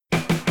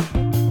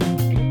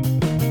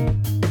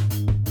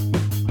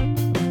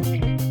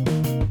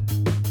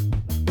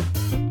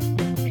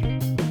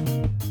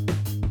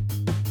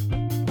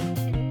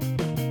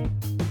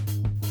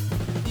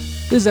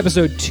This is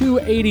episode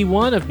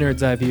 281 of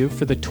Nerd's Eye View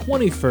for the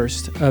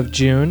 21st of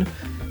June.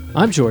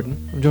 I'm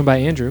Jordan. I'm joined by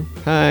Andrew.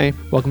 Hi.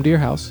 Welcome to your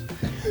house.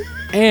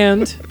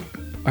 And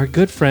our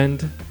good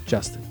friend,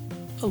 Justin.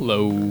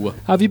 Hello.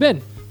 How have you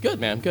been? Good,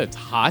 man. Good. It's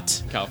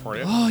hot.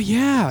 California. Oh,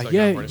 yeah. Southern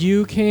Yeah, California.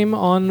 you came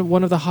on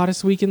one of the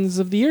hottest weekends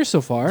of the year so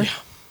far. Yeah.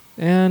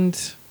 And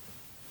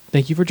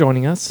thank you for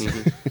joining us.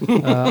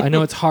 I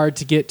know it's hard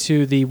to get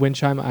to the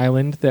Windchime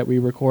Island that we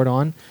record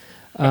on.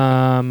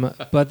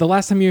 But the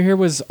last time you were here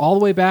was all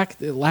the way back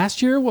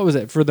last year. What was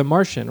it? For The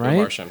Martian, right? The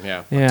Martian,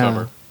 yeah. Yeah.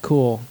 October.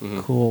 Cool.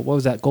 Cool. What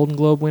was that? Golden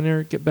Globe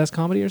winner, get best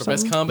comedy or For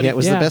something? best comedy. Yeah, it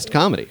was Yeah. the best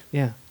comedy.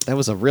 Yeah. That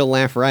was a real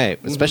laugh riot,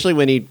 especially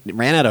when he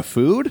ran out of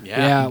food.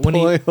 Yeah. When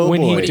Boy, he oh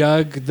when he boy.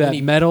 dug that When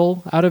he-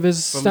 metal out of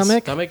his From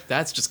stomach.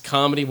 That's just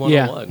comedy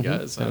 101, Yeah.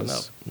 guys. I don't know.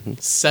 Mm-hmm.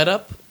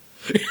 Setup,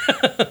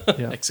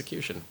 Yeah.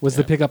 execution. Was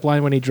the pickup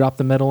line when he dropped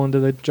the metal into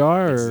the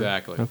jar? Or?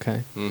 Exactly.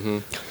 Okay. Mm-hmm.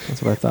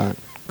 That's what I thought.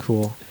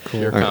 Cool.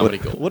 Cool. Your All right, comedy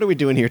what, gold. what are we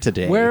doing here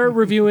today? We're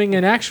reviewing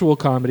an actual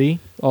comedy,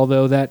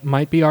 although that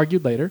might be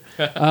argued later.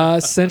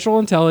 Central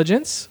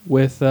Intelligence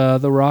with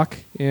The Rock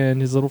and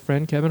his little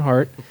friend Kevin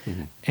Hart.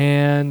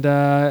 And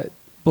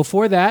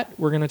before that,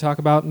 we're going to talk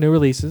about new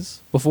releases.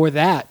 Before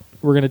that,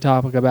 we're going to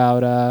talk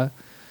about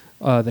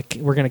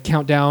we're going to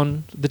count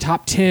down the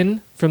top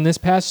 10 from this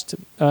past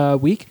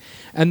week,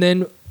 and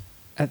then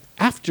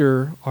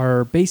after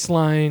our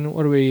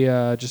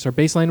baseline, just our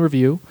baseline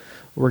review.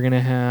 We're going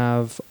to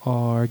have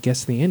our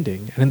Guess the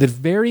Ending. And at the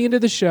very end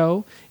of the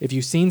show, if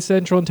you've seen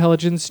Central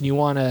Intelligence and you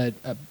want a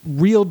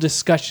real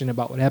discussion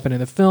about what happened in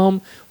the film,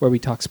 where we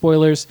talk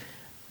spoilers,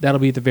 that'll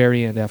be at the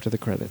very end after the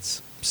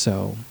credits.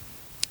 So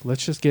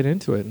let's just get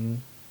into it and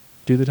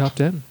do the top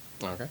 10.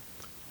 Okay.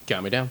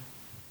 Count me down.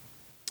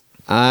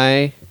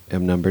 I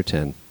am number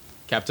 10.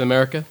 Captain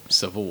America,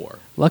 Civil War.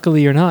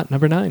 Luckily, you're not.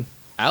 Number 9.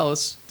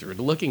 Alice, Through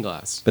the Looking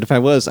Glass. But if I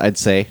was, I'd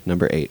say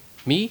number 8.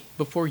 Me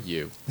Before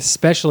You.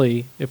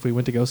 Especially if we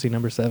went to go see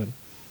number 7.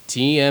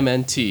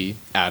 TMNT,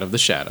 Out of the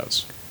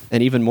Shadows.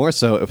 And even more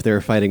so if they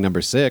were fighting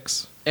number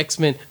 6.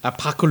 X-Men,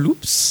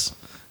 Apocalypse.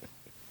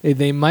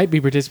 They might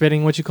be participating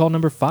in what you call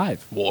number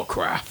 5.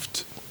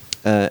 Warcraft.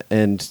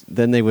 And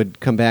then they would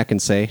come back and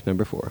say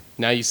number 4.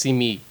 Now You See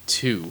Me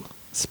 2.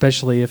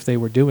 Especially if they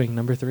were doing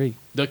number 3.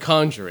 The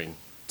Conjuring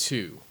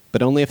 2.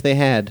 But only if they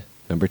had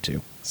number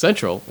 2.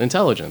 Central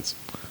Intelligence.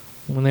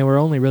 When they were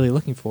only really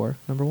looking for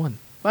number 1.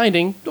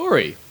 Finding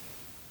Dory.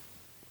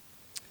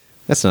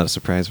 That's not a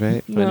surprise,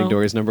 right? No. Finding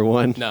Dory's number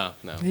 1. No.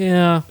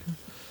 Yeah.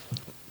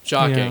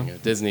 Shocking. Yeah.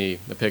 Disney,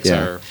 the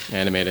Pixar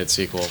animated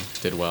sequel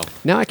did well.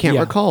 Now I can't Yeah.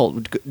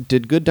 recall.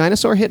 Did Good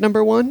Dinosaur hit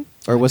number 1?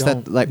 Or was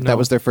that don't like know. that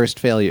was their first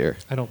failure?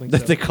 I don't think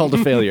that so. they called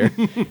a failure.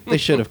 They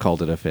should have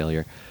called it a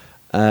failure.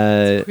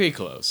 Pretty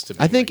close to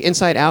being I think like-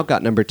 Inside Out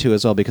got number 2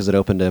 as well because it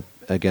opened up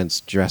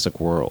against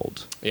Jurassic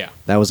World. Yeah.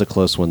 That was a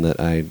close one that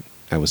I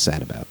was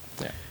sad about.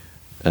 Yeah.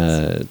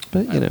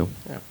 But, you know,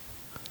 Yeah.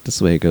 that's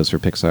the way it goes for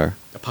Pixar.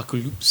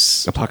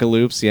 Apocalypse.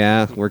 Apocalypse,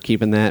 yeah, we're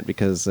keeping that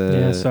because...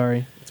 Yeah,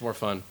 sorry. It's more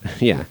fun.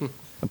 Yeah.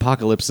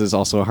 Apocalypse is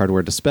also a hard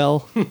word to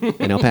spell,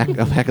 and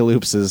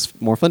Apocalypse is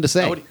more fun to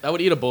say. I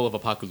would eat a bowl of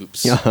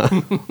Apocalypse.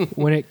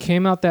 When it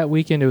came out that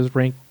weekend, it was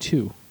ranked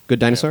 2. Good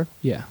Dinosaur?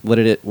 Yeah. What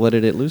did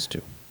it lose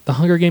to? The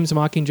Hunger Games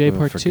Mockingjay Oh,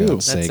 Part for 2.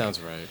 God's That sake. sounds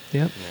right.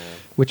 Yep. Yeah.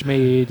 Which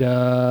made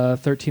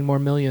 13 more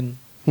million.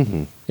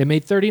 Mhm. It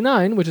made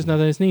 39, which is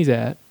nothing to sneeze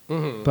at.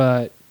 Mhm.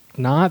 But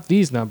not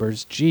these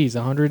numbers. Geez,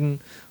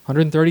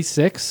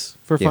 136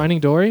 for Yeah. Finding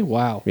Dory?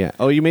 Wow. Yeah.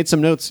 Oh, you made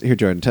some notes here,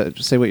 Jordan.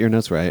 Say what your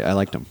notes were. I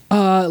liked them.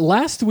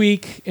 Last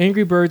week,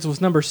 Angry Birds was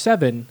number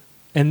 7.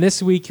 And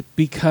this week,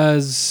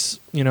 because,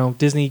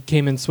 Disney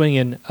came in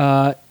swinging,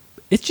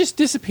 it just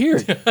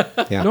disappeared.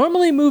 Yeah.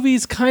 Normally,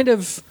 movies kind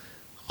of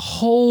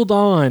hold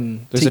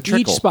on There's a to each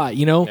trickle. spot.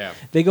 Yeah.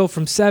 They go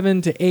from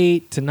 7 to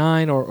 8 to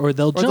 9, or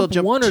they'll jump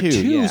 1 or 2,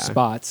 2 yeah.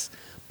 spots,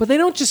 but they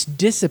don't just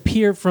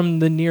disappear from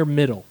the near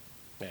middle.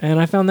 Yeah.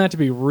 And I found that to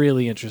be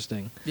really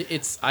interesting.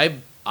 It's I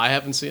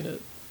haven't seen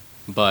it,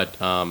 but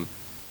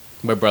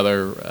my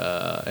brother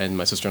and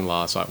my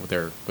sister-in-law saw it with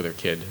their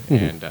kid,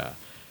 and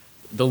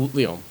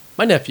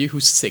my nephew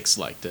who's 6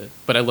 liked it,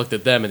 but I looked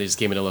at them and they just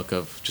gave me the look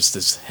of just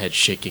this head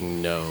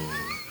shaking no.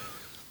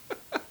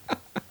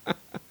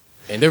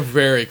 And they're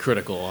very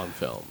critical on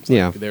films. Like,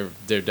 Yeah.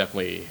 they're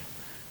definitely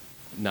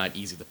not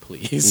easy to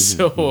please.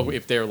 So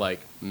if they're like,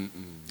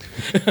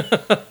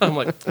 I'm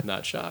like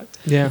not shocked.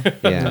 Yeah.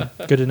 Yeah.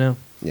 Good to know.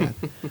 Yeah.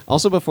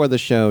 Also, before the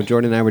show,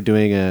 Jordan and I were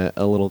doing a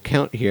little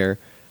count here.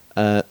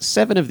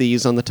 7 of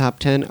these on the top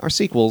 10 are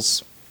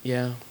sequels.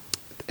 Yeah.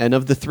 And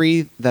of the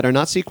 3 that are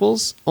not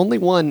sequels, only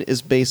 1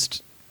 is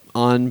based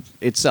on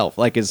itself.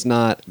 Like, it's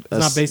not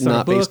not based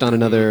on a book based on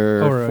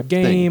another Or a thing.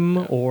 game,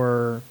 Yeah.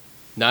 or...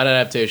 Not an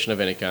adaptation of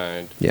any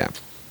kind. Yeah.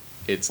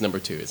 It's number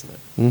 2, isn't it?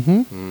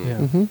 Mm-hmm. Yeah.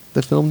 Mm-hmm.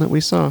 The film that we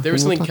saw. There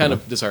was and we'll something talk kind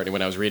about. of disheartening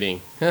when I was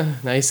reading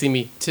Now You See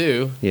Me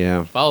 2,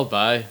 Yeah. followed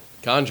by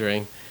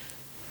Conjuring.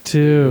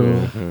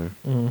 2.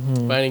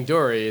 Mm-hmm. Finding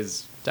Dory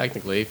is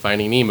technically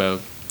Finding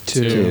Nemo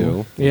 2.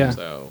 2. Yeah.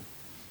 So,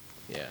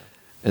 yeah.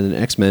 And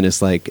then X-Men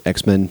is like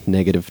X-Men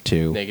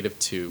 -2.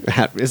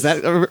 -2. Is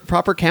that a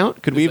proper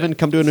count? Could we even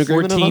come to an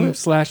agreement on it?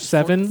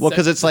 14/7. Well,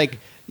 because it's like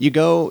you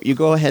go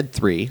ahead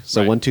 3,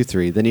 so Right. 1, 2,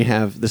 3. Then you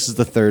have this is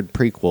the third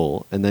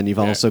prequel, and then you've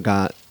Yeah. also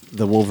got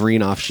the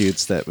Wolverine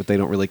offshoots that they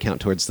don't really count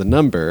towards the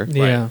number.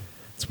 Yeah.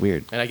 It's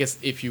weird. And I guess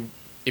if you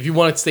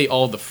want to say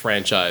all the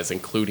franchise,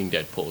 including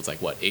Deadpool, it's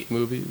like what, 8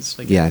 movies?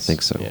 I Yeah, I guess?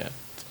 think so. Yeah.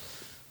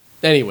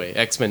 Anyway,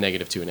 X-Men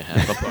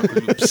 -2.5.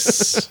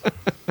 Apocalypse.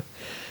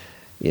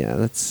 Yeah,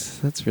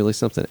 that's really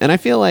something. And I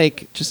feel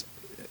like just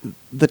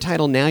the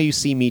title "Now You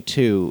See Me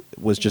Too"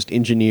 was just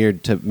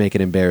engineered to make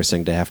it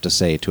embarrassing to have to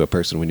say to a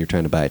person when you're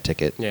trying to buy a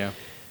ticket. Yeah.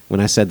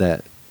 When I said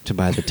that to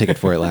buy the ticket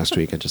for it last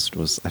week, I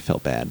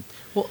felt bad.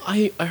 Well,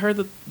 I heard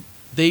that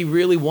they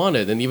really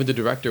wanted, and even the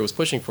director was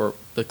pushing for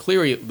the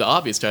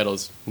obvious title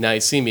is "Now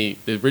You See Me,"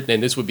 written,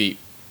 and this would be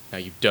 "Now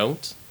You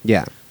Don't."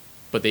 Yeah.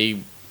 But the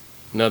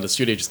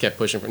studio just kept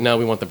pushing for. No,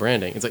 we want the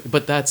branding. It's like,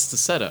 but that's the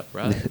setup,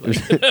 right? Like,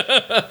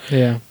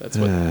 Yeah. that's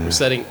what we're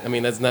setting. I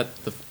mean, that's not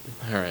the.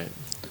 All right,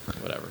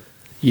 whatever.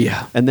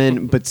 Yeah. And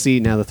then, but see,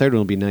 now the third one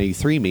will be "Now You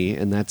Three Me,"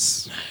 and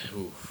that's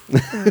Oof.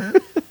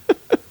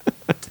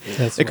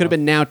 That's it. Could have rough.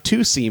 been "Now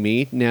Two See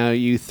Me," "Now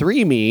You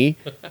Three Me,"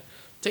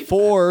 Take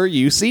 "Four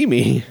You See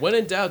Me." When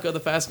in doubt, go the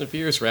Fast and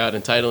Furious route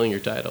and titling your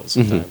titles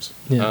sometimes.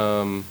 Yeah.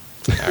 All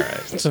right.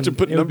 So to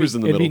put it would numbers be,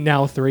 in the it'd be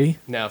middle. now 3.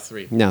 Now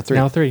 3. Now three.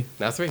 Now 3.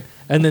 Now 3.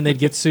 And then they'd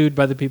get sued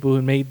by the people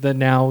who made the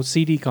Now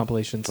CD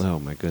compilations. Oh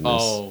my goodness.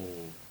 Oh,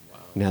 wow.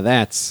 Now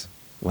that's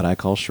what I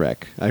call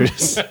Shrek. I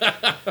just,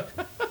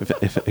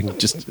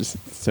 just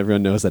so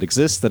everyone knows that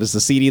exists. That is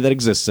the CD that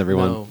exists.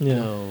 Everyone. No, Yeah.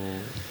 no.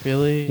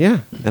 Really?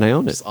 Yeah, and I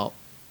own it. Just all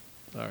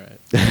right.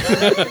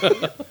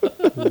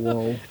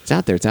 Whoa. It's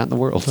out there. It's out in the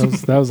world.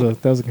 That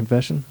was a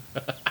confession.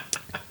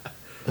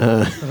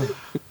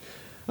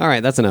 All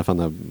right, that's enough on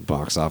the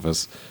box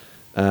office.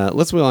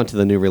 Let's move on to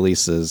the new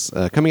releases.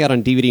 Coming out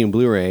on DVD and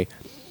Blu-ray,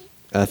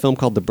 a film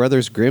called The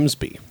Brothers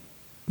Grimsby.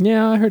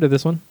 Yeah, I heard of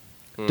this one.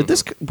 Did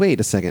this? Wait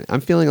a second.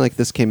 I'm feeling like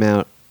this came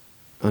out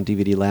on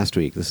DVD last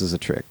week. This is a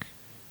trick.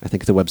 I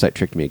think the website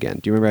tricked me again.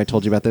 Do you remember I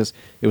told you about this?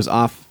 It was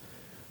off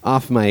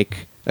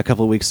mic a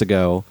couple of weeks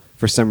ago.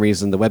 For some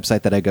reason, the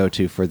website that I go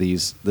to for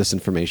this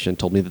information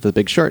told me that The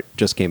Big Short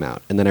just came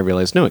out, and then I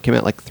realized no, it came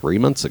out like 3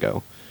 months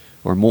ago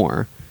or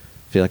more.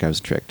 I feel like I was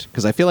tricked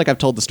because I feel like I've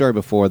told the story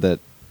before that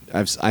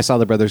I saw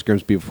The Brothers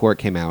Grimsby before it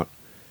came out.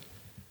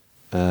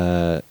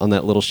 On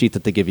that little sheet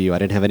that they give you, I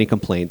didn't have any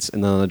complaints,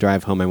 and then on the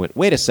drive home, I went,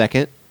 "Wait a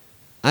second,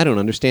 I don't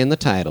understand the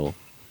title."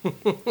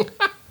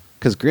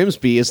 Because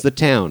Grimsby is the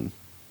town.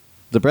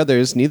 The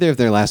brothers, neither of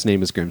their last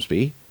name is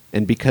Grimsby,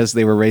 and because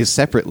they were raised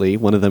separately,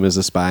 one of them is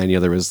a spy and the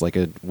other is like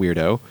a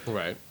weirdo,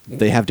 Right.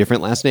 they have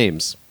different last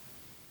names.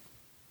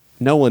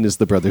 No one is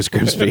the brothers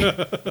Grimsby.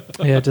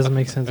 Yeah, it doesn't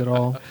make sense at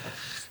all.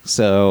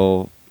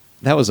 So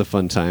that was a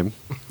fun time.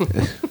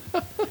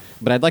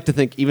 But I'd like to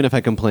think, even if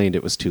I complained,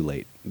 it was too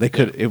late. They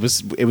could. It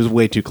was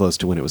way too close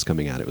to when it was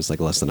coming out. It was like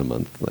less than a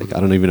month. Like I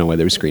don't even know why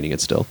they were screening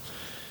it still.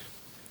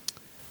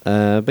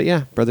 But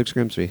yeah, Brothers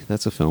Grimsby.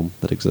 That's a film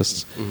that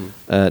exists.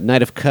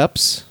 Night of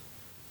Cups.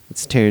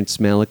 It's a Terrence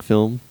Malick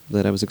film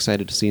that I was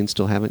excited to see and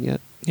still haven't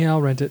yet. Yeah,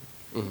 I'll rent it.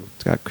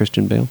 It's got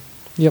Christian Bale.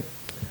 Yep.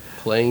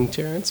 Playing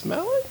Terrence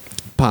Malick?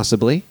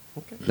 Possibly.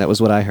 Okay. That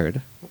was what I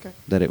heard. Okay.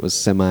 That it was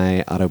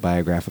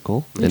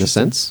semi-autobiographical in a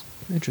Interesting. sense.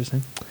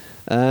 Interesting.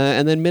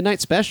 And then Midnight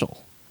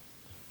Special,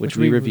 which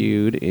we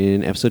reviewed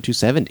in episode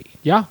 270.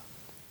 Yeah,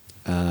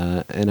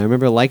 And I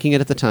remember liking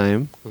it at the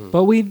time.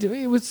 but we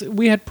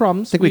had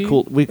problems. I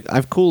think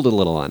I've cooled a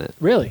little on it.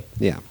 Really.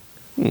 Yeah.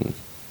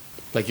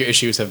 Like your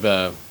issues have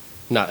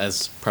not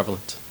as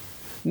prevalent.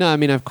 No, I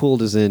mean I've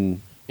cooled as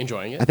in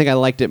Enjoying it? I think I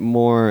liked it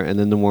more, and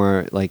then the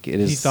more like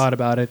it is, He thought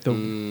about it. it's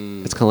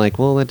kind of like,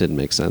 well, that didn't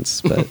make sense,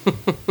 but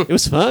it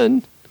was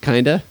fun,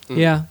 kinda. It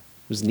Yeah,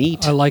 was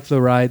neat. I like the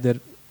ride that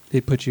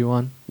it put you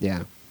on.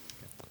 Yeah.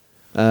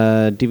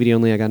 DVD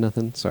only. I got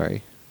nothing.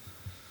 Sorry.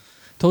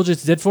 Told you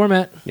it's dead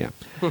format. Yeah.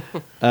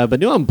 But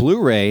new on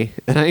Blu-ray,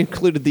 and I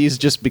included these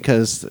just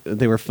because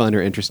they were fun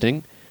or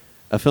interesting.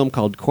 A film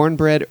called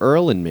Cornbread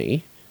Earl and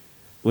Me,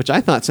 which I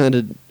thought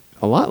sounded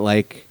a lot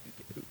like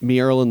Me,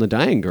 Earl, and the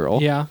Dying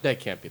Girl. Yeah. That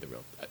can't be the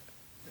real.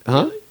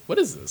 Huh? Really? What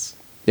is this?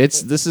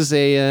 This is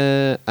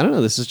a I don't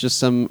know. This is just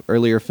some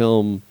earlier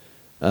film.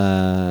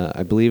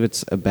 I believe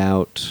it's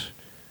about.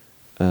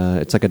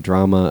 It's like a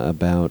drama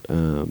about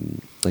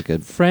like a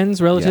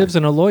Friends, relatives, Yeah.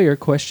 and a lawyer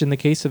question the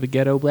case of a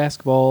ghetto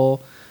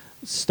basketball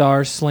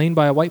star slain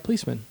by a white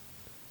policeman.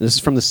 This is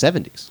from the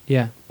 70s.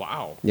 Yeah.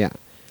 Wow. Yeah.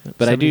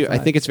 But I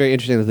 75. think it's very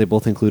interesting that they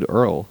both include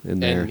Earl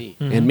in there. me.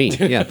 And me.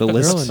 Yeah, the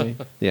list. Earl and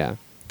Me. Yeah.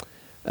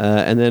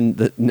 And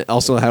then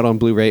also out on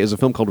Blu-ray is a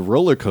film called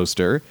Roller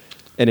Coaster,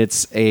 and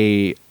it's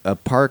a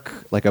park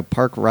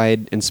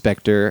ride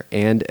inspector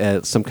and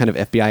some kind of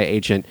FBI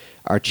agent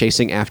are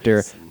chasing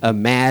after a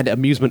mad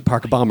amusement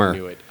park bomber. I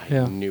knew it.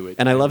 Yeah. I knew it.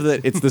 And I love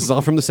that this is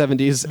all from the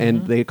 70s,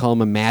 and they call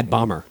him a mad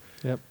bomber.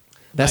 Yep.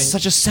 That's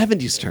such a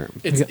 70s term.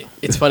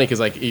 It's funny because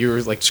like you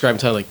were like describing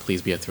title like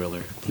please be a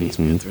thriller, please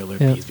be a thriller,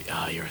 Yeah. please be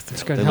you're a It's got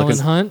thriller. They're Helen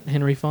looking- Hunt,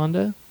 Henry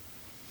Fonda.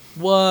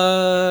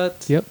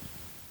 What? Yep.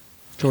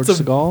 George It's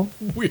a Segal.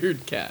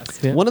 Weird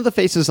cast. Yeah. One of the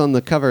faces on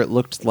the cover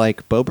looked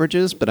like Beau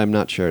Bridges, but I'm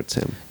not sure it's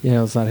him.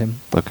 Yeah, it's not him.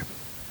 Okay.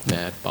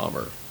 Mad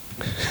Bomber.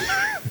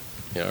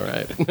 Yeah, all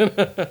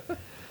right.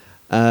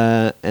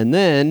 And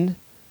then,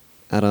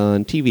 out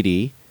on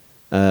TVD,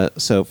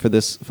 so for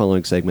this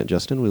following segment,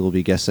 Justin, we will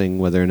be guessing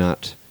whether or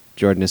not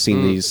Jordan has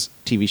seen these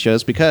TV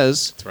shows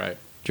because That's right.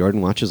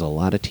 Jordan watches a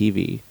lot of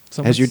TV.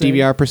 Some Has your would say-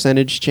 DVR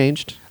percentage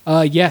changed?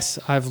 Yes,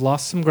 I've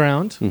lost some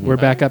ground. We're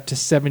back up to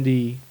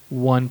 71%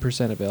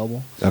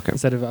 available. Okay.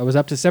 Instead of I was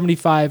up to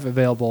 75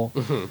 available,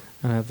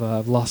 and I've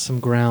lost some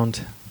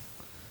ground.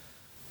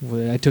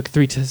 I took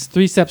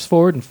three steps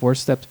forward and 4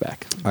 steps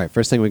back. All right,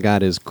 first thing we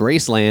got is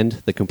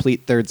Graceland, the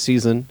complete third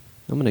season.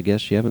 I'm going to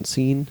guess you haven't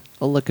seen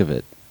a lick of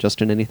it.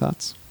 Justin, any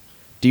thoughts?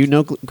 Do you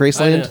know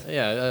Graceland?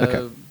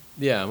 Okay.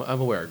 Yeah,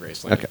 I'm aware of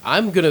Graceland. Okay.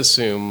 I'm gonna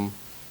assume.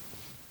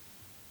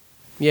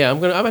 Yeah,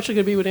 I'm actually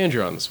gonna be with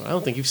Andrew on this one. I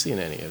don't think you've seen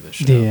any of this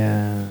show.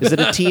 Yeah. Is it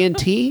a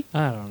TNT?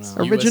 I don't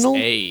know. Original?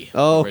 USA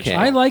Okay. original.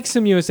 I like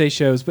some USA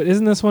shows, but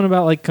isn't this one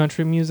about like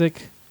country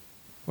music?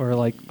 Or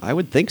like I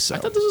would think so. I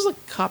thought this was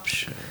a cop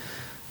show.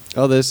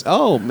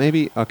 Oh,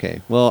 maybe.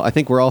 Okay. Well, I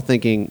think we're all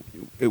thinking,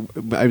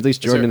 at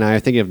least Jordan and I are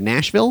thinking of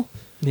Nashville.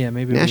 yeah,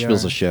 maybe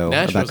Nashville's we are. a show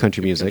Nashville's about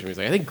country a music.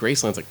 I think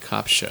Graceland's a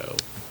cop show.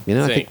 You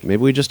know, I think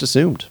maybe we just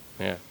assumed.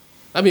 Yeah.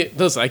 I mean,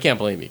 listen, I can't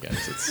blame you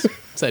guys. It's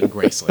set in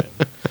Graceland.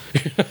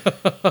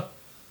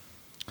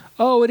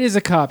 Oh, it is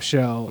a cop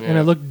show, and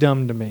Yeah. it looked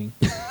dumb to me.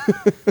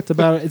 it's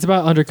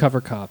about undercover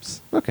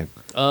cops Okay.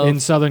 in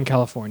Southern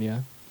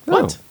California.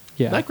 What?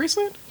 Yeah. Not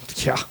Graceland?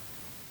 Yeah.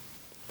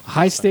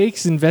 High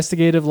stakes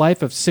investigative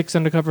life of 6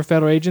 undercover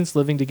federal agents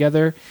living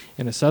together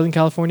in a Southern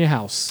California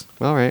house.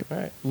 All right. All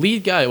right.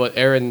 Lead guy, what,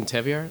 Aaron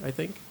Teviar, I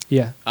think?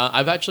 Yeah.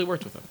 I've actually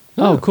worked with him.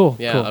 Oh, cool.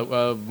 Yeah, Cool.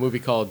 a movie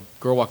called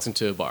Girl Walks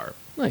Into a Bar.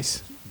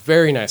 Nice.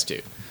 Very nice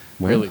dude.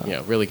 Wow.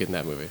 Really good in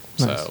that movie.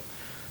 Nice.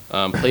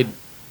 So,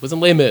 was in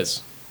Les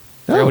Mis.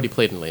 I Oh. forgot what he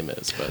played in Les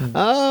Mis, but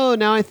Oh,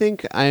 now I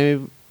think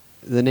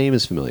the name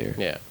is familiar.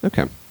 yeah,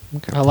 Okay.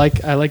 Okay. I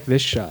like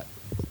this shot.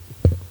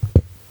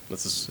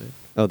 this is it.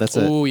 Oh, that's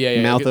Ooh, a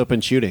yeah, mouth good-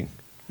 open shooting.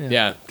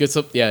 Yeah, good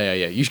stuff. Yeah.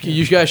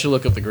 You guys should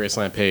look up the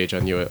Graceland page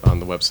on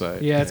the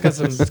website. Yeah, it's got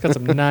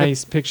some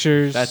nice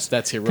pictures.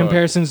 That's heroic.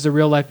 Comparisons to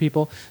real life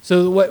people.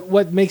 So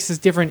what makes this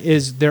different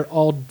is they're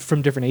all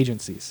from different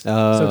agencies.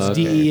 Oh, So it's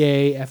okay.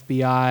 DEA,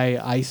 FBI,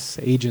 ICE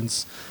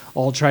agents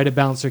all try to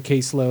balance their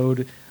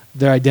caseload,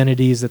 their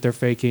identities that they're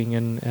faking,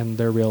 and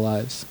their real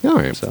lives. All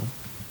right. So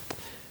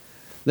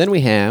Then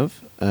we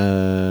have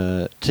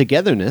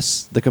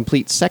Togetherness, the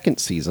complete second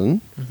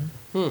season.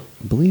 I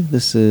believe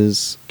this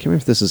is. Can't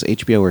remember if this is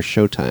HBO or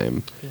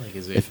Showtime.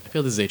 I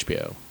feel this is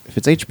HBO. If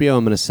it's HBO,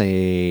 I'm going to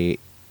say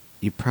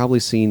you've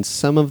probably seen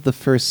some of the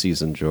first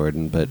season,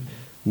 Jordan, but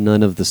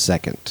none of the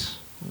second.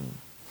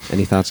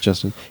 Any thoughts,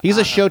 Justin? He's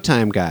a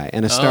Showtime guy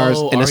and a stars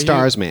Oh, and are a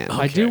stars you? man. Oh.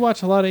 I do Okay.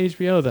 watch a lot of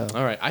HBO though.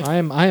 All right, I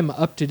am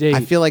up to date.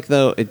 I feel like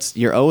though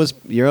you're always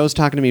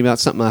talking to me about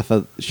something off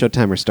of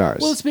Showtime or Stars.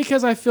 Well, it's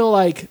because I feel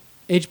like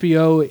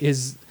HBO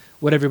is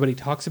what everybody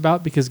talks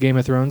about because Game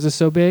of Thrones is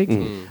so big.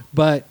 Mm-hmm.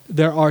 But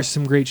there are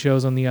some great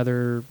shows on the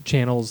other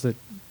channels that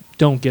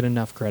don't get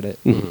enough credit.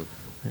 Mm-hmm.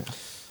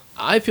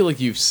 I feel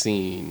like you've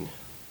seen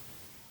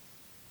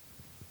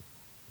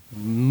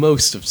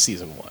most of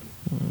season 1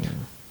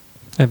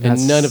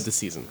 and none of the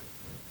season.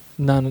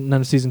 none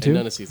of season 2. And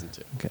none of season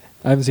 2. Okay,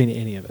 I haven't seen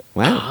any of it.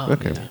 wow. Oh,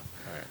 Okay. yeah.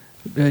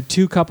 All right.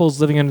 2 couples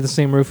living under the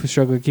same roof who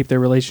struggle to keep their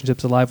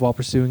relationships alive while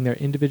pursuing their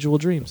individual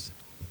dreams.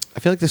 I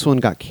feel like this one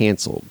got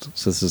canceled,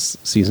 so this is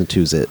season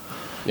 2's it.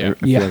 Yeah. I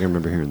feel Yeah. like I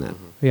remember hearing that.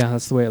 Yeah,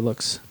 that's the way it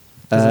looks.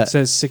 'Cause it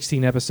says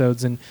 16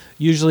 episodes, and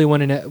usually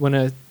when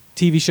a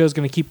TV show is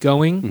going to keep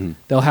going, Mhm.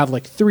 they'll have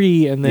like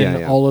 3 and then Yeah,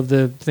 yeah. all of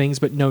the things,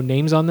 but no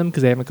names on them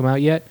because they haven't come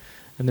out yet.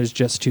 And there's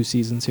just 2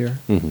 seasons here.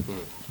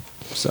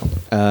 So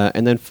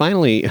And then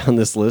finally on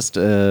this list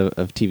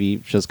of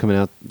TV shows coming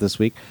out this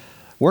week,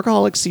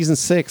 Workaholics season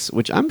 6,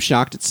 which I'm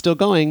shocked it's still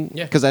going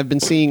Yeah. because I've been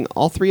seeing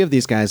all 3 of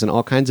these guys in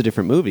all kinds of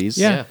different movies.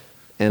 yeah.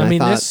 And I mean,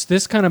 thought,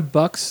 this kind of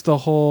bucks the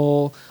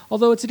whole.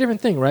 Although it's a different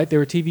thing, right? They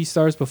were TV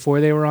stars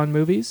before they were on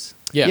movies.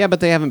 Yeah. but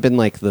they haven't been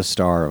like the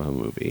star of a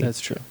movie.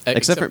 That's true.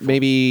 Except for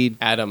maybe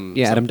Adam.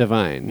 Adam something.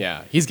 Devine.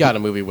 Yeah, he's got a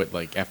movie with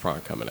like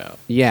Efron coming out.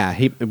 Yeah,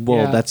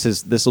 Yeah. that's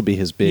his. This will be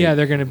his big. Yeah,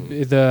 they're gonna.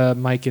 The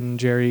Mike and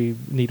Jerry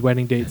need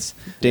wedding dates.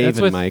 Dave That's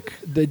and with Mike.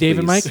 The Dave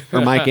and please. Mike.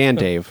 or Mike and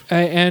Dave.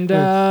 And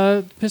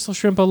Pistol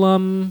Shrimp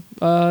alum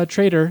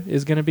Trader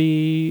is going to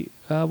be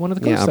one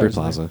of the Yeah, co-stars. Aubrey in there.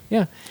 Plaza.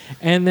 Yeah,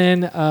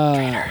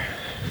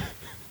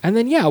 and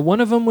then yeah,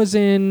 one of them was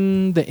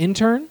in The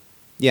Intern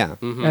Yeah,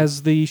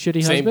 as the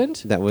shitty Same-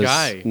 husband. that was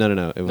Guy.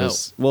 no. It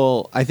was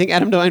well. I think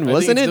Adam Devine I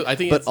was think in it's it, I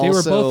think but it's- They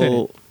were both in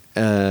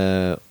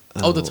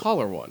also the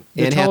taller one.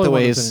 The Anne taller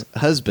one was Hathaway's in it.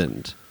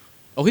 husband.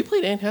 Oh, he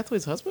played Anne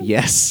Hathaway's husband.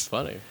 Yes,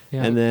 Funny.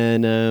 Yeah. and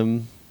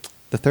then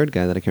the third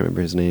guy that I can't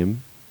remember his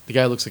name. The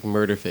guy looks like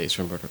Murderface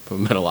from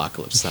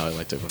Metalocalypse. Is how I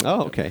like to.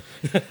 Oh, okay.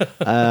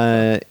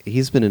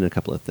 He's been in a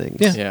couple of things.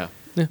 Yeah. Yeah.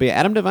 But yeah,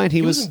 Adam Devine, he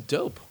He was was in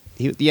Dope.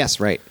 Yes,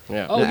 right.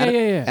 Yeah. Oh, yeah.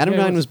 Adam Yeah,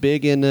 Devine it was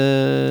big in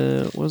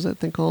what was that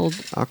thing called?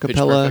 Perfect.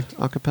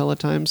 Acapella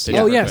times. Pitch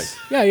Oh Perfect. yes,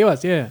 yeah, he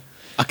was. Yeah,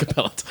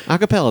 Acapella.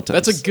 Acapella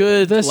times. That's a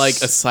good This- like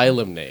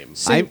asylum name.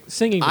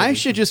 singing. I movie.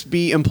 should just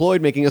be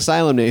employed making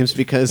asylum names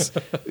because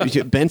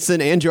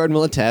Benson and Jordan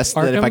will attest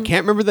that if I Arkham?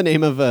 can't remember the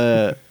name of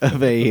a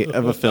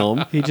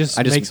film, He just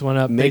I just makes one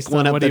up make based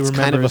one on up what he that's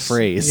remembers. kind of a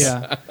phrase.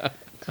 Yeah,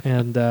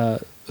 and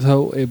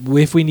so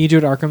if we need you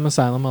at Arkham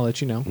Asylum, I'll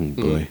let you know. Oh,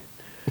 boy.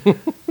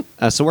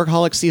 So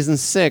Workaholics season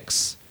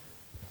 6,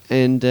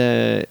 and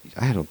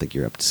I don't think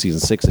you're up to season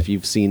 6 if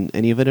you've seen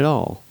any of it at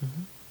all.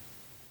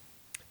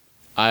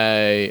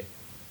 I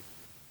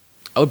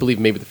would believe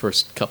maybe the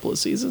first couple of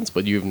seasons,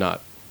 but you have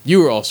not.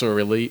 You're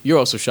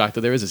also shocked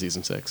that there is a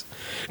season 6.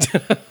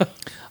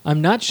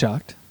 I'm not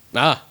shocked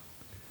Ah,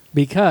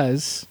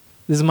 because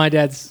this is my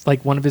dad's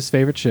like one of his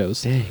favorite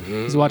shows.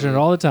 He's watching it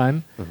all the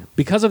time.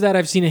 Because of that,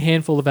 I've seen a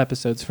handful of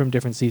episodes from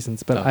different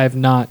seasons, but Oh. I have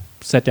not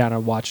sat down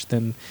and watched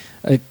them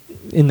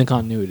in the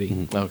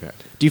continuity. okay.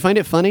 Do you find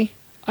it funny?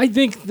 I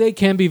think they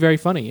can be very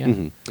funny,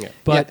 yeah. Yeah.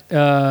 But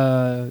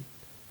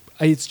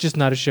it's just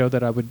not a show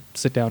that I would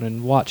sit down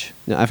and watch.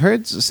 No, I've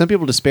heard some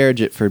people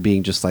disparage it for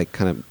being just like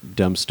kind of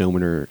dumb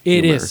stoner.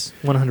 It humor. is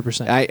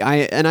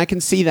 100%. I can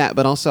see that,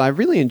 but also I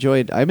really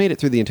enjoyed. I made it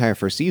through the entire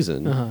first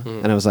season,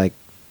 and I was like,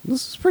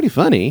 "This is pretty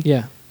funny."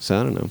 Yeah. So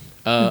I don't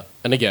know.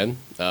 And again,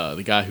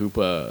 the guy who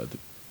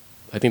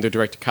I think the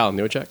director Kyle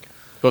Nowacek,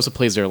 who also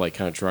plays their like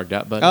kind of drugged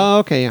out buddy. Oh,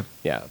 okay, yeah.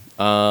 Yeah.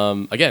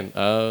 Again,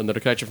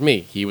 another connection for me.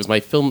 He was my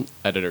film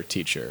editor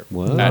teacher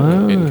What? in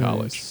Nice.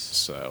 college.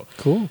 So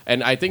Cool.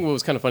 And I think what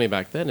was kind of funny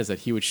back then is that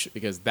he would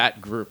because that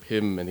group,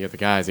 him and the other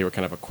guys, they were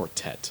kind of a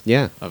quartet.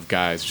 Yeah. Of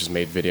guys who just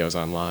made videos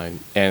online.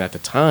 And at the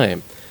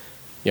time,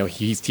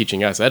 he's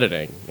teaching us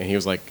editing, and he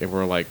was like, and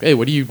we're like, hey,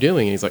 what are you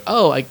doing? And he's like,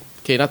 oh,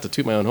 okay, not to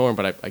toot my own horn,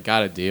 but I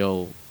got a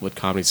deal with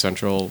Comedy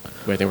Central.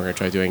 I think we're gonna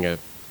try doing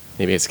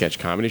maybe a sketch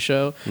comedy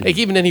show. Like,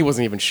 even then, he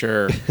wasn't even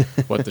sure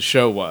what the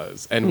show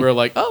was. And we are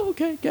like, oh,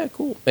 okay, yeah,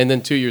 cool. And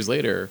then 2 years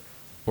later,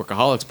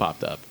 Workaholics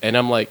popped up. And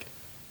I'm like,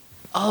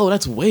 oh,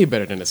 that's way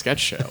better than a sketch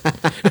show.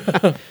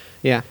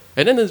 Yeah.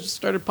 And then it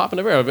started popping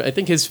everywhere. I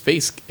think his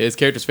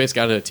character's face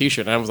got in a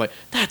T-shirt. And I was like,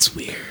 that's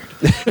weird.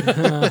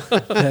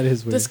 That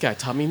is weird. This guy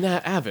taught me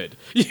that Avid.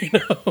 You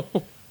know?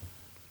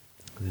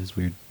 It is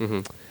weird.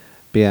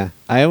 But yeah,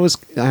 I always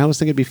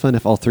think it'd be fun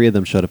if all three of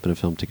them showed up in a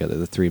film together.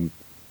 The three.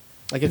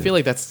 Like, I feel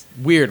like that's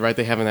weird, right?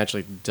 They haven't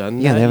actually done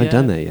that Yeah, they haven't yet.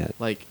 done that yet.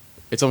 Like,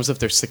 it's almost as if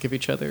they're sick of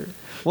each other.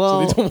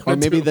 Well, so they don't or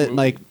want to maybe do a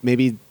movie.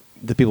 maybe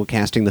the people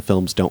casting the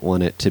films don't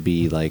want it to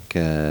be like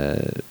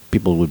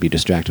people would be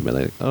distracted by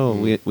like,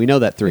 oh, we know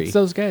that three. It's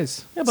those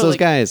guys. Yeah, It's but those like,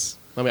 guys.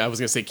 I mean, I was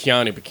gonna say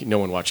Keanu, but no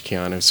one watched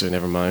Keanu, so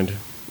never mind.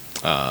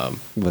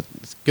 But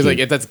Because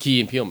like that's a Key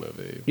and Peele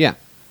movie. yeah,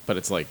 But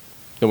it's like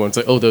no one's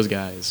like, oh, those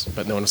guys.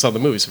 But no one saw the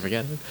movie, so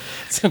forget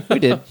it. we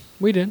did.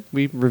 We did.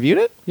 We reviewed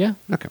it. Yeah.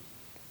 Okay.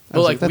 I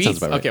Well, was like that we sounds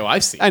about right. okay. Well,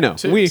 I've seen. I know. it,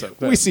 too, We so,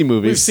 see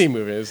movies. We've seen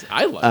movies.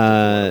 I liked it for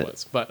what it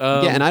was, but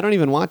yeah, and I don't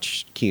even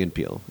watch Key and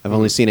Peele. I've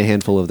only seen a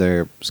handful of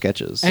their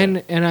sketches.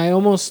 And I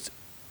almost,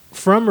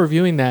 from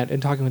reviewing that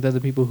and talking with other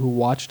people who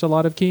watched a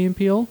lot of Key and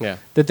Peele, Yeah.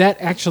 that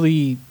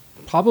actually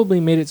probably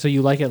made it so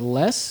you like it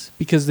less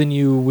because then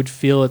you would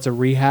feel it's a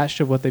rehash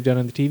of what they've done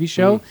on the TV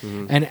show.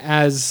 Mm-hmm. And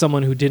as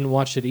someone who didn't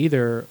watch it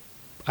either,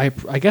 I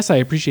guess I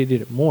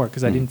appreciated it more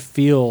because I didn't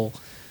feel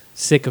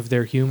sick of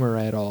their humor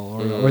at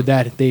all, or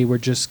that they were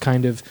just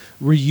kind of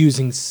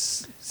reusing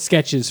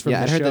sketches from yeah,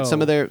 the I heard show.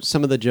 that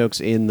some of the jokes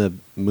in the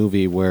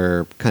movie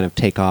were kind of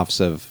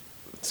takeoffs of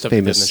Stuff they did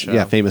in the famous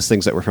show. famous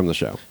things that were from the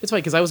show. It's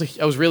funny because I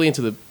was really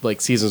into the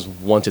like seasons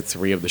 1 to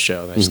 3 of the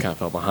show, and I just kind of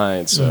fell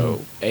behind.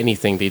 So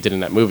anything they did in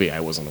that movie, I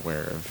wasn't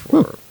aware of.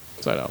 Or,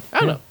 so I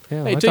don't know.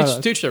 Yeah, Hey, I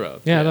thought teach their own.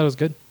 Yeah, that was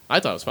good. I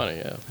thought it was funny.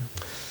 Yeah.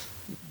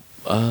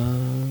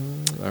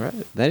 All right.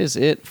 That is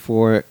it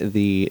for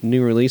the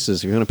new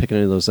releases. If you want to pick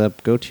any of those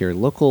up, go to your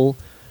local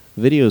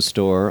video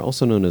store,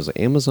 also known as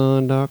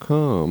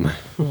Amazon.com.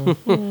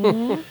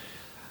 I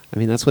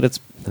mean, that's what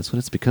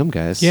it's become,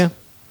 guys. Yeah.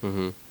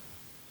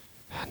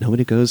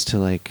 Nobody goes to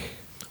like.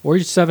 Or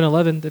your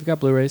 7-Eleven, they've got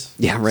Blu-rays.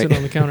 Yeah, right. Sitting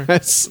on the counter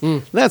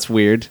that's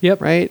weird. Yep.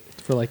 Right.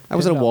 for like. I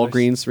was at a $10.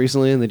 Walgreens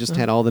recently, and they just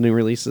had all the new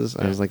releases.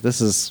 I was like,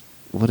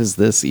 what is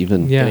this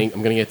even? Yeah. I'm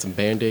gonna get some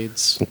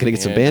Band-Aids. I'm gonna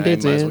get some and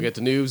Band-Aids I might as well in. get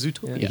the new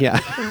Zootopia. Yeah.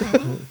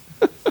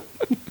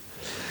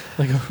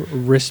 Like a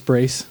wrist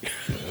brace.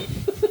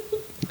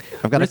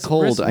 I've got Wrist- a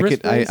cold. wrist- I'm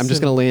wrist just brace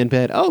gonna lay in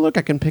bed. Oh, look,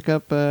 I can pick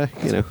up. The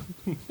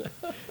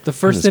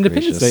first Goodness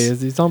Independence gracious. Day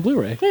is it's on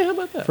Blu-ray Yeah, how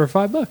about that? for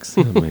 $5.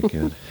 Oh my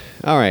god.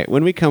 All right,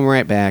 when we come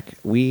right back,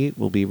 we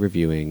will be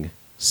reviewing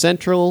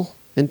Central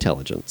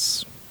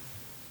Intelligence.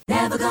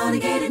 Never gonna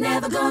get it,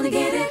 never gonna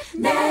get it,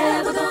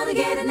 never gonna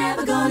get it,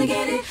 never gonna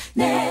get it,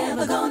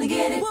 never gonna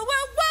get it.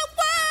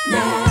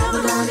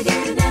 Never gonna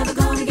get it, never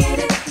gonna get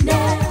it,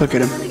 never Look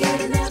at him. gonna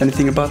get it, never Does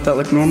anything about that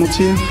look normal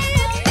to you?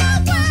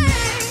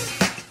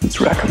 Let's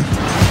wreck him.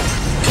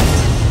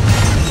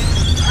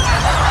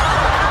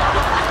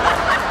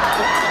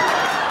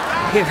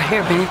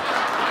 Here, babe.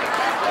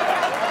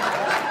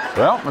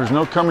 Well, there's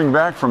no coming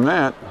back from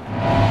that.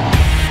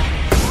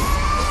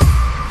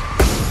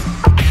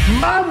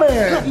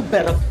 Yeah! You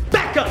better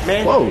back up,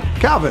 man. Whoa,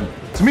 Calvin,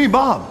 it's me,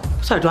 Bob.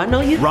 Sorry, do I know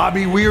you?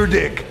 Robbie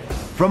Weirdick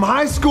from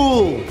high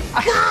school.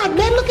 God,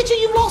 man, look at you.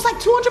 You've lost like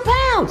 200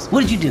 pounds.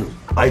 What did you do?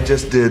 I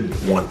just did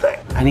one thing.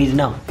 I need to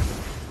know.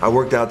 I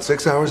worked out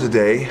 6 hours a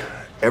day,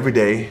 every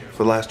day,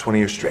 for the last 20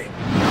 years straight.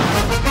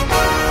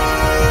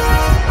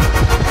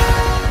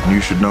 You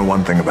should know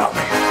one thing about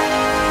me.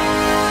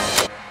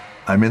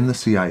 I'm in the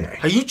CIA.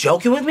 Are you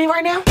joking with me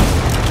right now?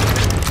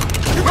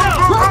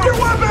 Drop your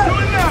weapon! Do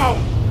it now!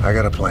 I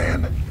got a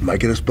plan. Might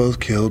get us both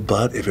killed,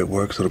 but if it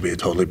works, it'll be a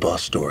totally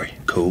boss story.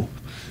 Cool?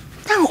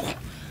 No.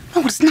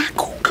 No, it's not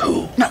cool.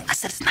 Cool. No, I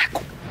said it's not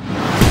cool.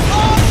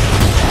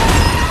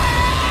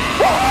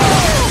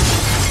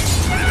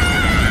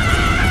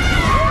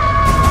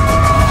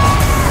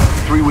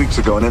 3 weeks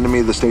ago, an enemy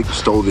of the state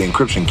stole the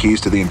encryption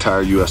keys to the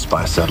entire U.S.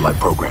 spy satellite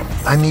program.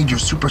 I need your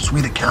super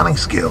sweet accounting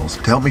skills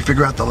to help me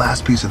figure out the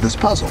last piece of this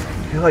puzzle.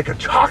 You're like a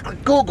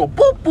chocolate Google.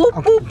 Boop, boop,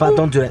 Okay, boop, but boop.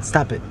 don't do that.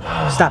 Stop it.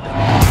 Stop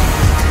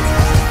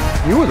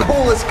it. You were the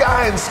coolest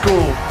guy in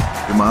school.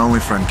 You're my only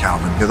friend,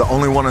 Calvin. You're the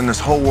only one in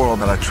this whole world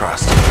that I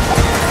trust.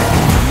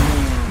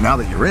 Now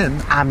that you're in,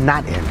 I'm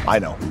not in. I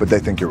know, but they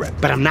think you're in.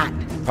 But I'm not.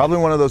 Probably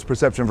one of those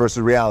perception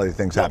versus reality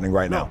things happening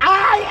right now.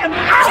 I am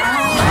out!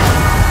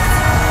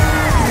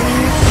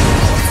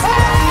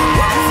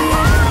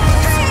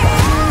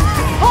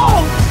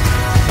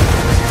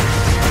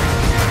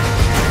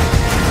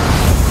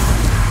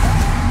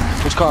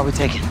 Which car are we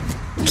taking?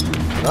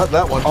 Not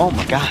that one. Oh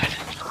my God.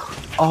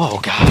 Oh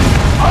God.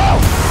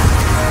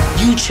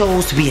 You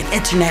chose to be an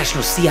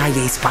international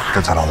CIA spy.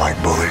 Because I don't like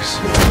bullies.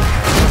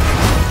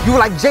 You were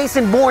like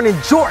Jason Bourne and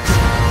George.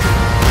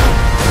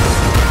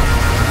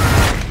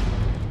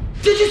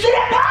 Did you see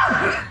that,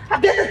 Mom?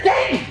 I did the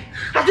thing.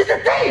 I did the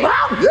thing,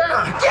 Mom.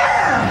 Yeah!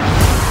 Yeah.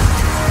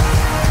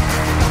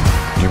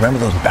 Do you remember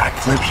those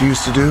backflips you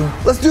used to do?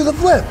 Let's do the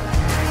flip.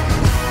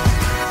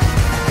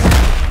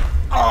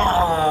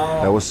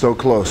 That was so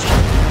close.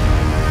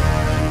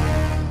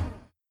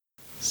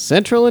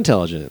 Central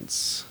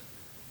Intelligence.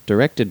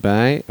 Directed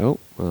by,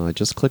 I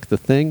just clicked the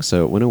thing,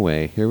 so it went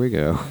away. Here we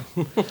go.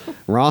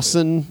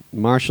 Rawson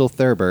Marshall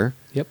Thurber,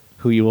 Yep.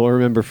 who you will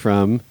remember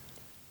from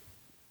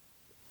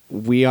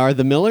We Are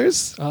the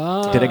Millers. Did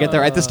I get that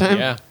right this time?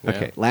 Yeah, yeah.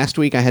 Okay. Last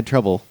week I had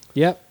trouble.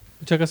 Yep.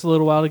 It took us a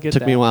little while to get Took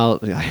that. me a while.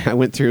 I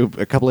went through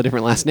a couple of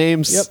different last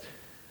names. Yep.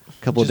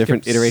 A couple of Just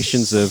different kept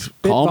iterations of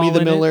Call Me the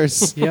spitballing it.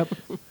 Millers. Yep.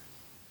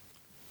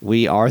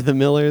 We Are the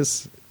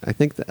Millers. I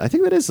think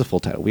that is the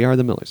full title. We Are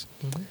the Millers.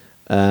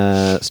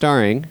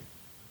 Starring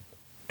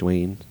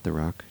Dwayne The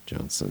Rock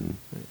Johnson,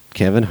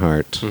 Kevin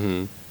Hart,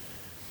 and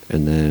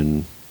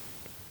then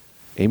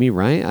Amy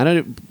Ryan. I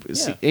don't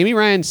see, Yeah. Amy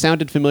Ryan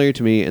sounded familiar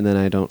to me, and then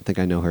I don't think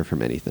I know her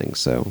from anything.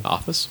 So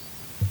Office.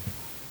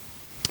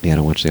 yeah, I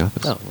don't watch The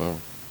Office. Oh, well.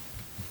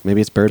 Maybe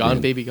it's Birdman.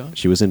 Gone, Baby, Gone?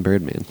 She was in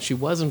Birdman. She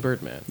was in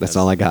Birdman. That's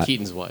all I got.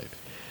 Keaton's wife.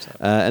 So.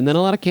 And then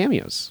a lot of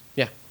cameos.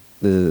 Yeah.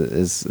 I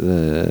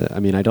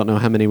mean, I don't know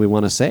how many we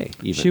want to say.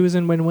 Even. She was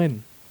in Win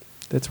Win.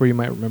 That's where you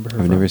might remember her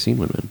I've from. never seen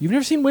Win Win. You've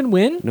never seen Win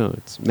Win? No,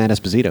 it's Matt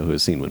Esposito who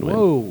has seen Win Win.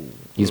 Whoa.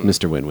 He's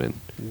Mr. Win Win.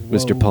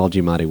 Mr. Whoa. Paul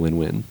Giamatti Win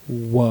Win.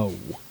 Whoa.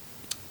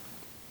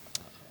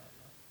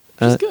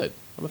 She's good.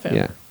 I'm a fan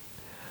Yeah. of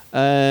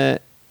her.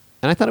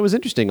 And I thought it was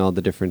interesting, all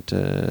the different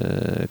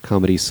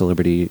comedy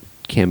celebrity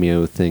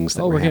cameo things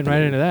that Oh, were we're getting right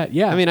happening. into that.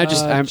 Yeah. I mean, I don't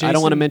want to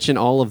Jason- mention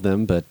all of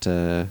them, but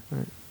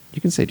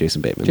you can say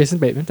Jason Bateman. Jason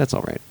Bateman. That's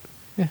all right.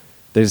 Yeah.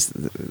 There's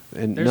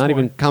There's not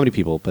even more. comedy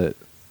people, but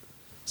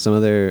some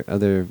other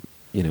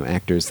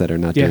actors that are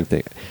not Yeah. doing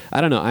things.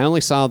 I don't know. I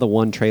only saw the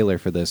one trailer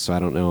for this, so I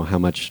don't know how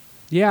much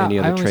Yeah, any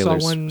I other only saw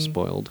trailers one-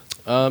 spoiled.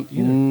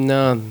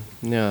 No.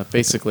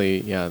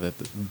 Basically, yeah.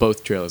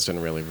 Both trailers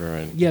didn't really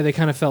ruin. Yeah, they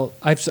kind of felt.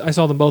 I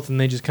saw them both, and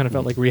they just kind of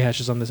felt like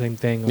rehashes on the same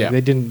thing. Like Yeah.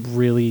 They didn't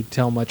really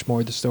tell much more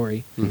of the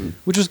story,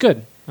 which was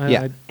good.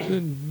 Yeah.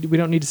 We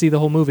don't need to see the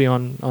whole movie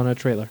on a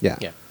trailer. Yeah.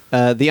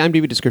 Yeah. The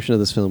IMDb description of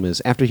this film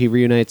is: after he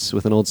reunites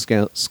with an old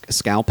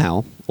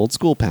old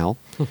school pal,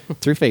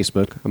 through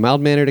Facebook, a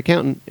mild-mannered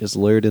accountant is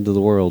lured into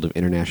the world of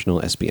international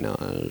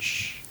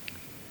espionage.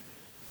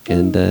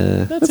 And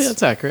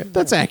That's accurate.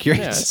 That's accurate.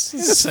 Yeah, it's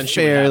That's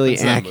essentially what fairly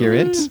happens in that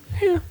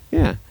movie.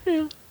 accurate.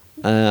 Yeah.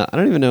 I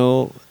don't even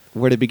know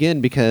where to begin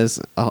because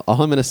all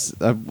I'm gonna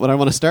what I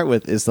want to start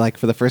with is like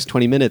for the first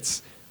 20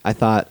 minutes, I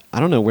thought I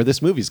don't know where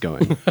this movie's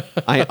going.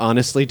 I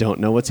honestly don't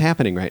know what's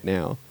happening right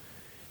now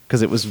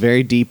because it was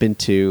very deep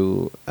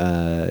into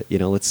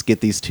let's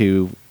get these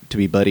two to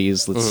be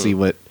buddies. Let's see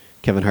what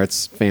Kevin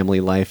Hart's family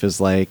life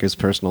is like, his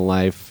personal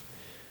life.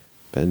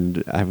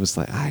 And I was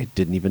like, I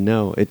didn't even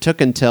know. It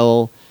took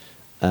until,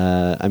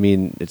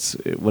 it's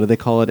what do they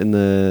call it in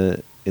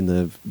the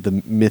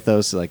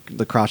mythos, like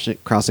the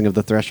crossing of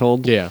the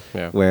threshold? Yeah,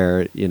 yeah.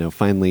 Where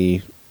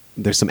finally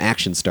there's some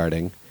action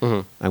starting. I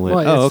went, Well,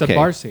 oh, it's okay. the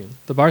bar scene.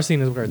 The bar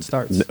scene is where it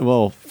starts.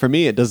 Well, for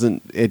me, it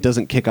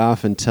doesn't kick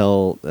off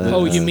until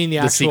Oh, you mean the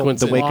the actual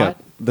sequence the in- wake plot?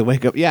 up, the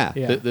wake up, yeah.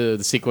 Yeah.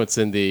 The sequence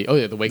in the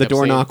wake The up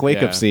door scene. knock wake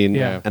Yeah. up scene,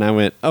 Yeah. and I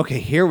went, okay,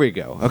 here we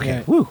go. Okay,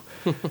 Yeah. woo.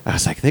 I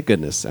was like, thank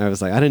goodness. I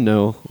was like, I didn't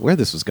know where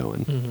this was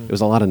going. Mm-hmm. It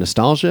was a lot of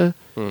nostalgia.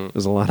 It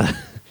was a lot of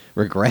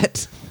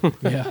regret.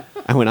 Yeah.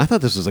 I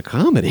thought this was a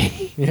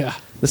comedy. Yeah.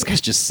 This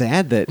guy's just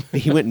sad that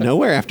he went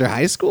nowhere after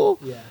high school.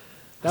 Yeah.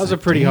 That was a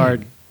pretty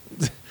hard.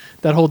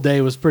 That whole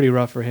day was pretty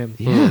rough for him.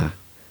 Yeah.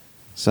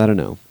 So I don't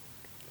know.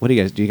 What do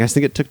you guys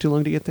think it took too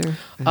long to get there?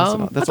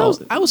 That's all.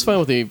 I was fine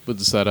with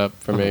the setup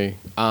for me.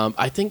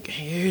 I think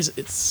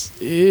it's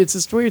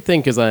this weird thing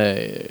because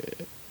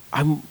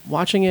I'm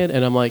watching it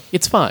and I'm like,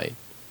 it's fine.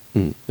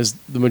 There's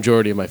the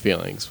majority of my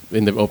feelings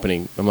in the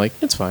opening. I'm like,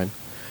 it's fine.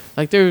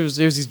 Like there's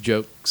these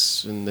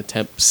jokes and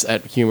attempts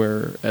at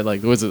humor. And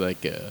like, what was it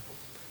like?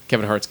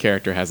 Kevin Hart's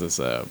character has this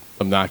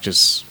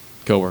obnoxious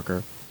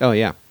coworker, Oh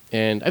yeah.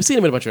 and I've seen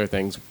him in a bunch of other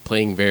things,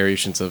 playing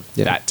variations of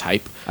Yeah. that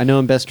type. I know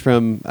him best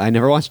from. I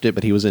never watched it,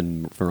 but he was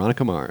in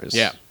Veronica Mars.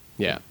 Yeah,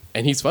 yeah,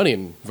 and he's funny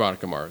in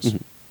Veronica Mars.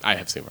 I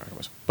have seen Veronica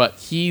Mars, but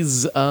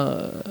he's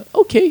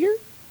okay here.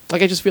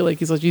 Like I just feel like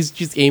he's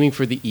just aiming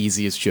for the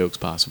easiest jokes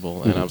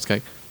possible, and I'm just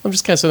kind of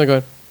sitting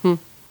there going,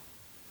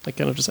 like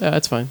kind of just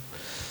that's fine.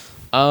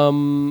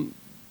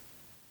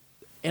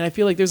 And I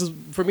feel like there's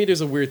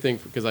a weird thing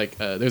because like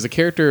there's a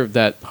character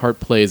that Hart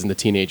plays in the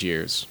teenage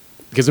years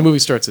because the movie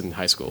starts in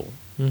high school,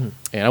 and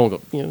I won't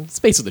go. It's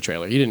based on the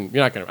trailer.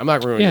 I'm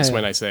not ruining this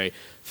when I say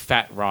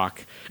Fat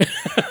Rock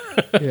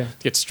Yeah.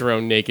 gets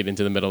thrown naked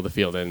into the middle of the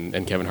field,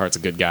 and Kevin Hart's a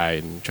good guy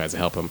and tries to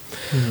help him.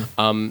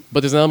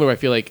 But there's an element where I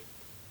feel like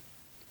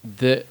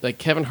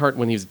Kevin Hart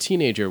when he was a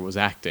teenager was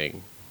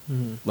acting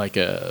like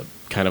a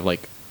kind of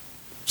like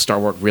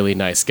stalwart, really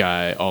nice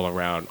guy, all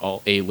around,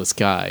 all A-list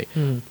guy.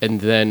 And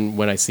then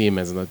when I see him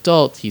as an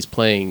adult, he's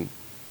playing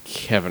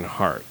Kevin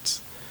Hart,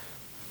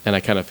 and I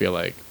kind of feel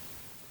like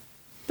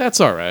that's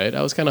all right.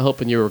 I was kind of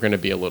hoping you were going to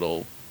be a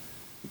little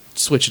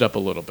switch it up a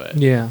little bit,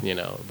 Yeah.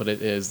 But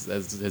it is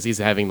as he's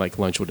having like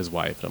lunch with his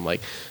wife, and I'm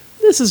like,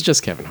 this is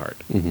just Kevin Hart,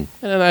 and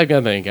I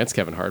got nothing against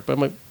Kevin Hart, but I'm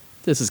like,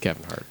 this is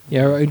Kevin Hart.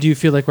 Yeah. or Do you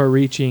feel like we're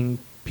reaching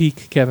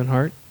peak Kevin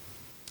Hart?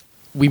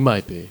 We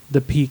might be. The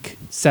peak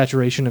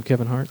saturation of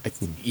Kevin Hart?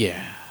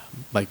 Yeah.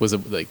 Like, was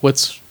it like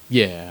what's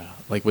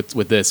like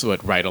with this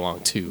Ride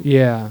Along 2?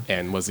 Yeah.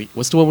 And what's the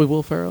one with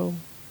Will Ferrell?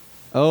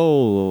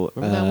 Oh,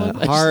 Remember that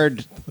one?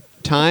 Hard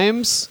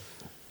Times.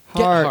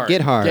 Get hard.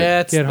 Get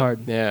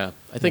Hard. Yeah.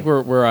 I think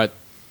we're at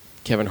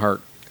Kevin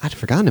Hart. I'd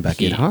forgotten about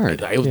Get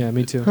Hard. Yeah,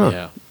 me too.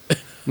 Yeah. I'm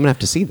gonna have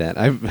to see that.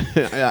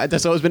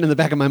 That's always been in the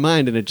back of my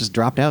mind, and it just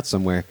dropped out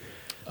somewhere.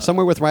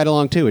 Somewhere with Ride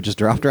Along 2, it just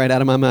dropped right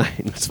out of my mind.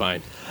 It's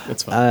fine.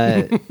 It's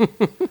fine.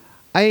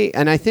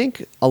 I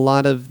think a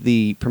lot of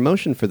the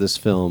promotion for this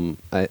film,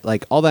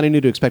 like all that I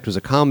knew to expect was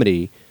a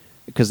comedy,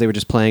 because they were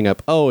just playing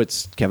up. Oh,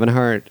 it's Kevin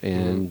Hart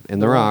and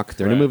The Rock.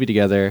 They're in a Right. movie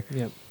together.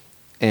 Yep.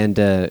 And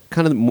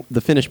kind of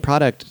the finished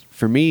product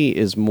for me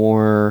is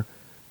more.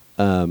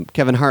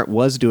 Kevin Hart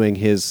was doing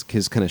his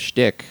kind of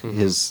shtick,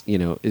 his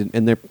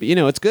and they're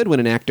it's good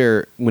when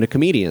a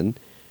comedian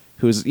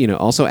who's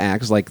also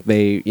acts like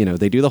they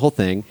do the whole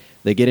thing,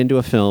 they get into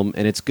a film,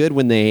 and it's good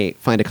when they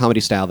find a comedy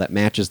style that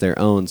matches their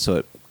own, so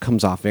it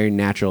comes off very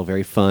natural,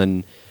 very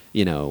fun.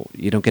 You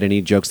don't get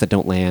any jokes that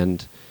don't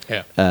land.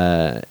 Yeah.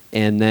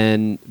 And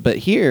then, but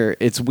here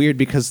it's weird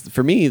because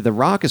for me, The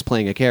Rock is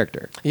playing a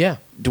character. Yeah.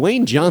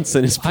 Dwayne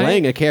Johnson is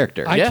playing a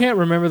character. I Yeah. can't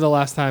remember the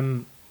last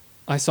time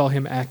I saw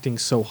him acting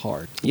so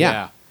hard.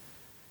 Yeah.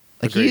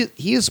 Like Agreed.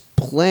 he is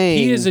playing.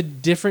 He is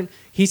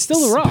he's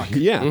still The Rock.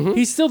 Yeah.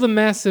 He's still the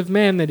massive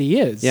man that he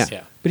is. Yeah.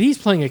 Yeah. But he's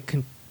playing a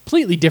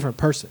completely different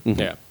person.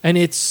 Yeah. And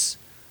it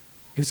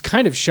was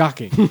kind of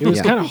shocking. It was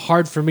Yeah. kind of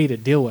hard for me to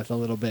deal with a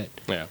little bit.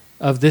 Yeah.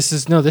 This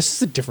is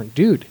a different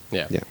dude.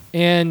 Yeah. Yeah.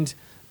 And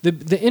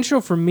the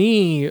intro for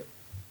me,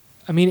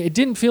 I mean, it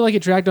didn't feel like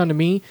it dragged on to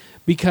me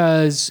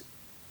because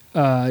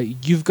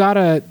you've got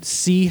to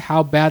see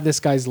how bad this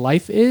guy's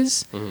life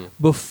is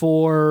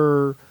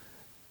before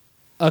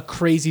a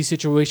crazy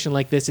situation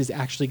like this is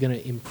actually going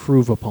to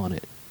improve upon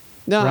it.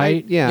 No,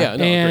 right? Yeah,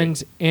 no,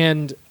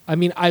 and I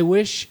mean, I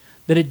wish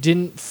that it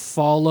didn't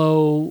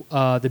follow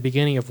the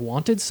beginning of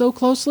Wanted so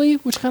closely,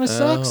 which kind of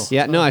sucks.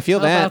 Yeah, no, I feel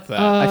How that. about that?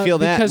 I feel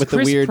that because with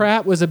Chris the weird.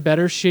 Pratt was a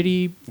better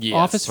shitty Yes.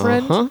 office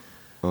friend.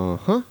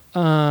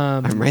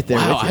 I'm right there.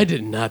 Wow, with you. I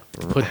did not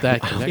put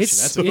that connection.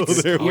 It's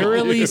That's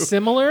eerily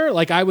similar.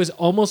 Like I was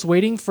almost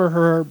waiting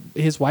for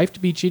his wife to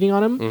be cheating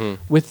on him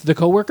with the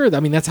coworker. I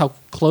mean, that's how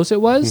close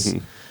it was.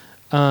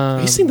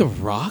 Have you seen The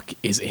Rock?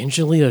 Is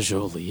Angelina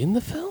Jolie in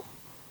the film?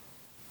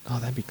 Oh,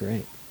 that'd be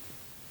great.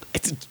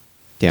 It's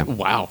Yeah.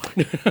 wow.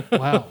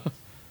 Wow.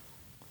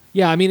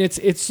 Yeah, I mean,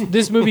 it's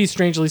this movie is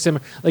strangely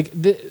similar. Like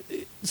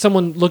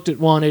someone looked at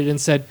Wanted and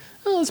said,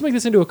 "Oh, let's make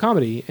this into a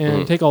comedy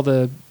and take all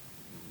the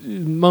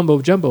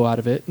mumbo jumbo out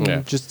of it and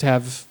Yeah. just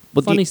have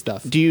Well, funny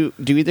stuff." Do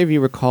either of you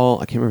recall?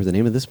 I can't remember the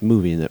name of this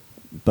movie, and it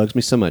bugs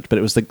me so much. But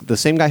it was the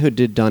same guy who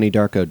did Donnie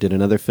Darko did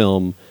another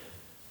film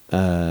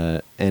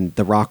and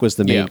The Rock was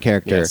the main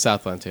character. Yeah,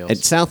 Southland Tales. At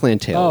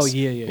Southland Tales. Oh,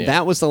 yeah.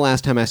 That was the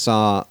last time I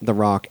saw The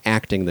Rock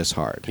acting this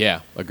hard.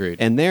 Yeah, agreed.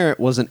 And there it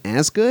wasn't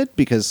as good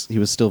because he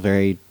was still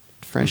very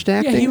fresh to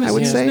acting, Yeah, he was, I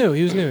would he say. was new.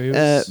 He was new. He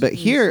was, But he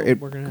was here still it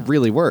working out.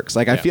 really works.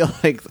 Like I Yeah. feel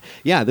like,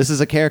 yeah, this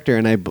is a character,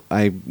 and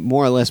I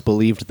more or less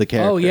believed the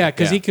character. Oh yeah,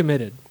 because Yeah. he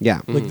committed.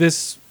 yeah. Like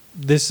this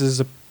is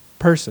a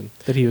person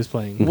that he was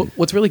playing.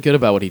 What's really good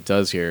about what he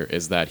does here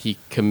is that he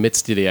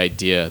commits to the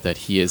idea that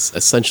he is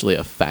essentially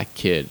a fat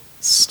kid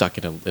stuck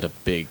in a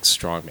big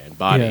strongman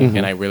body, Yeah.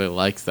 and I really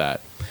like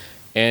that.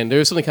 And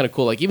there's something kind of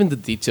cool, like even the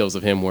details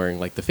of him wearing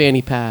like the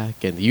fanny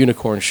pack and the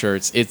unicorn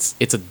shirts. It's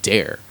a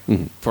dare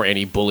for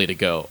any bully to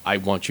go, I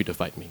want you to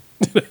fight me.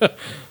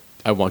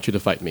 I want you to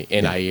fight me,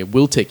 and I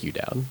will take you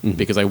down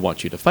because I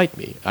want you to fight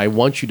me. I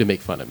want you to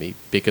make fun of me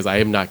because I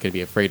am not going to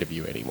be afraid of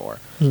you anymore.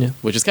 Yeah.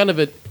 Which is kind of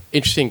an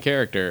interesting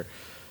character.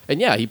 And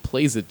yeah, he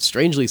plays it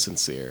strangely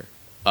sincere.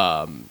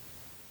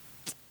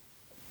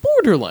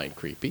 Borderline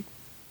creepy.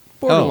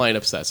 Borderline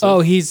obsessive.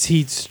 Oh, he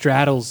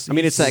straddles. I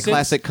mean, it's that sits-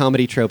 classic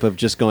comedy trope of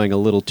just going a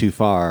little too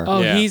far.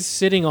 Oh, Yeah. he's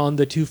sitting on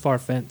the too far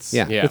fence.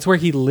 Yeah. Yeah. That's where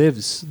he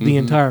lives the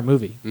entire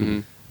movie.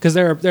 Because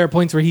there are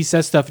points where he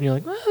says stuff and you're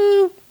like,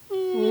 oh,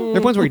 There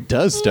are points where he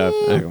does stuff.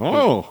 Like,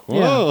 whoa,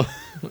 whoa.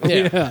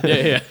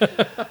 yeah.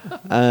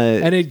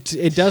 and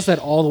it does that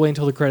all the way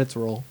until the credits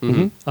roll.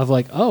 Of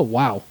like, oh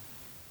wow,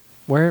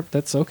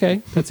 that's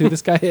okay. That's who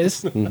this guy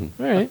is. All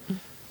right.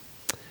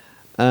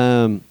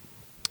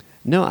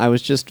 No, I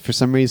was just, for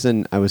some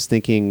reason, I was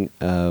thinking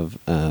of,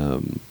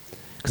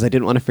 because I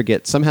didn't want to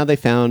forget, somehow they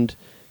found,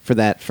 for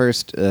that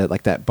first,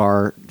 like that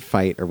bar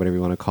fight or whatever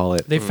you want to call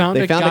it, They found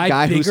a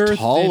guy who's bigger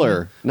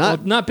taller.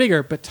 not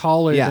bigger, but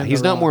taller. Yeah, than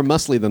he's The not Rock. more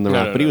muscly than The No,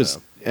 Rock, no, but he no, was,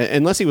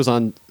 unless he was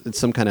on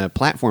some kind of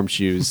platform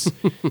shoes,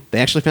 they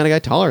actually found a guy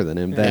taller than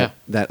him Yeah.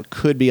 that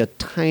could be a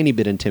tiny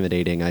bit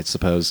intimidating, I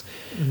suppose.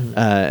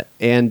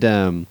 And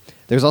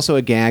there's also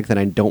a gag that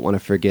I don't want to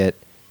forget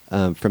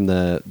from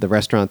the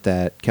restaurant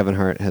that Kevin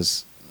Hart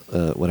has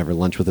whatever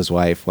lunch with his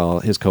wife while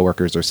his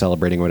coworkers are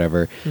celebrating or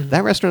whatever.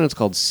 That restaurant is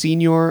called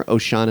Senior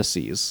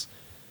O'Shaughnessy's.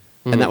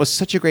 And that was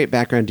such a great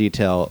background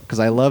detail because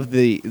I love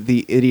the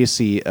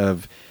idiocy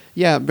of,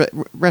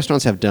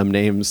 restaurants have dumb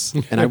names,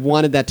 and I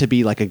wanted that to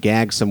be like a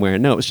gag somewhere.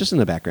 No, it was just in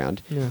the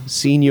background. Yeah.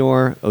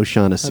 Senior A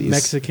O'Shaughnessy's.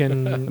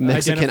 Mexican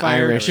Mexican identifier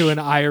Irish. to an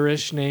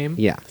Irish name.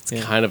 Yeah. It's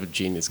kind of a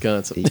genius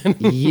concept.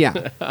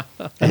 Yeah.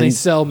 And they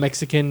sell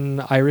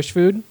Mexican Irish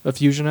food, a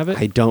fusion of it.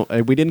 I don't.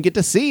 We didn't get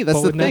to see.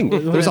 That's But the thing.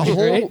 wouldn't There's a that be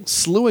whole great?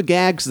 slew of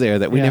gags there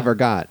that we Yeah. never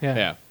got. Yeah.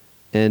 Yeah.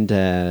 And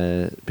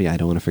but yeah, I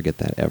don't want to forget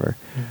that ever.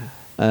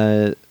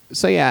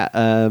 So yeah,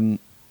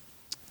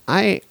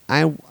 I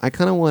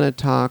kind of want to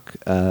talk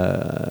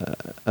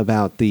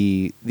about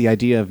the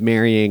idea of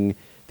marrying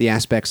the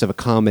aspects of a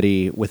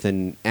comedy with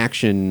an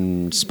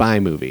action spy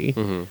movie.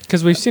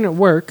 Because we've seen it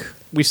work.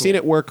 We've seen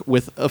it work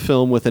with a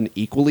film with an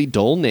equally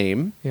dull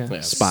name, Yeah.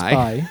 Yeah.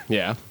 Spy.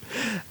 Yeah.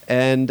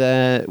 and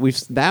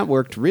that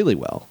worked really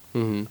well.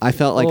 I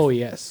felt like oh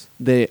yes.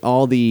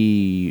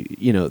 the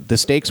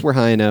stakes were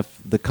high enough,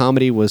 the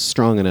comedy was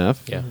strong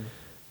enough, Yeah.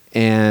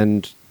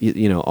 and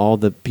all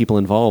the people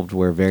involved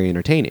were very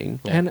entertaining.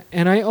 Yeah.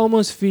 And I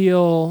almost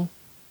feel,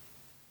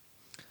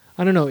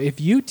 I don't know, if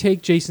you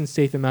take Jason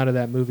Statham out of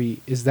that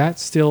movie, is that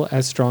still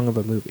as strong of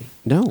a movie?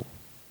 No,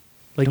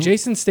 Like Don't-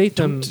 Jason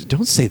Statham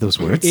don't say those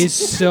words. is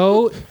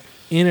so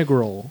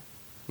integral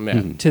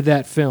Yeah. to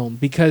that film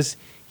because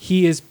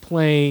he is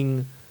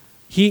playing,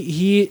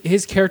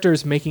 his character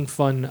is making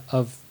fun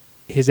of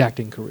his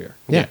acting career.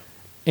 Yeah.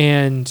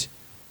 And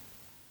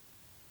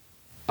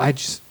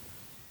there's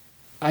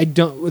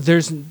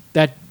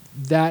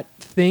that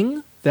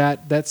thing,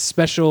 that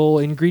special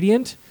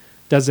ingredient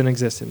doesn't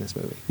exist in this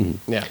movie.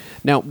 Yeah.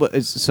 Now,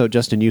 so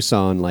Justin, you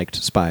saw and liked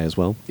Spy as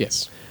well.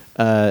 Yes.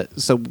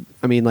 So,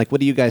 I mean, like,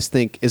 what do you guys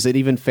think? Is it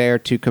even fair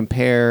to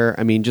compare?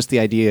 I mean, just the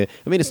idea.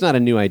 I mean, it's not a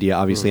new idea.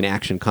 Obviously, an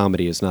action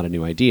comedy is not a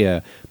new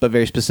idea, but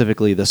very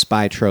specifically, the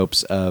spy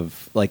tropes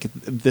of like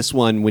this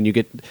one. When you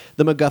get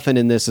the MacGuffin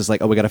in this is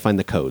like, oh, we got to find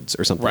the codes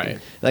or something. Right.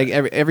 Like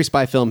every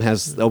spy film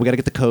has, oh, we got to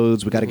get the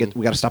codes. We got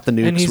to stop the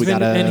nukes. And he's we got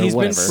to been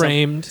whatever.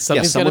 framed.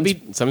 Something's got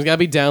to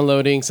be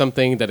downloading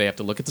something that they have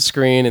to look at the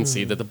screen and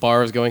see that the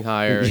bar is going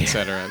higher,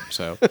 etc.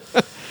 So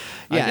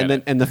Yeah, get and then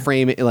it. and the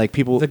frame, like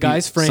people, The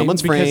guy's framed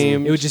someone's because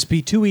framed. it would just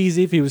be too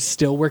easy if he was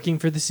still working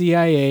for the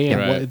CIA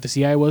and Right. the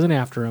CIA wasn't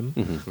after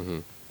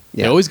him.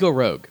 they always go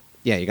rogue.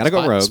 yeah, you got to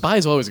go rogue.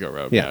 Spies always go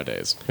rogue Yeah.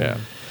 nowadays. Yeah.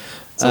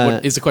 So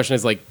what is the question?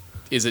 Is like,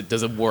 does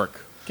it work?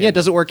 Yeah,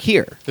 does it work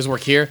here? Does it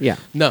work here? Yeah.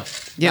 No.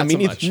 Yeah, not me so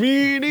neither. much.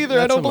 Me neither.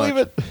 I Not don't so believe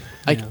much.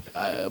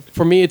 it.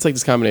 For me, it's like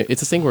this combination.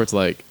 It's a thing where it's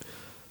like,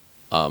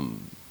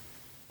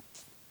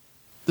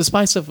 the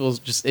spy stuff was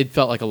just. It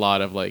felt like a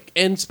lot of like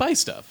and spy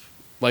stuff.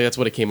 Like that's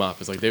what it came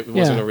off as. Like it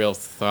wasn't Yeah. a real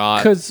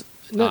thought. Because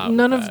with none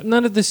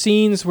that. of the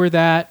scenes were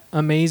that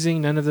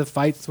amazing. None of the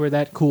fights were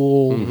that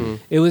cool. Mm-hmm.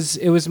 It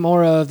was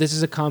more of this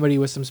is a comedy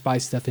with some spy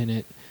stuff in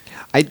it.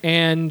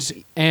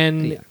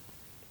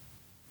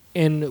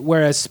 And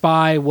whereas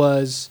Spy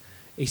was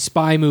a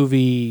spy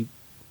movie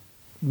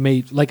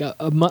made like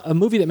a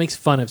movie that makes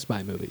fun of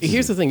spy movies.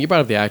 Here's the thing: you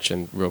brought up the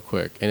action real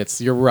quick, and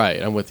you're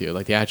right. I'm with you.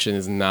 Like the action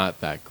is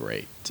not that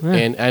great, Yeah.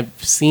 and I've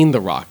seen The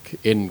Rock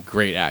in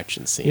great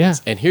action scenes. Yeah.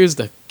 And here's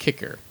the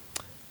kicker: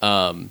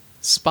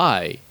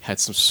 Spy had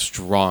some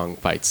strong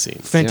fight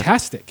scenes,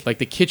 Fantastic. like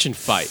the kitchen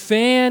fight.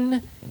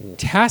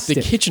 Fantastic.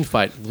 The kitchen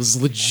fight was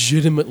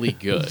legitimately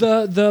good.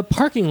 the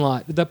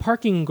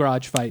parking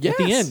garage fight at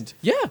the Yes. end.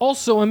 Yeah.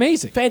 Also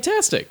amazing.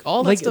 Fantastic.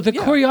 All that Like stuff. the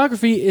yeah.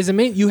 choreography is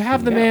amazing. You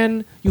have the Yeah.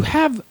 man, you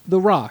have The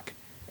Rock,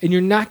 and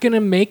you're not going to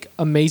make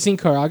amazing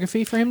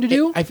choreography for him to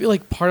do? I feel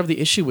like part of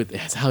the issue with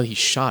it is how he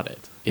shot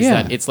it. Is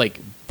Yeah. that it's like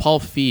Paul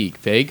Feig.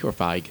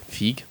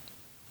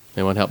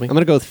 Anyone help me? I'm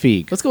gonna go with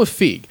Feig. Let's go with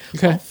Feig.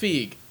 Okay. Paul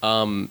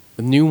Feig,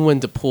 knew when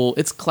to pull.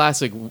 It's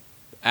classic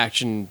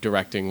action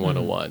directing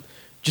 101.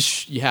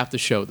 Just you have to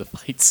show the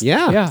fights.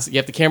 Yeah. Yeah. So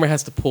the camera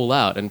has to pull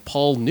out, and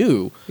Paul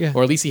knew, Yeah.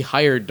 or at least he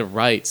hired the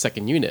right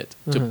second unit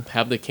to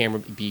have the camera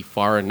be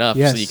far enough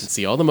Yes. so you can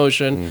see all the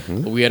motion.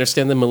 But we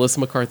understand that Melissa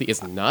McCarthy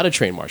is not a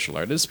trained martial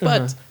artist,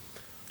 but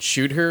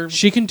shoot her.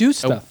 She can do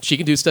stuff. She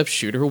can do stuff.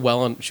 Shoot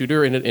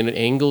her in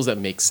angles that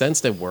make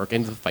sense, that work,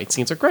 and the fight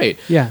scenes are great.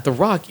 Yeah. The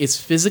Rock is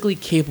physically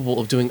capable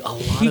of doing a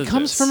lot. He of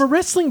comes this. from a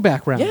wrestling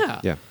background.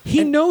 Yeah. Yeah.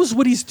 He knows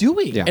what he's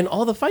doing. Yeah. And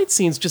all the fight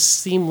scenes just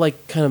seem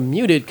like kind of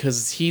muted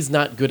because he's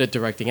not good at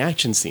directing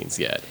action scenes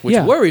yet, which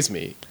Yeah. worries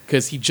me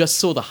because he just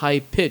sold a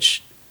high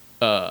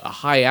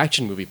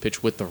action movie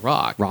pitch with The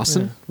Rock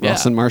Rawson, Yeah.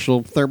 Rawson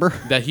Marshall Thurber.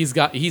 that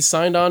he's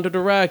signed on to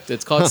direct.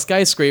 It's called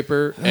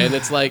Skyscraper, and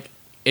it's like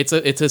it's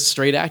a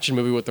straight action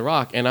movie with The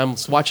Rock. And I'm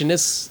watching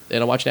this,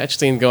 and I'm watching action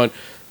scene, going,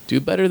 do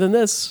better than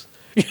this.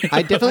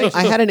 I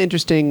had an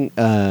interesting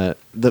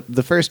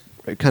the first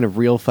kind of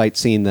real fight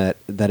scene that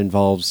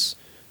involves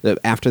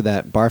after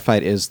that bar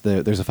fight is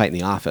there's a fight in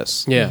the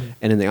office. Yeah.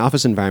 And in the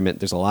office environment,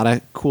 there's a lot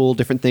of cool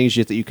different things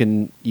that you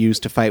can use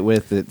to fight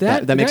with.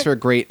 That makes for a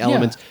great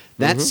element.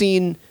 yeah. That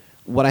scene,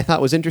 what I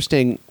thought was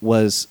interesting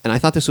was, and I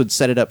thought this would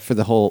set it up for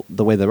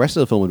the way the rest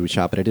of the film would be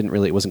shot, but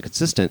it wasn't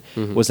consistent,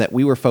 was that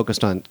we were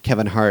focused on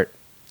Kevin Hart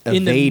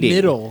In the evading.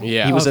 middle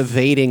Yeah. He was of-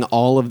 evading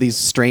all of these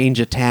strange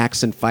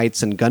attacks and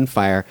fights and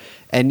gunfire,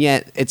 and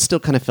yet it still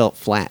kind of felt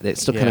flat. It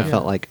still kind of Yeah.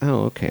 felt like,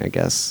 oh, okay, I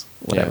guess,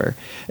 whatever.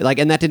 Like,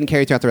 and that didn't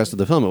carry throughout the rest of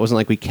the film. It wasn't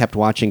like we kept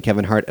watching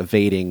Kevin Hart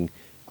evading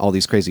all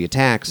these crazy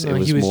attacks. No, it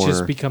was he was more,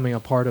 just becoming a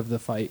part of the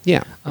fight.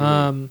 yeah.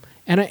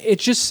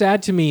 It's just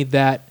sad to me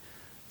that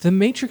The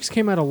Matrix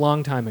came out a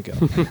long time ago.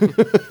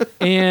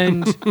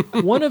 And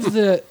one of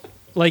the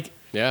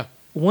Yeah.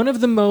 one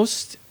of the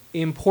most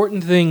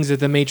important things that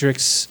The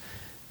Matrix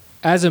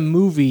as a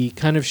movie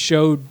kind of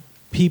showed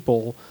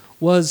people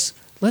was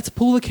let's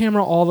pull the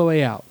camera all the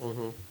way out.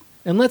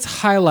 And let's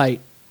highlight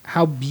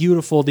how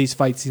beautiful these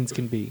fight scenes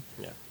can be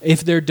Yeah.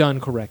 if they're done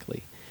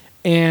correctly.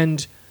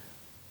 And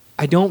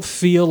I don't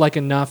feel like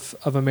enough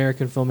of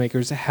American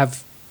filmmakers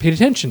have paid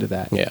attention to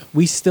that. Yeah.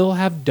 We still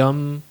have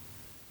dumb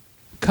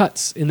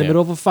cuts in the Yeah.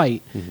 middle of a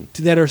fight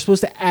that are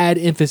supposed to add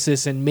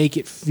emphasis and make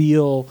it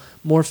feel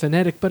more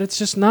phonetic, but it's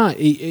just not.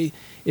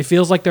 It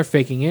feels like they're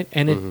faking it,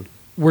 and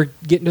we're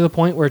getting to the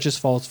point where it just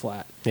falls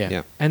flat. Yeah.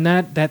 Yeah. And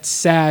that's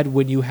sad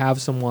when you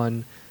have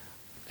someone,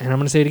 and I'm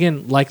going to say it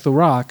again, like The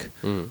Rock,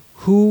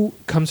 who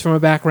comes from a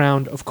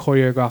background of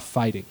choreographed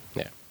fighting.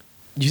 Yeah.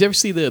 Did you ever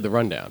see the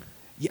rundown?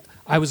 Yeah,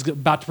 I was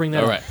about to bring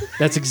that All up. right.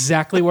 That's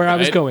exactly where I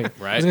was Right, going.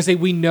 right. I was going to say,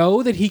 we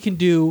know that he can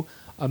do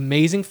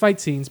amazing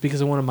fight scenes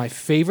because of one of my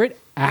favorite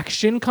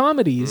action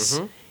comedies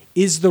Mm-hmm.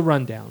 is The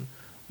Rundown,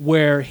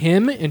 where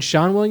him and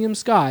Sean William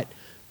Scott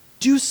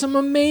do some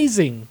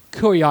amazing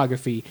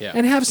choreography Yeah.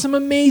 and have some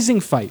amazing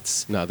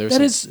fights. No,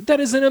 there's that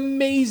is an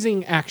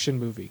amazing action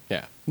movie.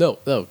 Yeah. No.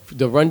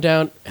 The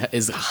rundown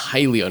is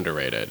highly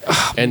underrated,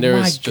 and my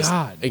there's just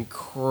God.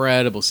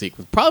 incredible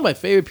sequence. Probably my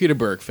favorite Peter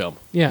Berg film.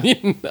 Yeah.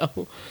 You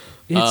know.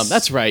 It's-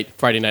 That's right,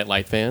 Friday Night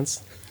Light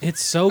fans.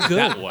 It's so good.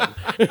 That one.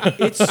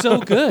 It's so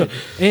good.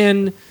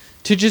 And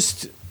to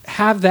just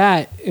have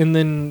that and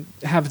then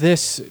have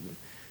this,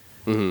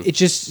 it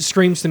just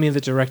screams to me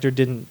the director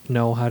didn't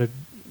know how to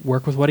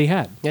work with what he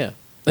had. Yeah.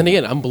 And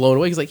again, I'm blown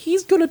away. He's like,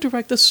 he's going to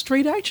direct a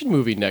straight action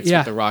movie next Yeah.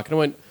 with The Rock. And I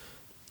went,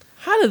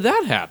 how did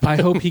that happen?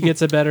 I hope he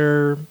gets a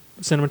better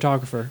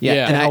cinematographer Yeah,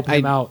 to and help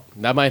him out.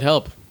 That might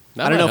help.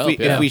 That I don't might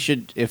know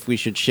help, if we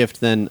should shift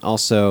then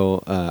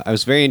also. I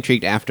was very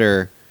intrigued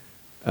after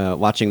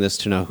watching this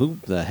to know who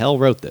the hell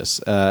wrote this.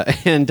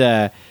 And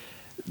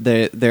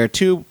there are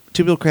two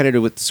people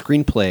credited with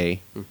screenplay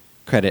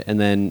credit, and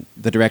then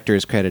the director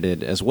is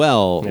credited as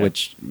well, Yeah.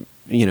 which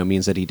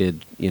means that he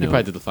did He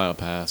probably did the final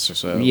pass or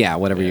so. yeah,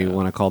 whatever you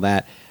want to call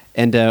that.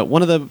 And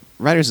one of the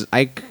writers is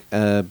Ike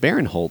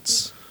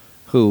Barinholtz,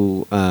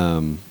 who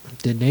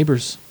Did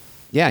Neighbors.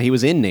 yeah, he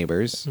was in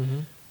Neighbors.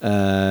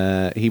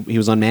 He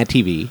was on Mad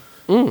TV.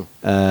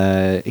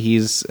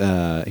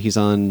 He's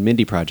on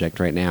Mindy Project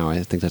right now.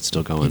 I think that's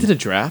still going. He did a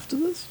draft of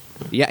this?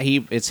 Yeah,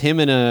 it's him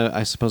and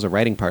I suppose a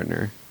writing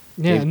partner.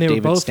 Yeah, and they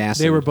David were both Stassen,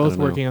 they were I both don't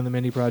know. working on the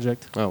Mindy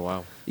Project, Oh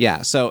wow.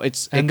 Yeah, so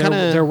it's and it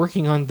kinda, they're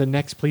working on the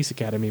next Police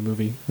Academy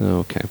movie. Oh,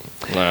 okay.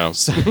 Wow.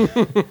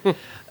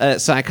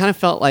 So I kind of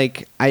felt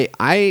like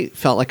I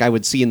felt like I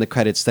would see in the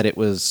credits that it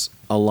was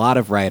a lot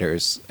of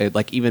writers,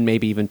 like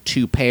maybe even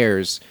two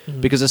pairs,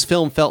 because this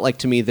film felt like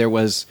to me there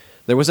was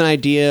an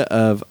idea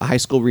of a high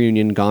school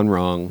reunion gone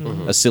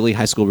wrong, a silly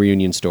high school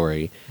reunion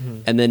story,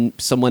 and then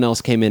someone else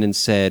came in and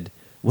said,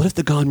 "What if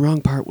the gone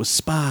wrong part was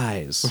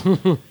spies?"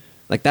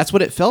 Like that's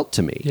what it felt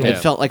to me. Yeah. It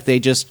felt like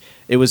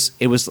it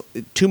was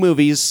two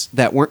movies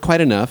that weren't quite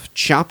enough,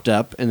 chopped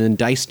up and then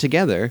diced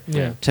together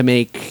Yeah. to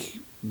make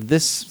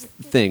this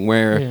thing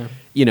where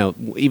Yeah.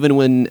 even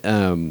when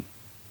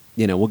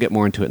we'll get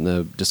more into it in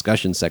the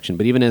discussion section,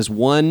 but even as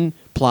one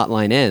plot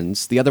line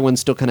ends, the other one's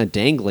still kind of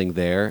dangling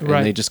there, and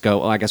Right. they just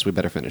go, "Oh, I guess we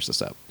better finish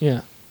this up."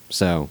 Yeah.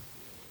 So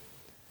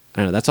I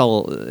don't know. That's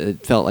all.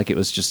 It felt like it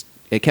was just.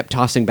 It kept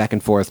tossing back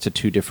and forth to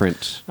two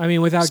different. I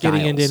mean, without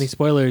getting into styles. any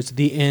spoilers,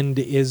 the end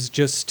is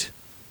just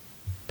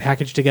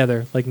packaged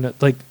together. Like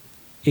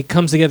it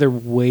comes together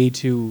way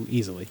too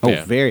easily. Oh,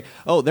 Yeah. very.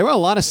 Oh, there were a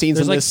lot of scenes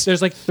There's in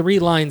like this. 3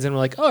 lines, and we're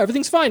like, oh,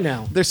 everything's fine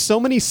now. There's so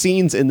many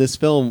scenes in this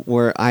film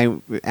where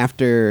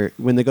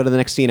when they go to the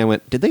next scene, I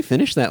went, "Did they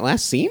finish that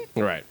last scene?"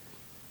 Right.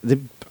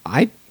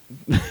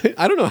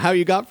 I don't know how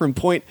you got from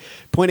point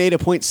A to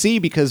point C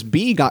because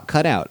B got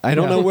cut out. I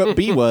don't Yeah. know what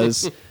B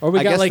was. Or we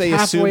I got guess like they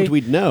halfway, assumed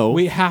we'd know.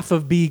 half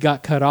of B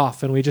got cut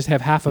off, and we just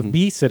have half of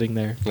B sitting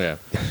there. Yeah.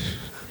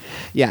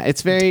 Yeah,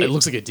 it's very. It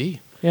looks like a D.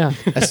 Yeah.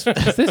 is that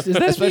a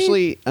B?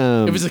 especially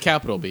If it's a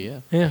capital B, yeah.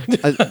 Yeah.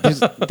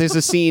 there's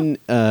a scene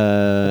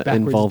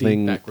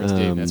involving Backwards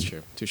D. That's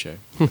true. Touche.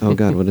 oh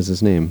god, what is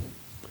his name?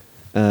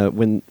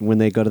 When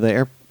they go to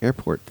the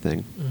airport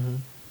thing,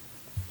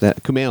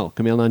 that Kumail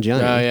Nanjiani.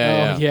 Oh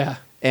yeah. Oh yeah.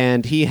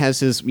 And he has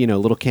his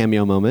little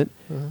cameo moment,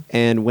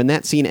 and when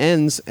that scene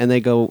ends and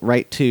they go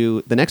right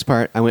to the next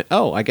part, I went,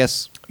 "Oh, I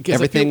guess Because I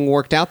everything feel-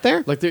 worked out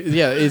there." Like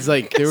it's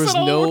like there was it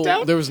all worked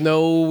out?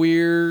 no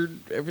weird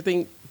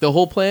everything. The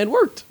whole plan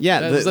worked. Yeah,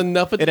 that was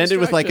enough. it ended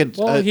with like a,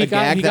 distraction. Well, he a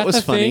got gag he that got was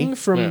the funny. thing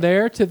from Yeah.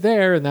 there to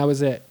there, and that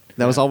was it.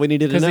 That was all we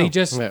needed to Because know. he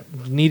just Yeah.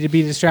 needed to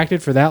be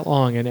distracted for that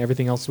long, and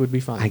everything else would be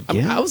fine. I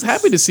guess. I was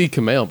happy to see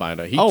Kumail by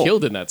now. He Oh.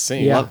 killed in that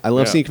scene. Yeah. I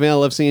love Yeah. seeing Kumail. I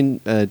love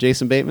seeing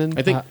Jason Bateman.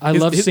 I think I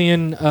love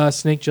seeing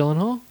Snake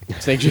Gyllenhaal.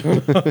 Snake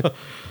Joe.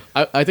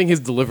 I think his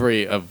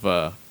delivery of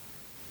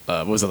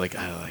what was it like?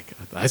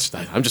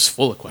 I'm just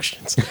full of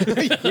questions.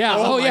 Yeah.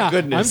 Oh Oh, my yeah.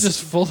 goodness. I'm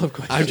just full of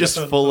questions. I'm just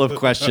full of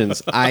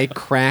questions. I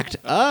cracked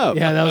up.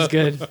 Yeah, that was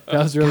good. That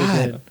was really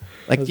good.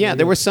 Like, was yeah, really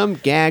there good. were some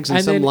gags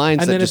and some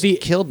lines that just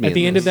killed me. At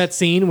the in end of this. that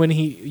scene, when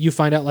you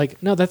find out,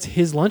 like, no, that's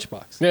his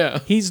lunchbox. Yeah.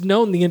 He's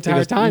known the entire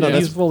goes, time "No, that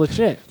that's- he's full of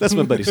shit. That's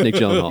my buddy Snake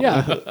Gyllenhaal.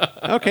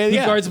 Yeah. Okay. He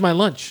Yeah. guards my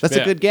lunch. That's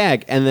Yeah. a good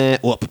gag. And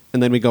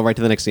then we go right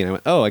to the next scene. I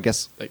went, oh, I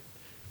guess Like,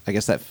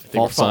 that we're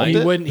fault solved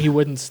fine. it. He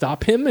wouldn't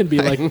stop him and be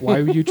like,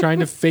 why were you trying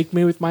to fake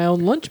me with my own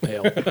lunch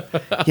mail?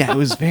 Yeah, it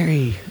was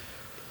very.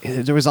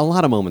 There was a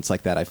lot of moments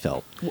like that. I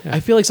felt.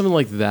 I feel like something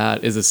like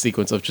that is a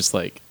sequence of just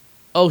like,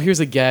 oh, here's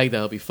a gag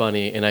that'll be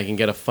funny, and I can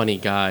get a funny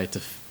guy to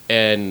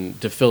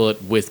fill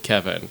it with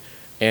Kevin,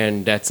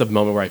 and that's a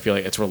moment where I feel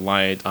like it's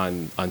reliant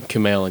on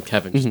Kumail and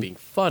Kevin just being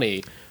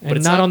funny, but And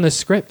it's not on the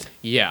script.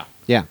 Yeah,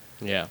 Yeah.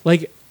 yeah.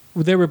 Like,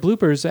 there were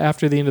bloopers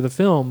after the end of the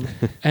film,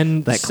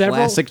 and That several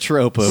classic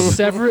trope of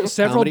several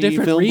comedy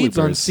different film reads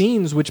on bloopers.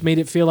 scenes, which made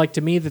it feel like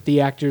to me that the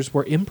actors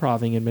were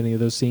improvising in many of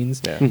those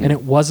scenes, Yeah. and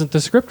it wasn't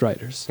the script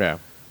writers. Yeah.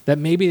 That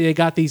maybe they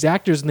got these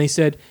actors and they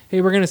said,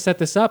 "Hey, we're going to set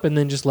this up," and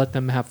then just let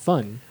them have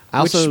fun.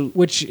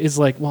 Which is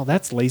like, well,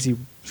 that's lazy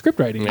script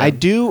writing. Yeah. I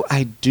do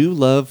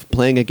love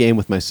playing a game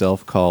with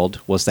myself called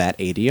 "Was That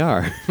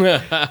ADR?"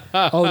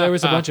 Oh, there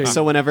was a bunch of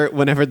So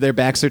whenever their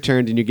backs are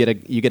turned and you get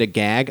a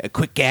gag, a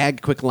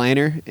quick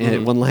liner,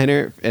 and one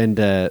liner, and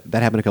that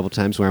happened a couple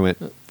times where I went,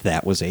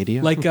 "That was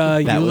ADR." like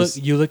That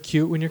you look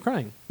cute when you're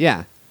crying.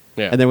 yeah,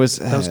 Yeah. And there was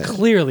That was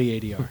clearly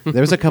ADR.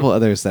 there was a couple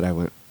others that I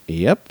went,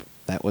 "Yep."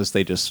 That was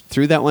they just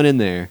threw that one in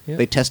there. Yep.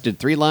 They tested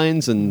 3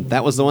 lines, and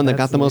that was the one that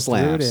got the most They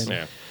threw it laughs. in.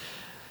 Yeah.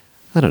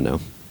 I don't know.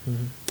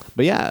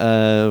 But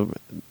yeah,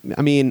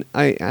 I mean,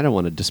 I don't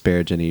want to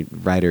disparage any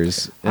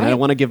writers, and I don't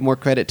want to give more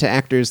credit to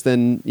actors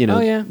than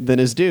Oh, yeah. than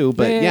is due.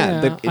 But Yeah.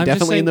 I'm just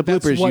definitely in the saying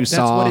that's bloopers what- you that's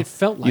saw what it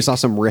felt you like. saw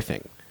some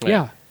riffing,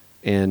 Yeah.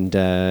 and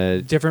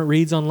Different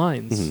reads on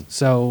lines.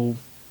 So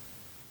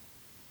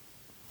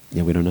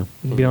yeah, we don't know.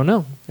 we don't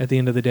know at the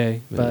end of the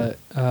day. But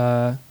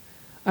I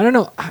don't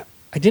know.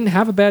 I didn't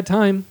have a bad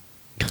time.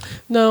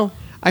 No.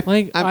 I'm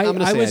Like,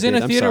 gonna I say was I in did.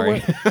 a I'm theater sorry.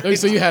 where Okay,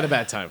 so you had a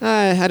bad time.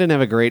 I didn't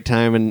have a great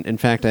time, and in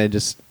fact, I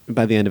just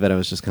by the end of it, I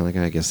was just kind of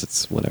like, I guess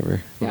it's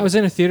whatever. yeah, I was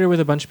in a theater with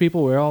a bunch of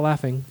people. We were all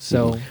laughing.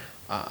 So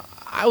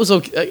I was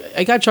okay.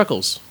 I got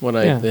chuckles when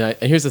and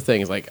here's the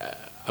thing: is like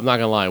I'm not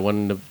gonna lie.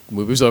 When the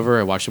movie was over,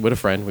 I watched it with a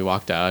friend. We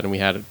walked out and we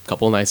had a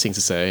couple of nice things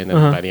to say. And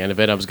then by the end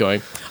of it, I was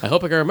going, I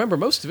hope I can remember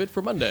most of it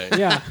for Monday.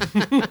 yeah,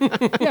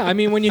 yeah. I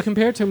mean, when you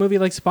compare it to a movie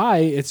like Spy,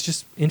 it's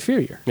just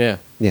inferior. Yeah.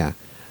 Yeah.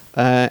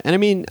 And I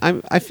mean,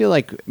 I feel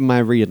like my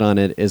read on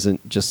it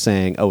isn't just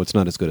saying, "Oh, it's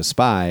not as good as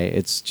Spy."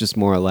 It's just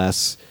more or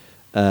less,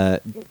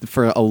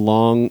 for a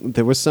long.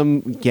 There was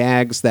some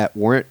gags that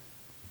weren't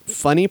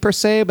funny per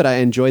se, but I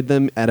enjoyed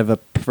them out of a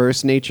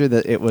perverse nature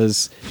that it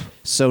was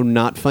so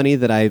not funny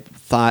that I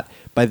thought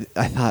by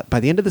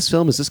the end of this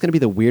film, is this going to be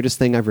the weirdest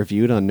thing I've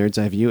reviewed on Nerd's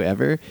Eye View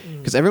ever?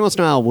 Because every once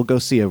in a while we'll go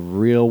see a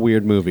real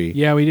weird movie.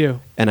 Yeah, we do.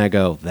 And I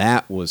go,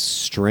 that was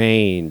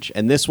strange.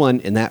 And this one,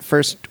 in that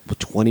first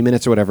 20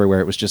 minutes or whatever, where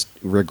it was just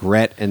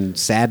regret and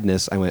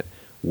sadness, I went,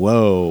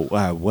 whoa,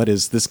 wow, what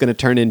is this going to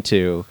turn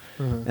into?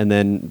 And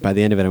then by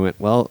the end of it, I went,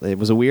 well, it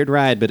was a weird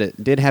ride, but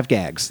it did have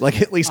gags.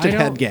 Like, at least it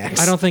had gags.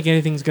 I don't think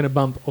anything's going to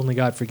bump Only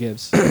God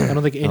Forgives. I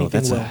don't think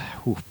anything will.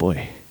 Oh,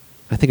 boy.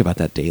 I think about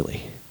that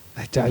daily.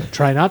 I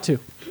try not to.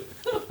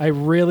 I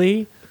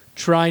really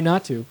try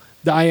not to.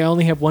 I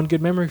only have one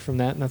good memory from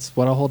that, and that's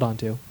what I'll hold on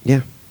to.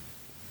 Yeah.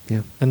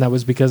 Yeah. And that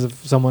was because of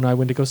someone I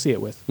went to go see it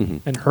with,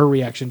 and her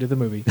reaction to the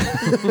movie.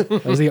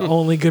 That was the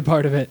only good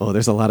part of it. Oh,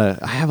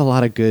 I have a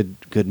lot of good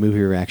movie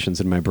reactions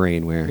in my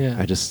brain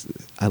where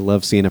I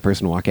love seeing a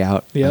person walk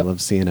out. Yep. I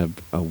love seeing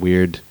a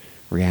weird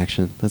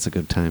reaction. That's a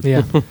good time.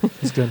 Yeah,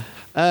 it's good.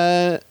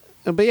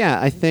 But yeah,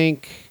 I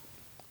think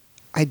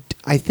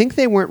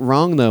they weren't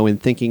wrong though in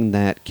thinking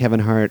that Kevin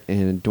Hart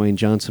and Dwayne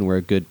Johnson were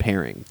a good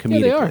pairing comedically. Yeah,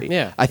 they are.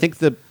 Yeah. I think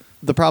the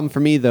problem for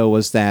me though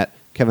was that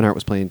Kevin Hart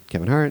was playing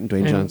Kevin Hart and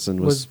Dwayne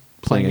Johnson was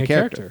playing a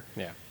character.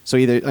 Yeah. So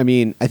I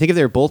think if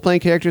they were both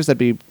playing characters, that'd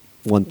be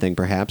one thing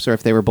perhaps, or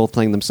if they were both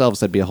playing themselves,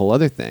 that'd be a whole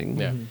other thing.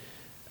 Yeah.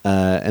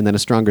 And then a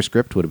stronger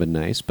script would have been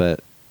nice, but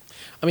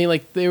I mean,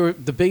 like, they were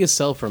the biggest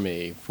sell for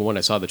me for when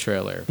I saw the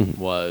trailer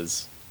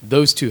was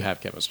those two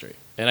have chemistry,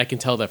 and I can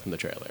tell that from the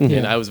trailer.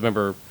 And I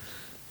remember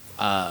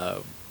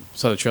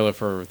saw the trailer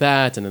for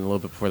that, and then a little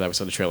bit before that, we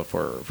saw the trailer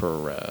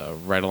for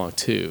Ride Along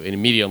 2. And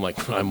immediately, I'm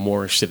like, I'm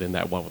more interested in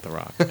that one with The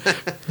Rock.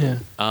 Yeah.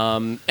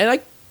 And I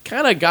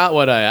kind of got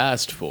what I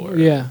asked for.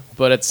 Yeah.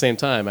 But at the same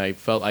time, I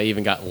felt I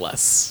even got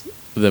less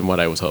than what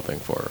I was hoping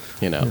for.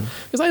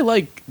 Because I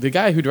like the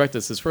guy who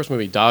directed his first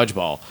movie,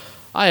 Dodgeball.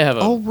 I have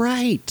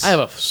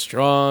a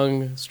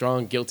strong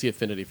guilty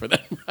affinity for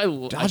that.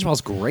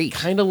 Dodgeball's great.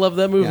 Kind of love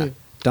that movie. Yeah.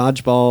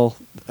 Dodgeball,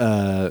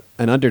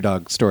 an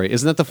underdog story.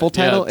 Isn't that the full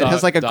title? Yeah, it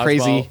has like a Dodgeball,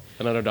 crazy,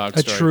 an underdog A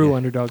story. true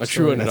underdog A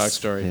story. true underdog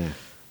story. Yeah.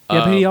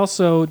 Yeah, but he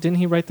also didn't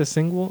he write the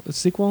sequel?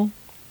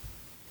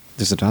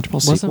 There's a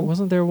Dodgeball sequel.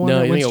 Wasn't there one No,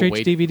 that you went think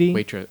straight of to DVD?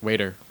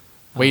 Waiter.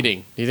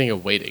 Waiting. You think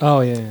of Waiting.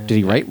 Oh yeah. Did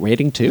he write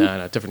Rating too?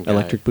 No, different guy.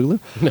 Electric Boogaloo.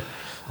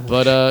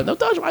 But no,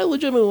 Dodgeball. I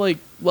legitimately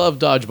love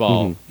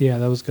Dodgeball, Yeah,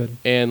 that was good.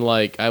 and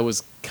like I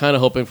was kind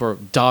of hoping for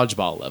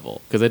Dodgeball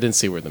level because I didn't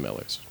see We're the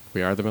Millers.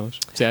 We are the Millers.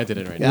 See, I did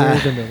it right now. We're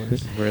the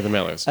Millers. We're the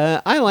Millers.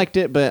 I liked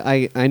it, but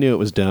I knew it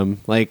was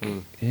dumb. Like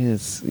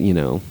it's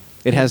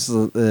it has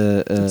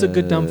It's a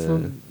good dumb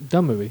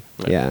movie.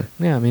 Yeah,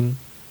 Yeah, I mean,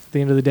 at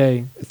the end of the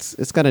day,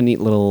 it's got a neat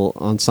little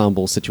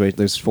ensemble situation.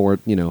 There's four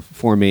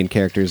main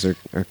characters are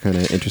kind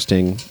of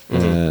interesting.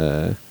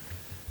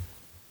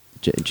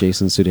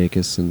 Jason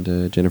Sudeikis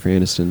and Jennifer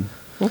Aniston.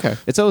 Okay.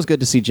 It's always good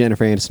to see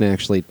Jennifer Aniston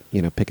actually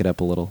pick it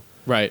up a little.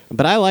 Right.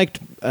 But I liked.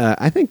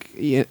 I think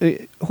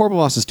Horrible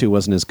Bosses 2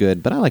 wasn't as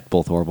good, but I liked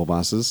both Horrible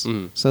Bosses.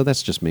 So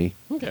that's just me.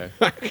 Okay.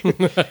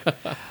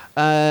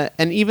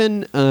 And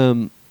even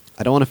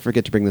I don't want to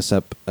forget to bring this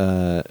up.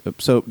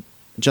 So,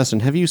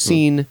 Justin, have you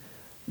seen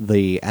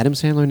the Adam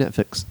Sandler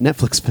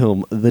Netflix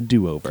film The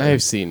Do-Over? I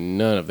have seen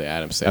none of the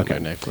Adam Sandler Okay.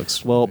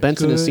 Netflix. Well,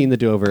 Benson has Good seen The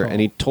Do-Over,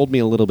 and he told me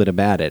a little bit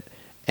about it.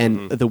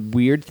 And the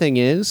weird thing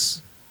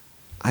is,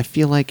 I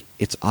feel like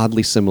it's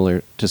oddly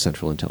similar to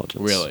Central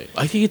Intelligence. Really?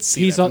 I think it's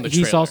he's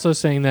also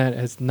saying that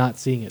as not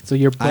seeing it. So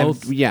you're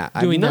both I've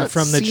doing not that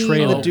from the seen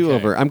trailer. The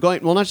Do-Over. I'm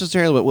going not just the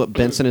trailer, but what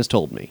Benson has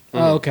told me.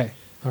 Oh, okay.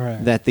 All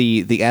right. That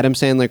the Adam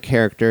Sandler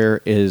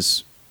character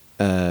is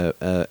a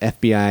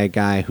FBI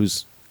guy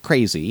who's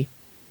crazy,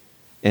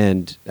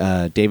 and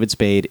David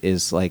Spade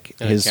is like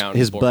An his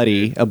accountant,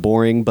 buddy, bored a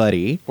boring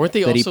buddy. Weren't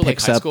they that also he like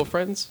picks high up. school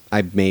friends?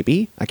 I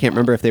can't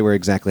remember if they were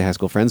exactly high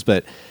school friends,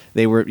 but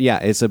they were. Yeah,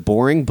 it's a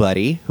boring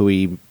buddy who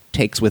he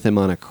takes with him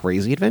on a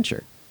crazy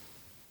adventure.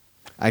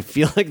 I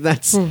feel like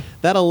that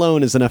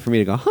alone is enough for me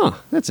to go, huh?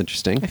 That's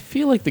interesting. I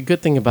feel like the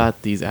good thing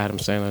about these Adam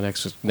Sandler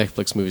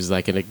Netflix movies is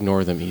I can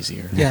ignore them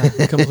easier. Yeah,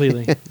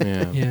 completely.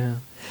 Yeah. Yeah.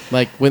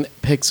 Like when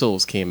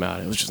Pixels came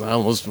out, it was just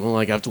almost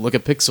like I have to look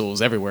at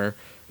Pixels everywhere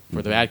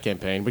for the ad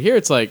campaign. But here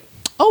it's like,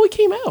 oh, it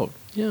came out.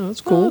 Yeah,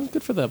 that's Cool. cool.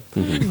 Good for them.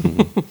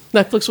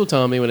 Netflix will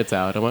tell me when it's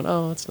out. I went,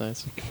 oh, that's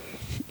nice.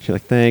 You're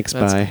like, thanks,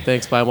 bye.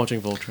 Thanks, bye. I'm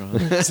watching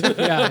Voltron.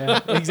 yeah,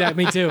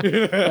 exactly. Me too.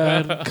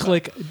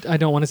 Click. I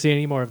don't want to see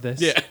any more of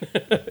this. Yeah.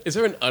 Is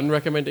there an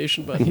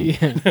unrecommendation button?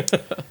 Yeah.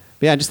 But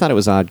yeah, I just thought it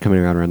was odd coming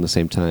around the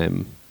same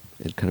time.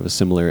 It kind of a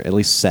similar, at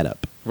least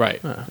setup.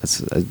 Right.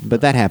 That's, but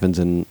that happens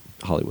in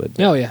Hollywood.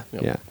 Oh yeah.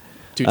 Yep. Yeah.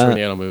 2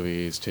 tornado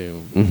movies,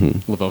 2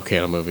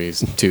 volcano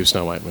movies, 2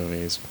 Snow White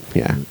movies.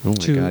 Yeah. Oh my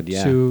Two, God.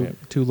 Yeah.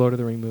 two Lord of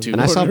the Ring movies. Two-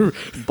 And I saw.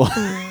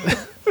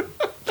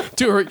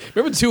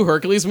 Remember 2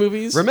 Hercules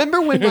movies?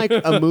 Remember when like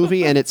a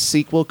movie and its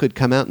sequel could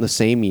come out in the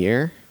same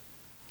year?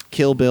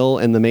 Kill Bill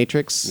and The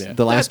Matrix, Yeah.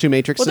 the last two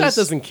Matrixes. Well, that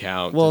doesn't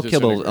count. Well, to a Kill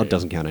certain Bill degree.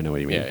 doesn't count. I know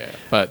what you mean. Yeah.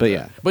 But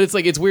yeah. But it's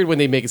like it's weird when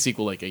they make a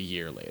sequel like a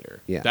year later.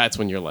 Yeah. That's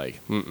when you're like,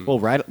 mm-mm. Well,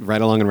 Ride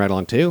Along and Ride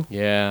Along 2.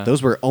 Yeah.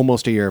 Those were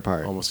almost a year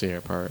apart. almost a year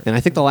apart. And I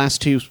think the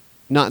last two,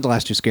 not the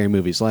last two scary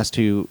movies, the last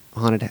two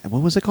haunted.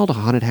 What was it called? A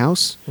haunted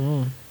house.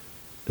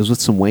 It was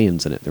with some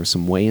Wayans in it. There were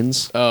some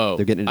Wayans. Oh,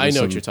 they're getting into I know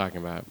some, what you're talking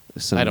about.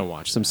 some- I don't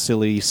watch some that.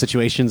 silly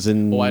situations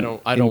in. Oh, I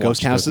don't in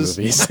ghost watch houses.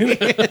 those movies.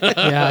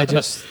 Yeah,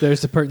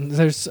 there's a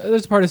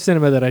part of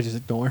cinema that I just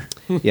ignore.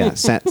 Yeah,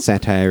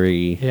 satire.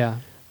 Yeah.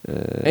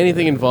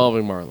 Anything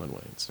involving Marlon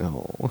Wayans.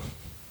 Oh,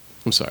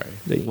 I'm sorry.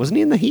 wasn't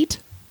he in The Heat?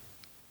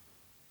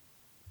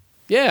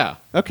 Yeah.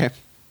 Okay.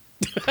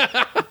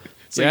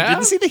 So Yeah? you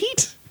didn't see The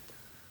Heat?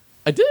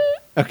 I did.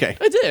 Okay.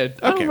 I did.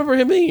 I don't Okay. remember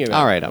him being in it.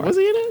 All right. Was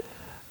he in it?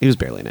 He was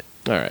barely in it.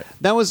 All right.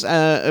 That was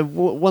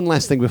one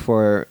last thing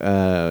before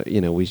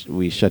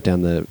we shut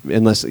down the.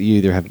 Unless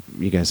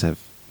you guys have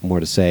more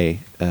to say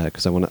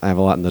because I have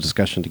a lot in the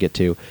discussion to get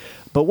to.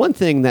 But one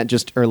thing that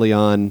just early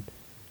on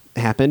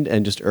happened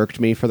and just irked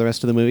me for the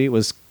rest of the movie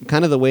was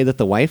kind of the way that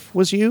the wife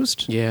was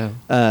used. Yeah.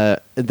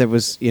 There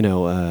was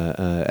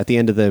at the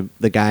end of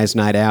the guys'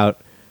 night out,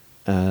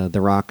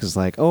 The Rock is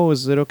like, "Oh,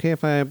 is it okay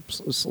if I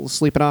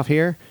sleep it off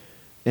here?"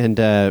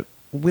 And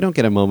we don't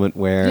get a moment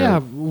where Yeah,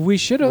 we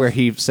should have. where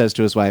he says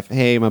to his wife,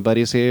 "Hey, my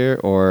buddy's here,"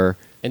 or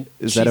And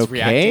is that she's okay?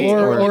 reacting,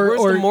 or, Like, where's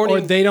the or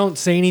morning- they don't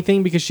say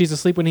anything because she's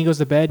asleep when he goes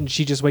to bed, and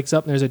she just wakes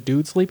up and there's a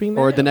dude sleeping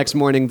there. Or the next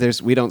morning,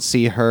 we don't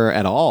see her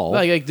at all.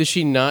 Like, does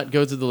she not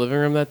go to the living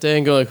room that day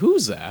and go like,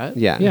 "Who's that?"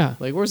 Yeah, Yeah.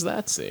 Like, where's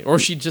that scene? Or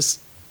she just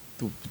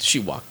did she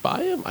walk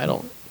by him? I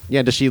don't.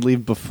 yeah. Does she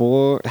leave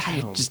before?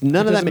 Just none It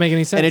of that doesn't make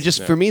any sense. And it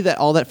just for me that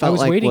all that felt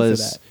was like waiting for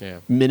was that. Yeah.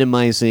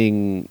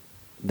 minimizing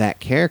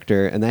that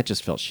character, and that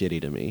just felt shitty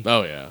to me.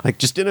 Oh yeah. Like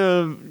just in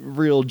a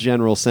real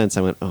general sense,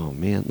 I went, "Oh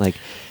man!" Like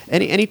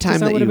any time that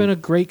that would you have been a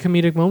great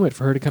comedic moment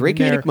for her to come Great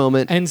in there comedic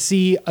moment. and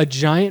see a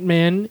giant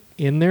man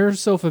in their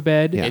sofa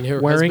bed Yeah. In her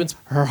wearing husband's-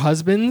 her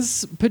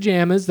husband's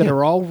pajamas that Yeah.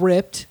 are all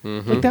ripped.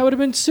 Like that would have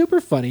been super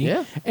funny.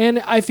 Yeah. And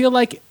I feel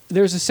like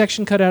there's a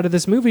section cut out of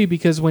this movie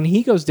because when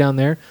he goes down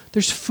there,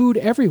 there's food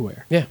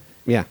everywhere. Yeah.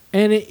 yeah.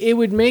 And it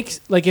would make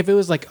like if it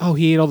was like, oh,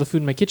 he ate all the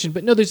food in my kitchen,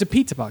 but no, there's a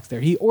pizza box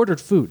there. He ordered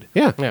food.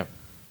 Yeah. Yeah.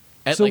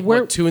 At So like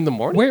where- what, 2 a.m?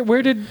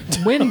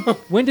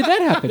 When did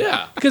that happen?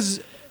 Yeah. Because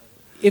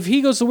if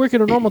he goes to work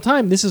at a normal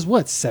time, this is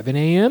what 7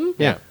 a.m.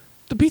 Yeah.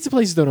 The pizza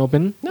places don't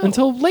open No.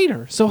 until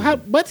later. So how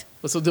what?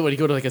 So do what? You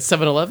go to like a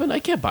 7-Eleven? I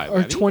can't buy that. Or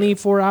either.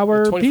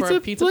 24-hour 24-hour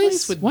pizza place?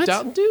 place with What?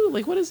 Mountain Dew?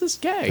 Like, what is this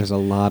gag? There's a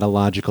lot of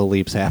logical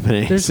leaps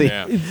happening. There's- See?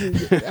 Yeah.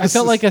 I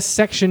felt like a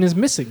section is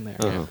missing there.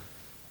 Uh-huh.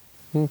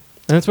 And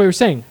that's what we were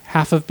saying.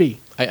 Half of B.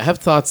 I have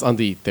thoughts on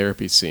the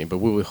therapy scene, but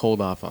we will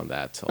hold off on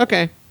that. Till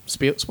Okay.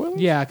 Spoilers?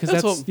 Yeah, because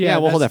that's what- yeah,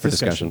 we'll hold that's that for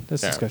discussion.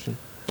 That's Yeah. discussion.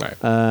 All right.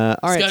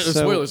 All right. It's got- So,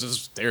 spoilers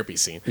is therapy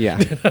scene.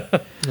 Yeah.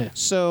 Yeah.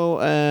 So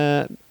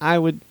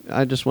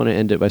I just want to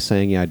end it by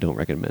saying, I don't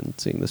recommend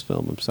seeing this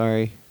film. I'm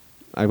sorry.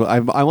 I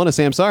want to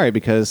say I'm sorry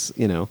because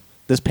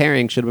this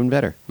pairing should have been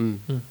better.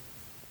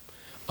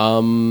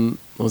 What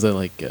was that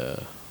like?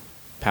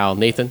 Pal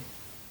Nathan.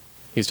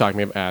 He was talking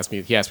to me.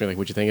 He asked me like,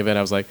 "What'd you think of it?"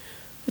 I was like,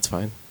 "It's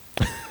fine."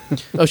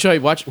 Oh, should I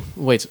watch?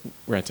 Wait,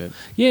 rent it.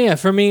 Yeah.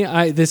 For me,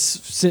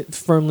 this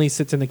firmly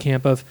sits in the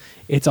camp of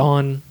it's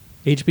on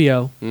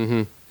HBO,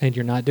 and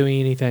you're not doing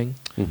anything.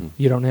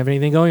 You don't have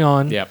anything going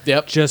on.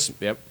 Yep. Just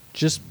Yep.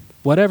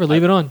 whatever.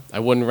 Leave it on. I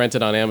wouldn't rent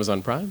it on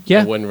Amazon Prime.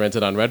 Yeah. I wouldn't rent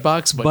it on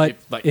Redbox. But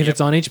if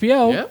it's on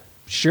HBO, Yeah.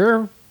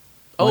 sure.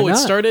 oh, why it not?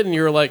 started, and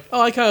you were like,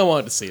 "Oh, I kind of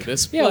wanted to see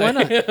this." Yeah, why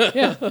play." not?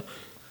 Yeah.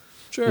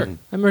 Sure.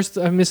 I missed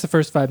the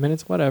first 5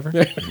 minutes. Whatever.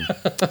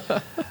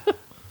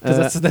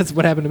 Because that's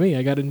what happened to me.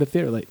 I got into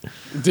theater late.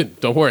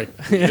 Don't worry.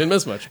 You didn't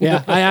miss much.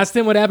 Yeah, I asked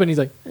him what happened. He's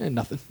like,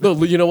 nothing.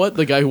 No, you know what?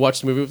 The guy who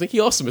watched the movie with me, he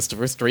also missed the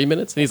first 3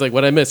 minutes, and he's like,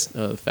 "What I missed?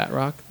 Fat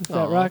Rock."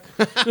 Fat Rock.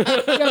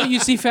 Yeah, but you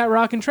see Fat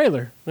Rock in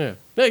trailer. Yeah.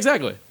 Yeah,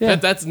 exactly. Yeah.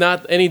 That's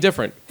not any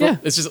different. Yeah.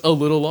 It's just a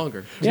little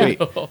longer. Yeah.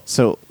 Wait.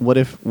 So what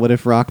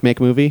if Rock make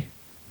movie?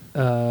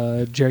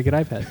 Jerry get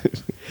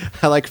iPad.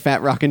 I like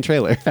Fat Rock and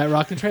Trailer. Fat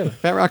Rock and trailer.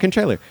 Fat Rock and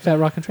Trailer. Fat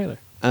Rock and trailer.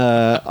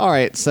 All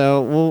right.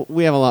 So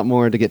we have a lot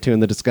more to get to in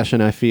the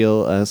discussion, I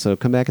feel. So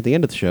come back at the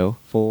end of the show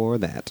for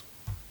that.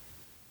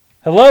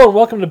 Hello and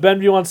welcome to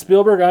Benview on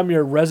Spielberg. I'm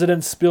your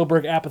resident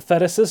Spielberg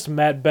apatheticist,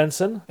 Matt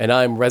Benson. And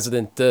I'm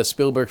resident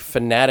Spielberg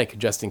fanatic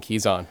Justin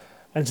Keyson.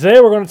 And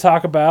today we're going to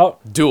talk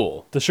about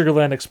Duel, The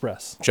Sugarland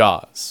Express,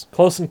 Jaws,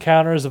 Close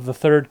Encounters of the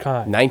Third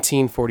Kind,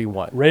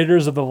 1941,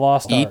 Raiders of the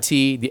Lost Ark,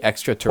 E.T. the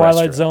Extraterrestrial,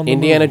 Twilight Zone, the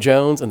Indiana movie,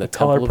 Jones and the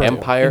Color Temple of Purple,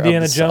 Empire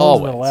Indiana of the Jones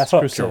Always, and the Last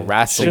Crusade,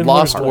 Jurassic Schindler's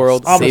Lost List,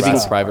 World, Homicide,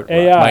 Saving Private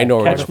Ryan, AI,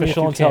 Minority Catch Me If Report,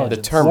 You Intelligence,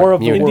 The Terminal, War of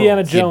the Muir,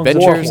 Indiana The Jones,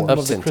 Adventures War of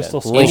of the Tintin, Crystal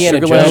Skull, Indiana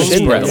Sugarland Jones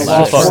Express, Express,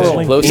 Lost Lost World,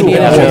 World, Close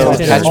Indiana Indiana Jones,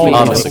 Jones, Catch Me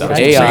Homicide, Homicide,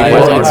 AI,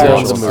 Twilight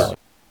Twilight Zone, Zone,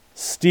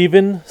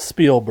 Steven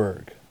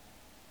Spielberg.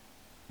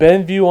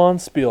 Benview on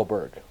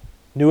Spielberg.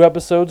 New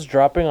episodes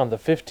dropping on the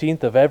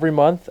 15th of every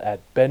month at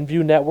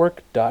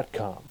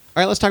BenviewNetwork.com. All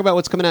right, let's talk about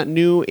what's coming out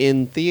new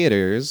in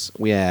theaters.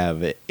 We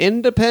have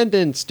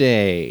Independence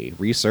Day,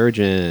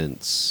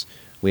 Resurgence,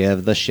 We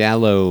have The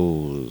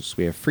Shallows.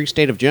 We have Free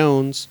State of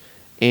Jones.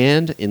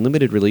 And, in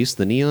limited release,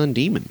 The Neon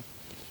Demon.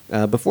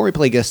 Before we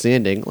play Guess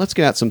Standing, let's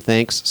get out some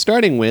thanks,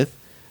 starting with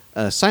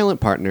Silent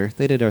Partner.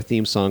 They did our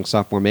theme song,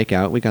 Sophomore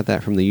Makeout. We got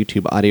that from the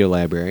YouTube Audio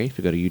Library. If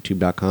you go to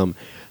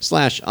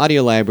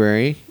youtube.com/audio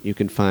library, you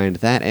can find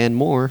that and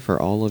more for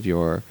all of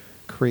your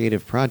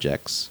creative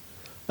projects.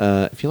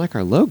 If you like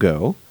our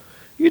logo,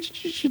 you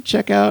should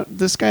check out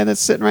this guy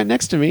that's sitting right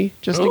next to me,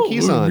 Justin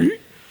Keyson.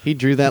 He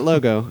drew that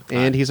logo,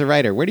 and he's a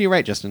writer. Where do you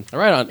write, Justin? I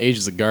write on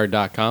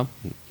agesofguard.com.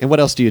 And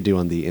what else do you do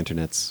on the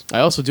internets? I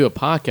also do a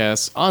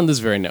podcast on this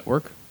very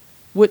network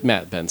with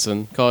Matt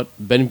Benson called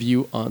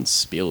Benview on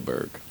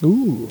Spielberg.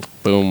 Ooh.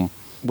 Boom.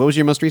 What was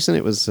your most recent?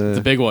 It was...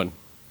 The big one.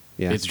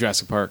 yeah. It's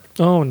Jurassic Park.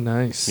 Oh,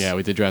 nice. Yeah,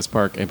 we did Jurassic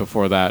Park, and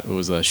before that, it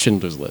was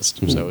Schindler's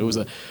List. So it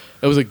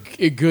was a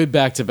good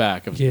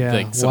back-to-back of Yeah,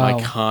 like, some wow.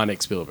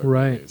 iconic Spielberg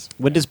Right. movies.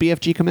 When does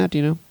BFG come out, do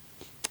you know?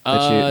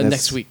 That's-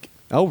 Next week.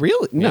 Oh,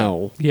 really?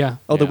 No. Yeah.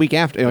 Oh, the Yeah. week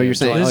after. Oh, Yeah, you're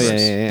saying... July Oh, yeah, 1st.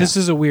 yeah, yeah. This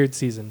is a weird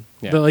season.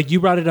 Yeah. But like you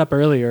brought it up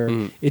earlier,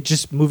 Mm. it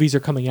just movies are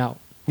coming out.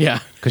 Yeah.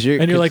 Because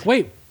you're, And you're like,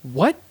 wait,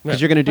 what?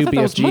 Because you're going to do I thought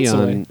that was BFG months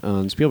away.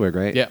 on Spielberg,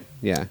 right? Yeah.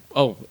 Yeah.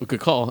 Oh, a good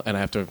call, and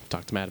I have to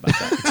talk to Matt about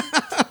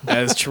that.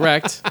 That is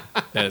correct.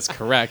 That is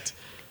correct.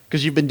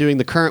 Because you've been doing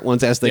the current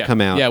ones as they Yeah.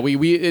 come out. Yeah,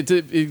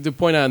 to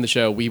point out on the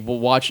show, we will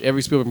watch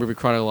every Spielberg movie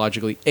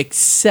chronologically,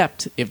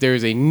 except if there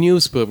is a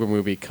new Spielberg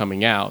movie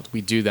coming out.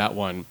 We do that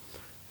one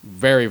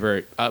very,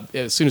 very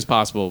as soon as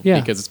possible. Yeah.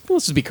 Because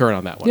let's just be current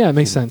on that one. Yeah, it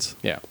makes sense.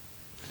 Yeah.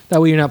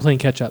 That way you're not playing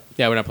catch up.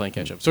 Yeah, we're not playing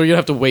catch up. So you're gonna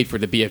have to wait for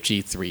the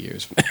BFG 3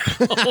 years from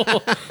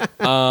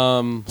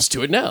now. Let's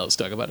do it now. Let's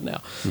talk about it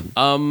now.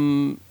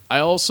 I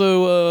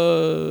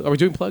also are we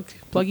doing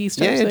pluggy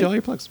stuff? Yeah, today? do all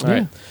your plugs. All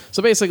right.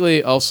 So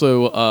basically,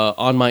 also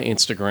on my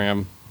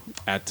Instagram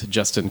at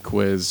Justin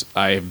Quiz,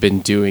 I've been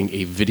doing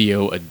a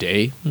video a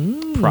day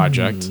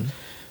project.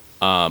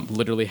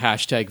 Literally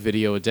hashtag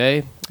video a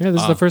day. Yeah,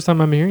 this is the first time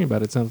I'm hearing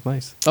about it. Sounds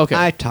nice. Okay.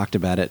 I talked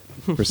about it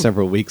for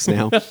several weeks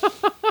now.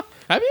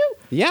 Have you?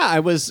 Yeah, I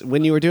was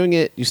when you were doing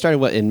it. You started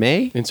what in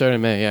May, It started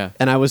in May, yeah.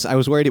 and I was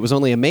worried it was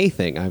only a May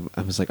thing.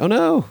 I was like, oh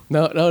no.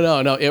 No.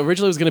 It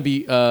originally was going to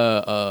be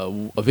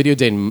a video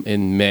day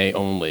in May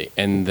only,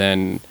 and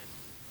then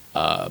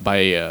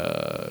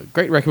by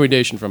great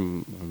recommendation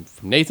from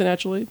Nathan,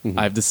 actually,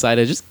 I've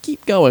decided to just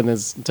keep going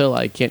until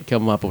I can't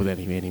come up with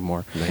any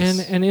anymore.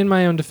 And in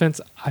my own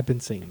defense, I've been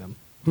seeing them.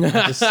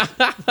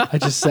 I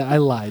just said I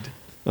lied.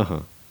 Uh huh.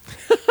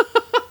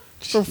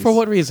 For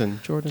what reason,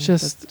 Jordan?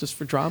 Just- just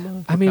for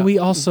drama? I mean, we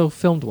also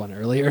filmed one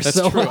earlier, That's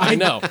so true. I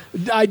know.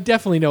 I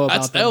definitely know about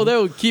That's them.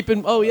 they're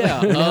keeping. Oh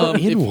yeah.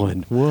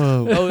 One.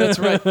 Whoa. Oh, that's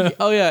right.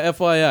 Oh yeah.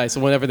 FYI. So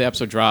whenever the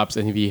episode drops,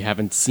 and if you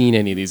haven't seen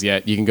any of these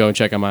yet, you can go and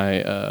check on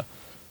my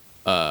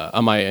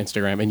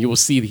Instagram, and you will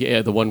see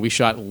the one we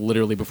shot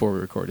literally before we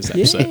record this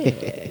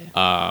episode.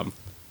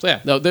 So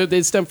yeah, no,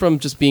 they stem from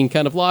just being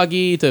kind of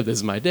vloggy to this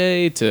is my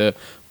day to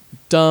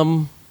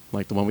dumb,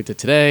 like the one we did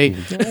today.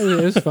 Yeah,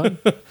 it was fun.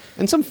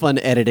 And some fun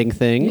editing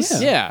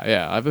things.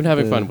 Yeah. I've been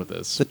having fun with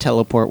this. The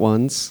teleport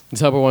ones. The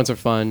Tupper ones are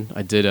fun.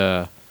 I did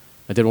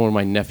one with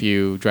my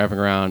nephew driving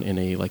around in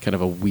a like kind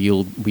of a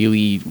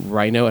wheelie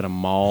Rhino at a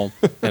mall,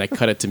 and I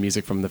cut it to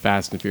music from the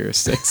Fast and Furious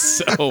 6.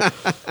 So I'm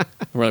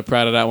really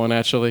proud of that one,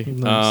 actually.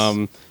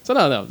 Nice. So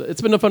no,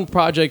 it's been a fun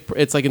project.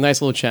 It's like a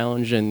nice little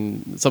challenge,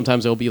 and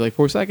sometimes it'll be like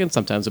 4 seconds,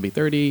 sometimes it'll be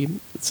 30.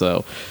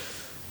 So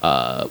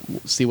we'll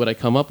see what I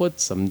come up with.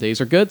 Some days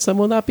are good, some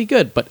will not be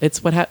good, but it's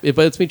but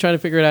it's me trying to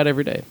figure it out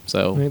every day.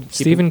 So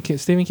Stephen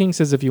King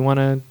says if you want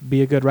to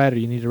be a good writer,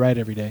 you need to write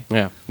every day.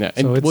 yeah. So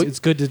And it's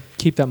good to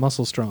keep that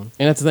muscle strong.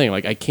 And that's the thing,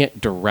 like I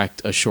can't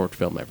direct a short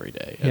film every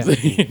day.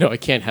 Yeah. I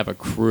can't have a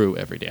crew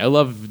every day. I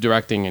love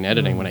directing and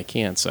editing when I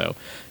can. So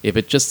if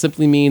it just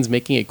simply means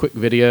making a quick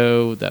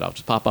video that I'll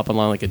just pop up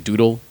online like a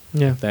doodle,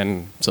 Yeah.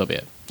 then so be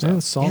it. So,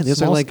 Yeah, Yeah, those are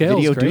small like scale is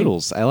video great.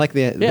 doodles. I like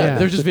the. yeah, Yeah.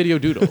 they're just video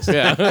doodles.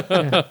 Yeah.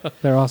 Yeah,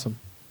 they're awesome.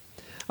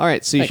 All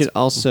right, so you Thanks. should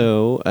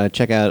also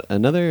check out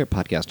another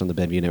podcast on the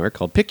Benview Network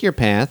called Pick Your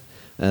Path.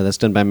 That's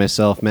done by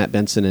myself, Matt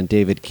Benson, and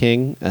David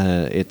King.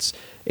 It's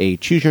a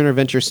choose your own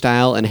adventure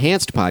style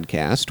enhanced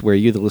podcast where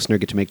you, the listener,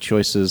 get to make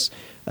choices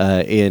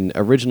in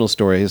original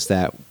stories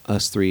that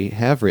us three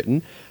have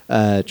written.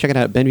 Check it out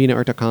at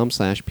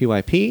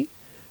benviewnetwork.com/pyp.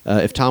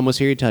 If Tom was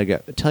here, he'd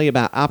tell you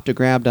about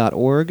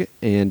optograb.org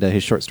and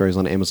his short stories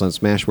on Amazon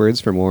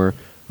Smashwords. For more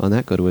on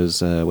that, go to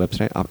his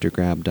website,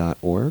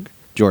 optograb.org.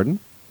 Jordan?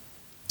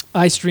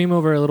 I stream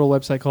over a little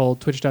website called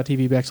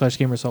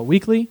twitch.tv/GamerAssault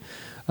Weekly.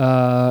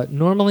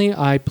 Normally,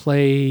 I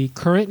play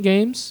current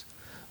games,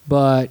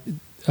 but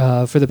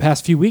for the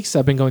past few weeks,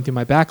 I've been going through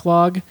my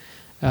backlog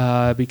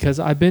because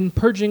I've been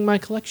purging my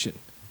collection.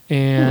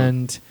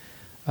 And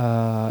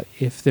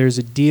if there's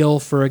a deal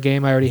for a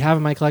game I already have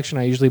in my collection,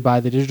 I usually buy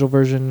the digital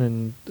version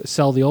and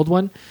sell the old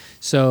one.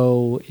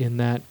 So in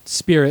that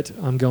spirit,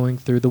 I'm going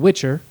through The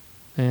Witcher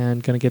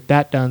and going to get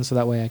that done so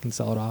that way I can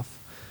sell it off.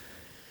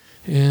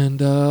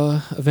 And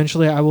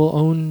eventually I will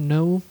own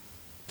no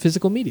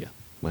physical media.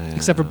 Wow.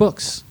 except for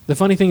books. The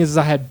funny thing is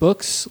I had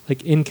books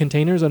like in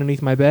containers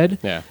underneath my bed.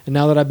 Yeah. And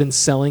now that I've been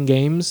selling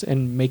games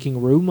and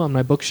making room on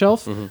my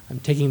bookshelf, I'm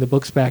taking the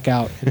books back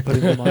out and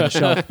putting them on the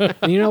shelf.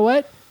 And you know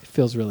what? It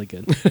feels really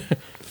good.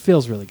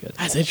 Feels really good.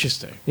 That's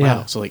interesting. Yeah.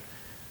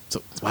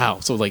 Wow.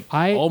 So like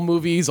I- all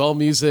movies, all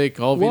music,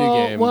 all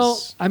video games.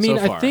 Well, I mean,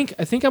 so far. I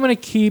think I'm going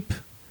to keep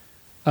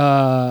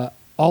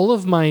all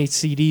of my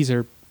CDs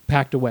are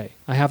packed away.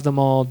 I have them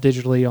all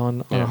digitally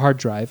on Yeah. a hard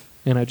drive,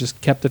 and I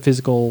just kept the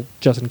physical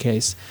just in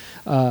case.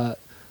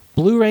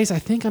 Blu-rays, I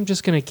think I'm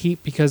just going to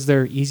keep because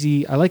they're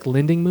easy. I like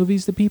lending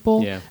movies to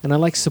people, Yeah. and I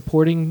like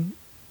supporting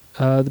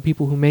the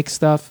people who make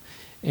stuff.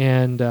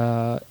 And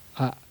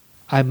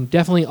I'm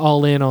definitely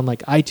all in on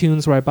like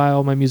iTunes, where I buy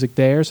all my music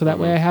there, so that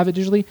way I have it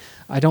digitally.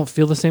 I don't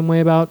feel the same way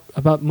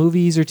about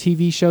movies or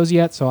TV shows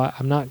yet, so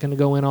I'm not going to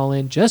go in all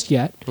in just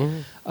yet.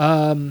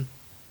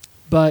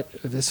 But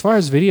as far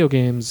as video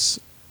games,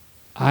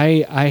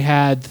 I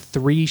had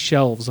 3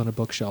 shelves on a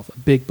bookshelf, a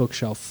big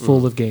bookshelf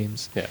full of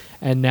games, Yeah.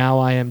 and now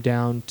I am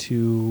down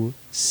to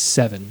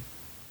 7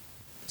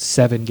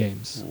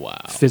 games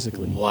Wow.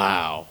 physically,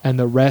 Wow. and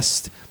the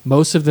rest,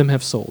 most of them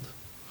have sold.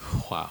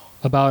 Wow.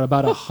 About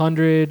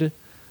 100,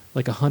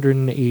 like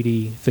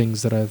 180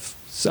 things that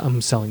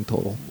I'm selling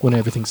total when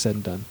everything's said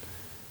and done.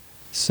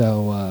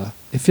 So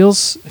it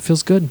feels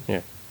good. Yeah.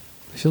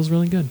 It feels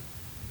really good.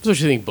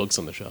 Especially think books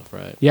on the shelf,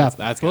 right? Yeah,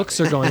 That's books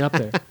are going up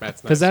there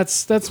That's because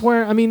nice. that's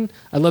where I mean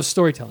I love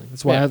storytelling.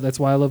 That's why Yeah. that's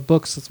why I love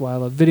books. That's why I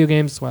love video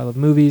games. That's why I love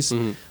movies.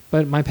 Mhm.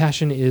 But my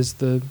passion is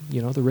the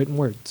written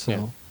word. So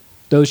Yeah.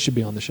 those should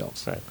be on the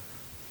shelves. Right.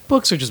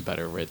 Books are just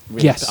better written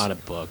Yes. on a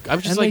book. I'm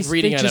just And like they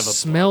reading out just of a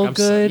smell book. I'm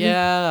so- good.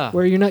 yeah.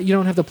 Where you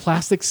don't have the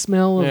plastic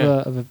smell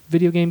Yeah. of a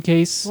video game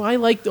case. Well, I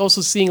like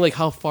also seeing like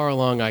how far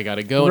along I got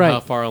to go Right. and how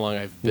far along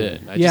I've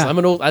been. Yeah. I'm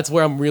an old. That's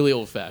where I'm really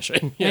old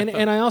fashioned.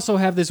 And I also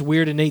have this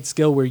weird innate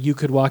skill where you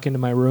could walk into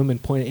my room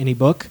and point at any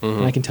book,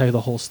 and I can tell you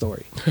the whole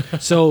story.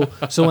 so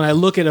when I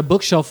look at a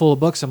bookshelf full of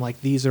books, I'm like,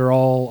 these are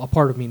all a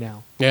part of me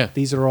now. Yeah.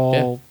 These are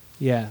all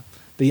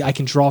I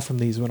can draw from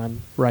these when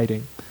I'm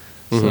writing.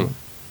 So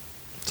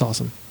it's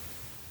awesome.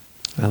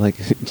 I like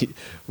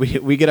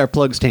we get our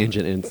plugs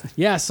tangent in.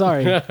 Yeah,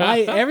 sorry.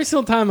 Every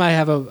single time I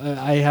have It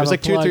was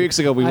like 2 or 3 weeks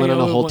ago. We went on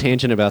a whole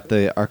tangent about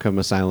the Arkham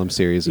Asylum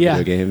series of Yeah.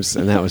 video games,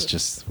 and that was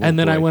just. And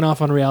then I boy. went off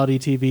on reality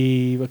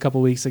TV a couple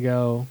weeks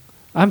ago.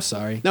 I'm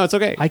sorry. No, it's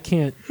okay. I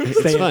can't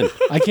stay. fun.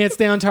 I can't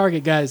stay on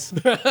target, guys.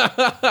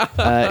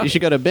 You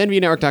should go to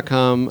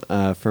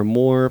benvnetwork.com for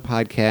more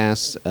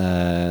podcasts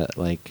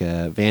like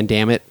Van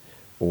Dammit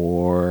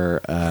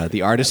or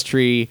The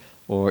Artistry.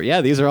 Or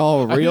these are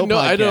all real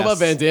podcasts. I know about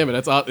Van Damme.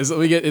 That's all. Is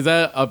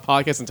that a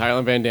podcast entirely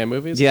on Van Damme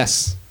movies?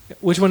 Yes.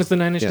 Which one is the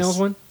Nine Inch Yes. Nails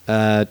one?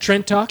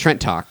 Trent Talk?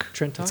 Trent Talk.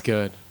 Trent Talk. It's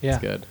good. Yeah.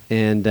 It's good.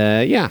 And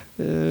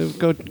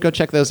go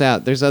check those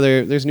out.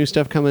 There's new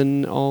stuff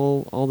coming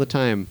all the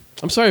time.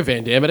 I'm sorry,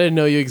 Van Damme. I didn't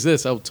know you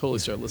exist. I'll totally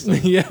start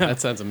listening. Yeah. That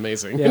sounds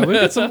amazing. Yeah, we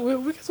got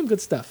some good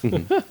stuff.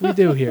 We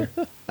do here.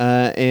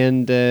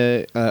 And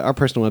our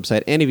personal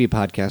website,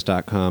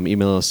 nevpodcast.com.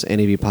 Email us,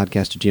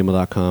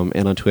 nevpodcast@gmail.com.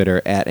 And on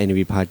Twitter,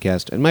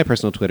 @nevpodcast. And my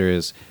personal Twitter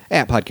is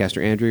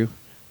 @podcasterandrew.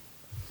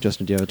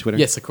 Justin, do you have a Twitter?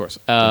 Yes, of course.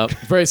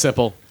 Very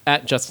simple.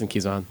 Justin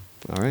Kizon.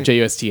 All right.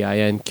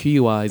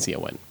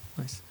 JustinQuizon.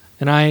 Nice.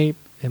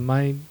 And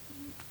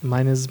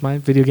mine is my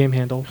video game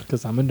handle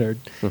because I'm a nerd.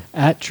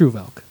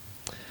 @TrueVelk.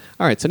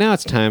 All right, so now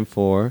it's time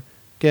for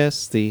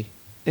Guess the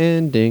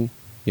Ending.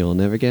 You'll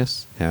never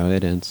guess how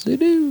it ends.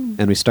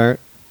 And we start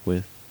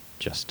with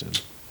Justin.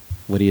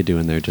 What are you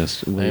doing there,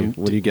 Justin?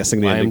 What are you guessing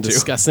the I am ending to?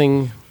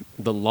 discussing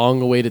the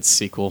long-awaited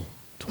sequel,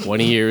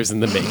 20 years in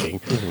the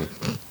making.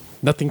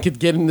 Nothing could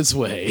get in its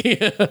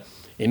way.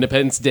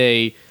 Independence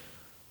Day,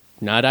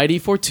 not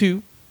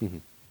ID4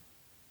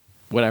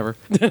 whatever.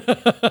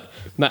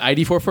 Not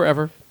ID4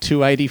 Forever.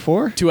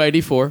 2ID4?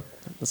 2ID4.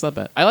 That's not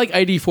bad. I like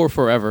ID4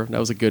 Forever. That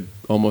was a good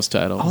almost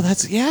title. Oh,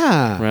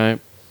 yeah. Right?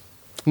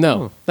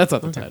 No, that's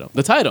not the title.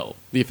 The title,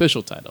 the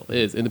official title,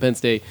 is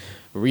Independence Day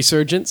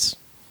Resurgence.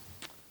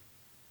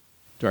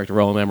 Director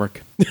Roland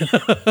Emmerich.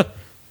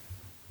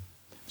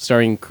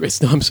 Starring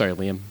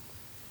Liam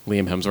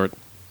Hemsworth.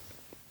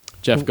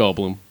 Jeff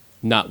Goldblum,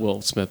 not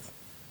Will Smith.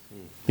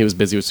 He was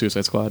busy with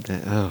Suicide Squad.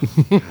 Oh,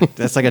 God.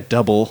 That's like a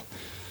double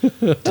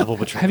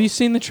betrayal. Have you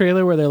seen the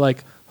trailer where they're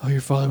like, "Oh,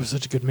 your father was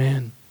such a good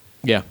man"?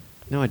 Yeah.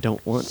 No, I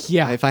don't want.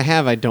 Yeah. If I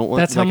have, I don't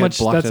want. That's how like, I much.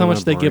 blocked That's it how in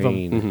much my they give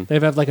brain. them. They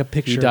have like a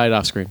picture. He died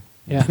off screen.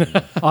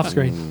 Yeah, off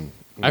screen.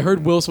 I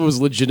heard Will Smith was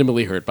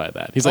legitimately hurt by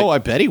that. He's like, I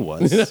bet he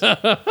was.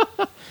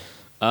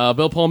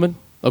 Bill Pullman,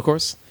 of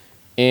course,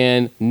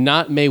 and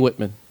not Mae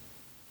Whitman.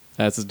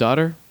 That's his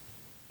daughter.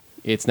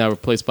 It's now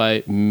replaced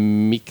by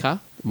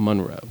Mika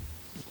Monroe.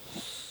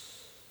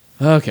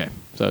 Okay,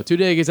 so 2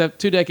 decades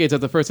after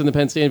the first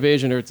Independence Day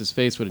invasion, Earth is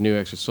faced with a new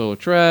extrasolar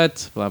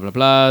threat, blah, blah,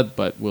 blah.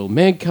 But will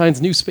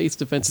mankind's new space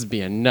defenses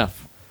be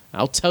enough?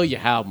 I'll tell you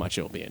how much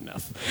it'll be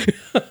enough.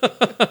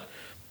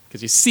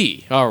 Because you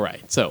see, all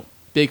right, so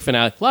big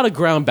finale. A lot of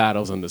ground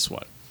battles in this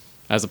one.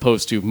 as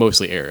opposed to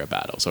mostly area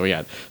battles. So we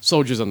had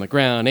soldiers on the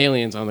ground,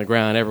 aliens on the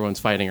ground, everyone's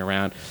fighting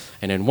around,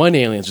 and then one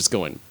alien's just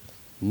going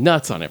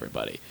nuts on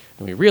everybody.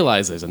 And we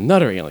realize there's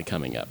another alien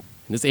coming up.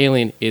 And this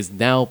alien is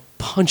now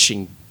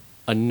punching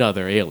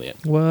another alien.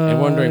 What?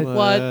 And wondering,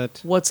 What?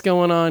 what's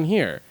going on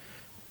here?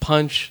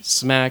 Punch,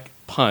 smack,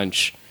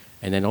 punch,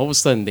 and then all of a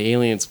sudden the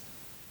alien's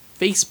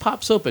face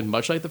pops open,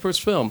 much like the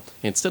first film.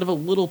 And instead of a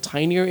little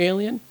tinier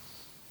alien,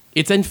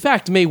 it's in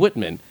fact Mae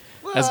Whitman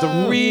as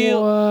the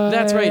real. What?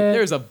 That's right.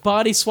 There's a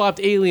body swapped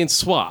alien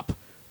swap,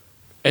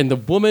 and the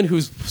woman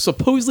who's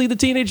supposedly the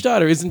teenage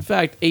daughter is in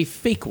fact a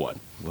fake one.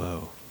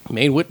 Whoa.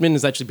 Mae Whitman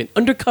has actually been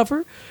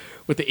undercover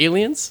with the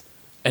aliens.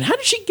 And how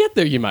did she get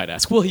there, you might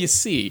ask? Well, you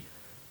see,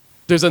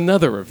 there's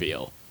another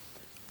reveal.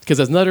 Because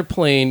another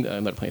plane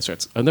out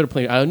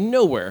of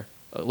nowhere,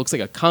 looks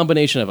like a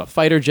combination of a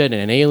fighter jet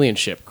and an alien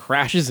ship,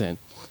 crashes in,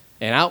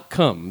 and out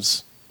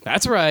comes,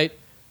 that's right,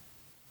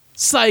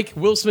 psych,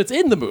 Will Smith's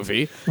in the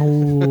movie.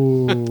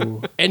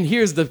 Ooh. And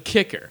here's the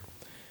kicker.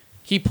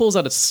 He pulls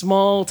out a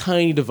small,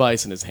 tiny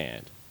device in his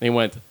hand. And he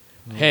went,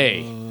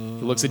 hey.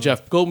 He looks at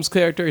Jeff Goldblum's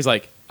character. He's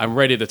like, I'm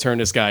ready to turn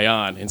this guy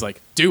on. And he's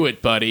like, do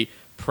it, buddy.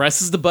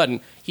 Presses the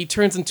button. He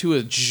turns into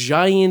a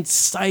giant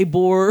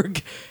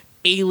cyborg,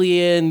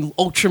 alien,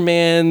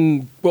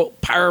 Ultraman,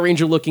 Power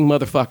Ranger-looking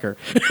motherfucker.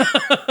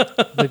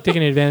 They're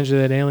taking advantage of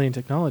that alien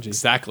technology.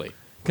 Exactly.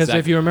 Because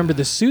if you remember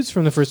the suits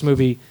from the first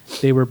movie,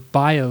 they were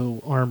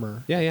bio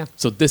armor. Yeah.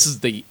 So this is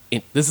the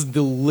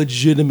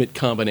legitimate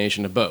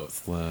combination of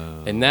both.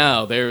 Whoa. And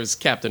now there's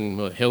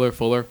Captain Hiller,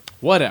 Fuller,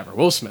 whatever,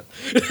 Will Smith,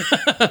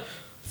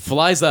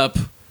 flies up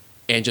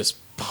and just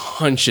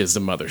punches the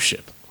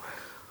mothership.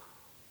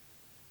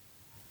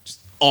 Just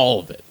all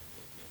of it.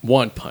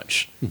 One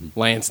punch.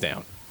 Lands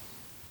down.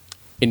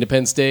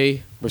 Independence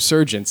Day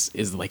Resurgence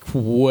is like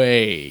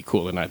way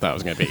cooler than I thought it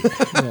was going to be.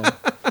 Yeah.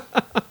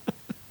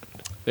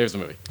 There's the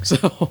movie.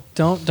 So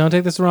Don't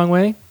take this the wrong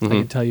way. I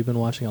can tell you've been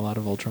watching a lot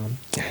of Voltron,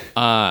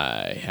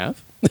 I have.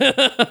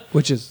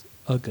 which is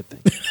a good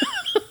thing.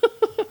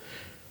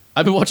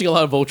 I've been watching a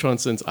lot of Voltron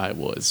since I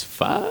was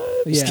 5.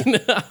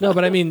 Yeah. No,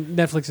 but I mean,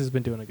 Netflix has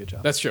been doing a good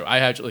job. That's true. I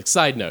actually,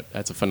 side note,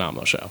 that's a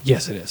phenomenal show.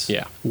 Yes, it is.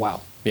 Yeah.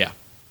 Wow. Yeah.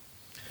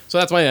 So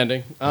that's my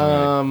ending.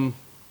 I'm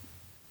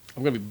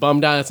going to be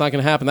bummed out it's not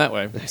going to happen that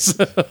way.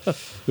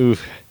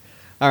 Oof.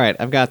 All right,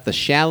 I've got The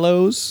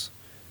Shallows,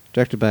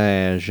 directed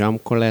by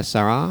Jean-Claude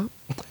Sarah,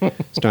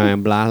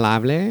 starring Blas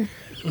Lively,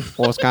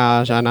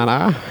 Oscar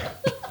Janara,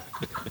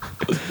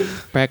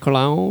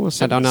 Precolon,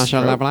 Sadona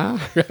Shalabla.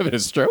 You're having a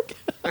stroke?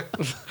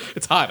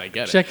 It's hot, I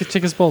get it.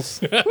 Check his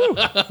pulse.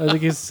 I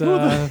think he's.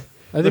 I think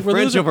The we're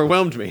French losing.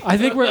 overwhelmed me. I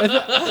think we're.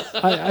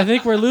 I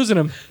think we're losing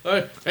him. All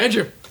right,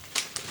 Andrew.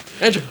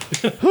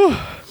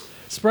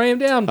 Spray him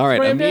down. All right,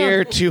 Spray a him down.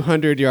 mere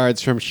 200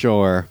 yards from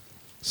shore,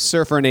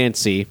 Surfer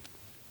Nancy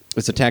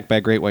is attacked by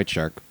a great white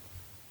shark,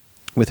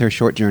 with her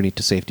short journey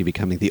to safety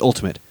becoming the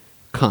ultimate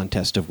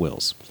contest of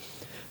wills.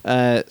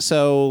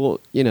 So,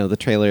 the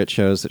trailer, it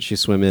shows that she's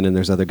swimming and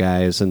there's other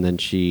guys, and then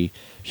she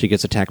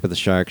gets attacked by the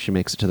shark. She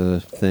makes it to the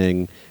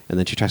thing, and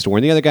then she tries to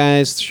warn the other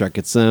guys. The shark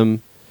gets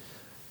them,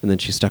 and then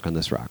she's stuck on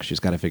this rock. She's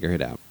got to figure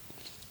it out.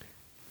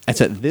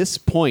 It's at this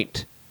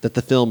point that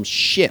the film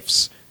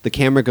shifts. The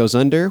camera goes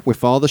under. We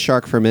follow the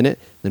shark for a minute.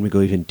 Then we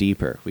go even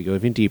deeper.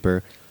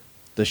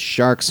 The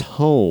shark's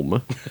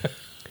home.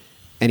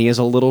 And he has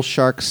a little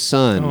shark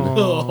son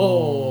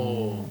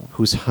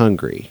who's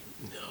hungry.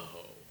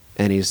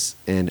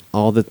 And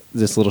all that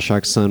this little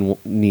shark son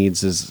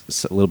needs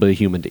is a little bit of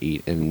human to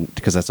eat. And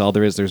because that's all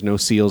there is. There's no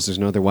seals. There's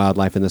no other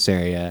wildlife in this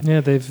area. Yeah,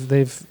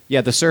 they've.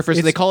 Yeah, the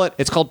surfers,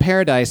 it's called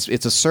paradise.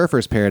 It's a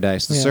surfer's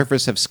paradise. The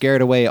surfers have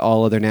scared away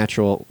all other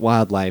natural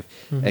wildlife,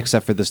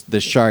 except for this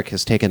shark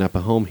has taken up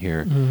a home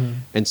here.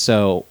 And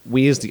so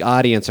we as the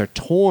audience are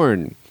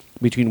torn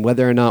between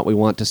whether or not we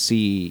want to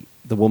see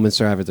the woman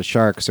survive or the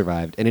shark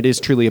survived. And it is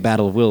truly a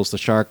battle of wills. The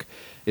shark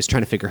is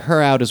trying to figure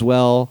her out as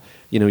well.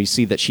 You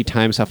see that she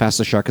times how fast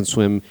the shark can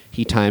swim.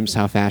 He times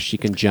how fast she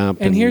can jump,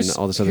 and here's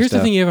all this other here's stuff.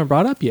 the thing you haven't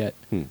brought up yet.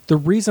 The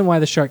reason why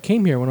the shark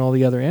came here when all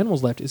the other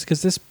animals left is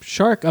because this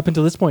shark, up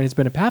until this point, has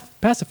been a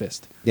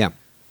pacifist. Yeah.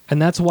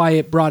 And that's why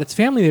it brought its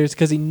family there, is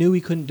because he knew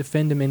he couldn't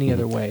defend him any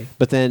other way.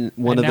 But then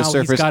one And of the now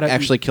he's surfers gotta-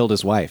 actually killed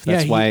his wife.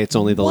 That's why it's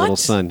only the little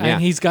son. Yeah.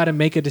 And he's got to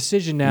make a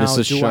decision now.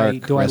 Mrs. Do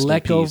Shark, I rest in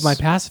let go of peace. my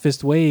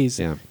pacifist ways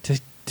Yeah.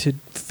 to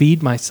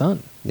feed my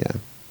son? Yeah.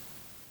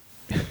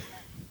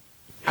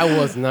 I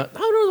was not. I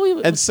don't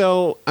know. And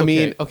so, I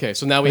mean, okay.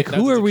 So now we. Like,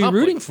 who are we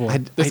rooting for?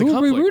 There's a Who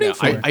are we conflict rooting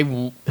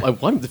now. for? I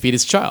want him to feed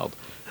his child.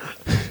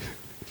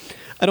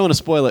 I don't want to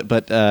spoil it,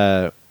 but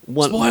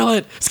Spoil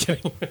it. Just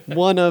kidding.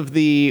 one of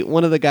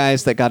the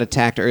guys that got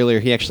attacked earlier,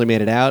 he actually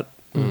made it out.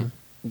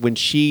 When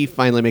she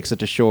finally makes it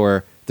to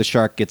shore, the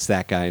shark gets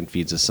that guy and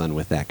feeds his son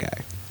with that guy.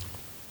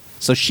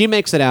 So she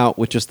makes it out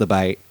with just the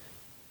bite.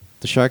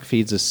 The shark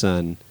feeds his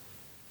son,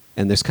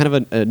 and there's kind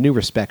of a new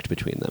respect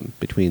between them,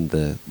 between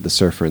the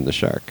surfer and the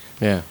shark.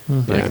 Yeah, I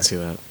Yeah. can see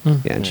that.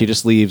 Yeah, and she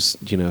just leaves,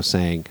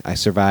 saying, "I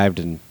survived,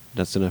 and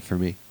that's enough for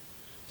me.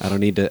 I don't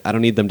need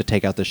them to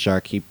take out the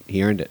shark. He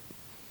earned it.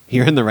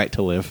 He earned the right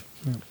to live."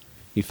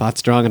 He fought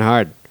strong and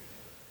hard.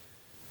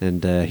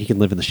 And he can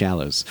live in the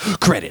shallows.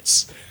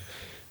 Credits.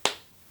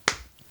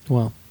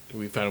 Well,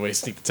 We found a way to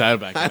sneak the title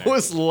back. In I there.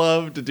 always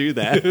love to do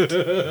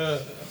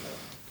that.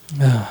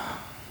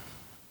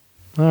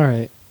 all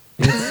right.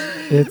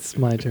 It's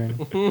my turn.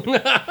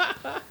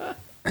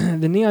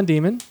 The Neon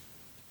Demon,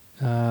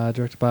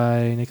 directed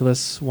by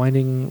Nicholas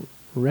Winding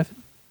Refn.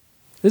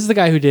 This is the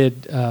guy who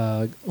did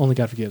Only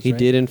God Forgives. He right?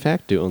 did, in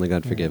fact, do Only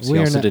God Forgives. We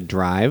He are also not- did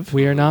Drive.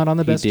 We are not on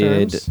the best he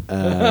did, terms.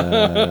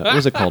 what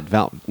was it called?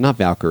 Not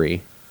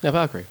Valkyrie. Yeah,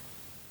 Valkyrie.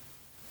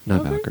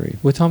 Not Valkyrie.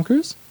 With Tom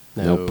Cruise?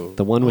 No. Nope.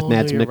 The one with Oh,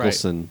 Mads no, you're right.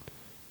 Mikkelsen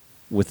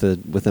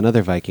with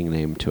another Viking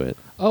name to it.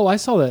 Oh, I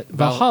saw that.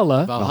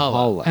 Valhalla.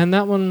 Valhalla. And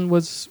that one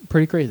was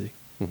pretty crazy.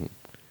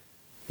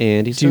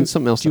 And he's Do you, done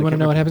something else. do you that I want to can't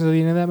know what remember. happens at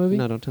the end of that movie?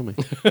 No, don't tell me.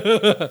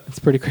 It's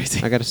pretty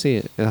crazy. I got to see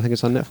it. I think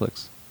it's on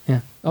Netflix.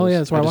 Yeah. Oh, yeah,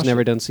 that's where I just watched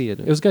never it. done see it.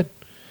 It was good.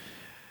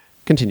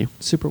 Continue.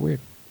 Super weird.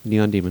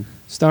 Neon Demon.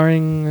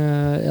 Starring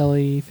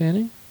Ellie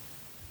Fanning,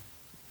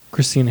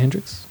 Christina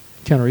Hendricks,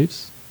 Keanu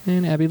Reeves,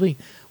 and Abby Lee.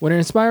 When an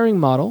inspiring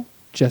model,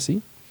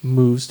 Jessie,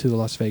 moves to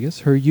Las Vegas,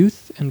 her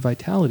youth and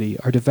vitality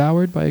are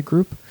devoured by a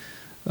group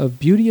of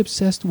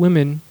beauty-obsessed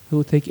women who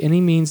will take any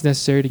means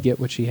necessary to get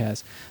what she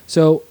has.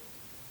 So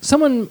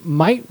someone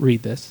might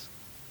read this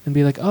and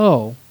be like,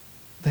 oh,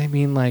 they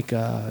mean like,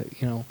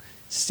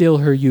 steal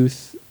her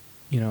youth,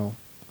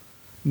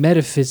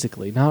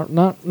 metaphysically,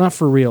 not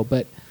for real,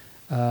 but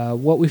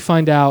what we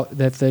find out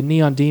that the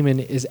Neon Demon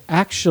is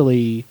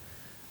actually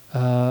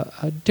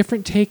a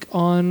different take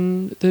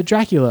on the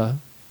Dracula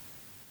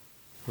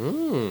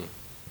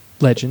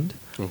legend.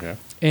 Okay.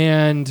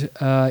 And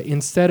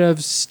instead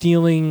of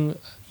stealing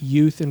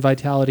youth and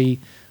vitality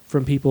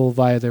from people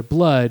via their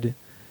blood,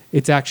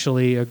 it's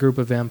actually a group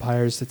of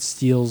vampires that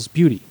steals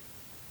beauty,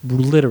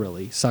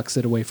 literally sucks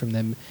it away from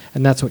them,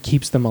 and that's what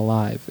keeps them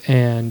alive.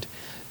 And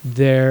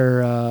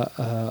they're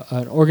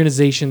an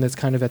organization that's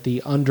kind of at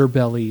the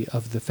underbelly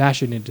of the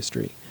fashion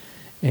industry,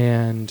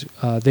 and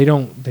they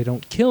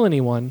don't kill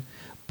anyone,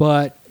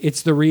 but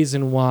it's the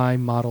reason why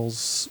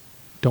models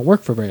don't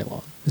work for very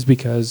long, is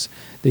because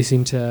they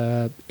seem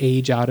to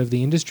age out of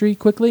the industry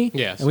quickly.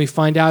 Yes. And we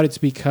find out it's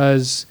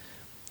because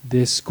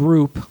this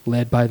group,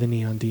 led by the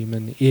Neon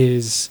Demon,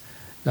 is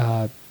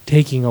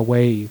taking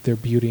away their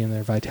beauty and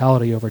their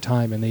vitality over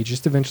time, and they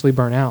just eventually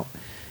burn out.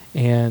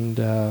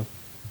 And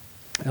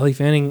Ellie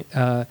Fanning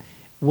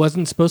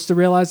wasn't supposed to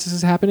realize this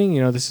is happening.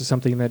 This is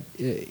something that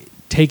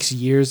takes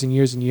years and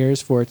years and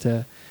years for it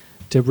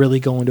to really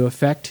go into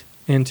effect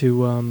and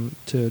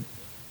to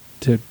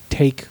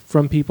take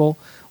from people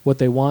what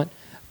they want.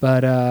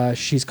 But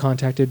she's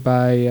contacted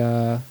by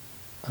not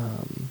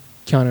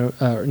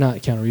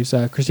Keanu Reeves,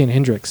 Christina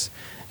Hendricks,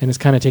 and is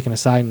kind of taken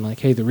aside and like,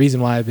 hey, the reason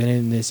why I've been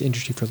in this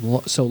industry for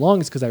so long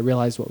is because I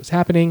realized what was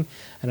happening,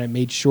 and I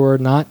made sure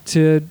not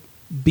to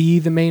be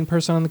the main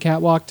person on the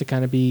catwalk, to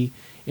kind of be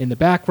in the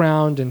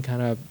background and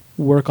kind of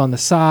work on the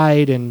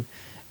side, and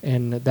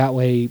that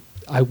way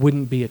I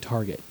wouldn't be a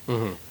target.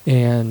 Mm-hmm.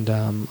 And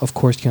of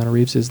course, Keanu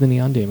Reeves is the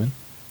Neon Demon,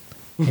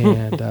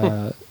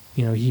 and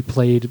he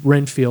played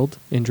Renfield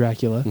in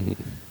Dracula,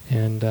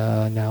 and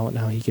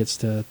now he gets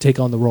to take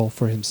on the role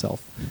for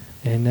himself.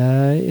 And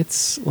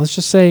let's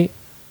just say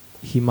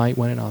he might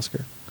win an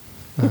Oscar.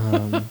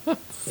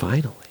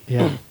 Finally.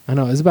 Yeah, I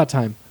know, it's about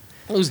time.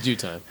 It was due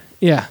time.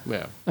 Yeah.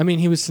 Yeah. I mean,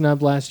 he was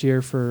snubbed last year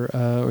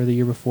or the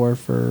year before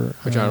for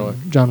John Wick.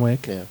 John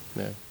Wick, Yeah.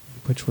 Yeah.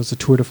 which was a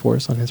tour de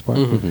force on his part.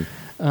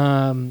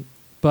 Mhm.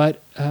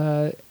 But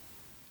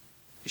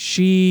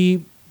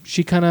she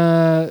kind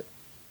of,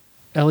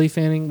 Ellie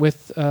Fanning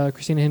with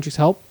Christina Hendricks'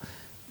 help,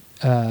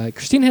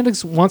 Christina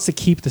Hendricks wants to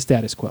keep the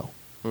status quo.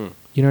 You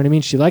know what I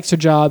mean? She likes her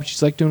job.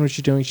 She's like doing what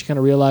she's doing. She kind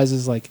of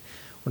realizes, like,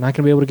 we're not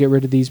going to be able to get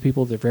rid of these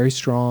people. They're very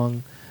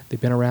strong. They've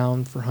been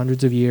around for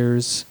hundreds of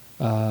years.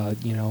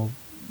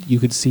 You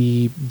could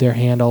see their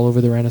hand all over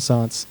the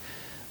Renaissance.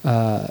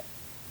 And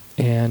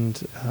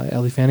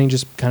Ellie Fanning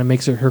just kind of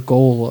makes it her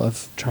goal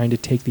of trying to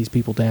take these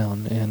people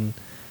down. And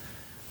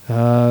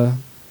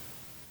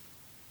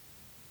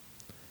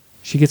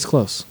she gets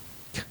close.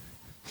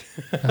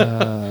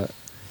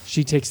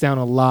 She takes down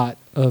a lot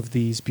of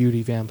these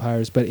beauty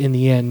vampires, but in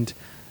the end,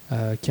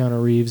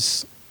 Keanu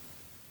Reeves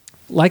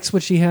likes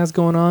what she has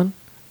going on,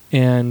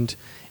 and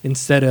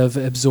instead of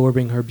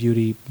absorbing her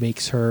beauty,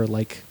 makes her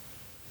like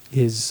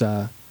his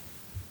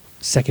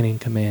second in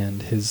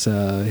command,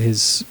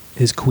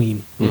 his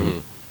queen,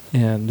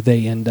 and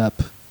they end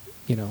up,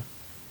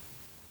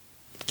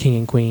 king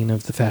and queen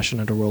of the fashion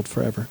underworld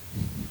forever.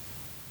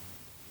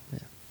 Yeah.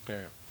 Yeah.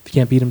 If you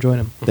can't beat him, join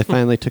him. They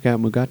finally took out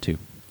Mugatu.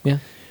 Yeah,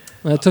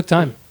 well, it took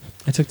time.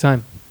 It took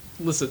time.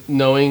 Listen,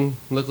 knowing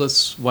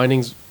Nicholas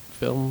Winding's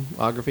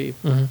filmography,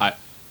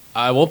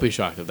 I won't be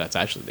shocked if that's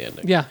actually the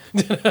ending. Yeah,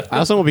 I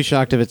also won't be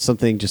shocked if it's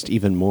something just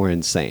even more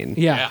insane.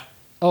 yeah. Yeah.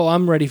 Oh,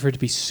 I'm ready for it to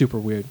be super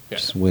weird. Yeah.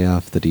 Just way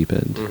off the deep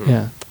end.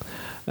 Yeah.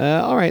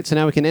 All right, so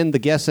now we can end the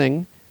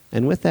guessing,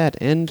 and with that,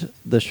 end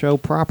the show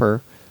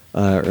proper.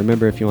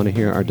 Remember, if you want to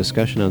hear our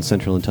discussion on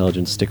Central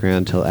Intelligence, stick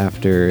around till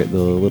after the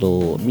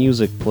little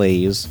music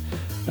plays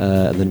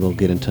And then we'll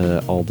get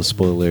into all the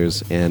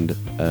spoilers and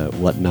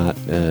whatnot,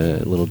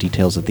 little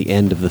details at the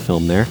end of the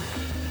film there.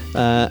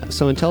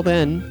 So until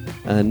then,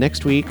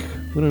 next week,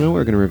 we don't know what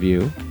we're going to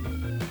review.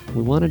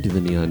 We want to do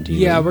the Neon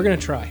Demon. Yeah, we're gonna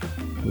try.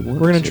 We want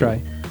We're gonna to.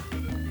 try.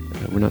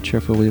 We're not sure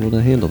if we'll be able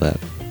to handle that.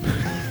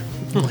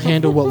 We'll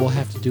handle what we'll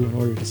have to do in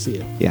order to see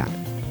it. Yeah.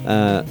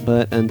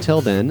 But until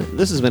then,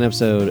 this has been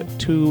episode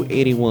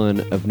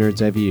 281 of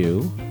Nerd's Eye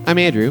View. I'm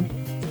Andrew.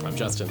 I'm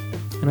Justin.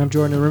 And I'm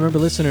Jordan. And remember,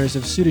 listeners,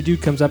 if Suda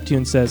Dude comes up to you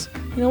and says,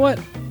 "You know what?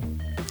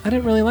 I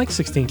didn't really like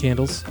 16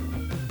 Candles,"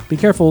 be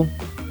careful.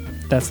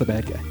 That's the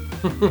bad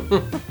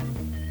guy.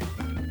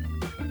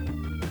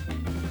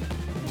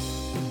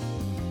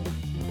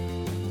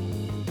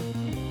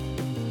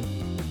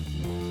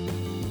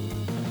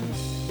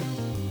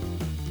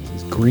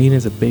 He's green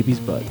as a baby's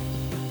butt.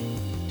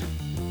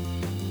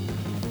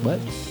 What?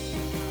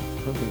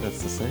 I don't think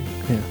that's the same.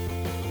 Yeah.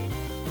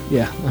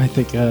 Yeah, I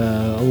think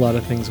a lot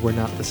of things were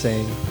not the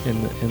same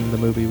in the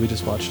movie we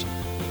just watched,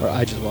 or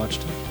I just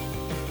watched.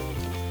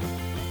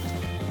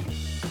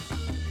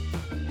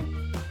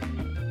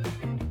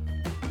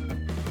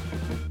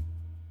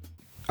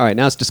 All right,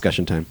 now it's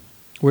discussion time.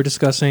 We're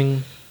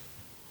discussing,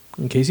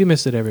 in case you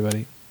missed it,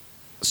 everybody,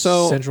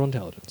 So Central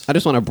Intelligence. I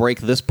just want to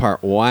break this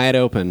part wide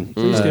open.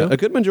 Please do. A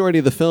good majority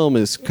of the film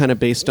is kind of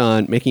based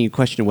on making you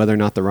question whether or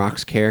not The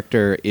Rock's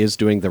character is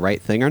doing the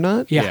right thing or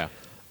not. Yeah.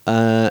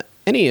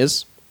 And he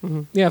is.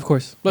 Yeah, of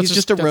course. Let's He's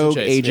just a cut to the rogue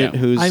chase, agent yeah.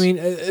 who's... I mean,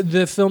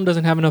 the film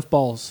doesn't have enough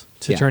balls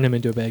to Yeah. turn him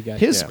into a bad guy.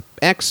 his Yeah.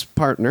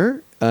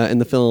 ex-partner in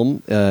the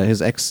film,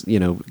 his ex,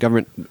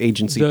 government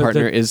agency The-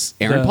 partner the- is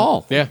Aaron the-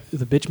 Paul. Yeah.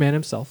 The bitch man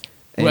himself.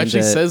 Who And,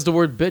 actually says the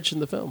word bitch in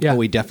the film. Yeah.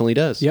 Oh, he definitely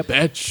does. Yep.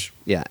 Bitch.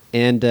 Yeah,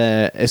 and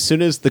as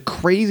soon as the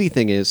crazy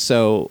thing is,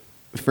 so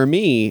for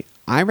me,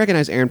 I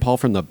recognize Aaron Paul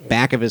from the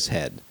back of his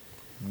head.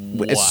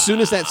 As soon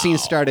as that scene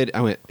started,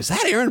 I went, "Is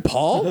that Aaron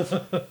Paul?"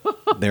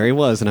 There he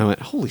was, and I went,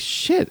 "Holy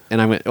shit!"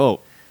 And I went, "Oh."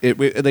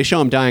 They show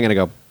him dying, and I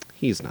go,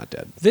 "He's not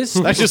dead." This,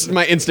 That's just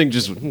my instinct.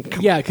 Just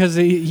yeah, because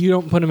you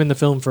don't put him in the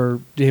film for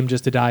him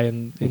just to die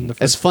in the as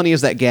first. funny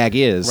as that gag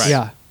is, Right.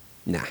 Yeah.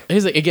 nah.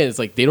 It's like, again, it's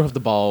like they don't have the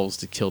balls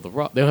to kill the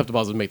Rock. They don't have the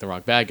balls to make the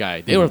Rock bad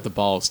guy. They don't have the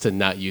balls to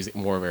not use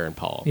more of Aaron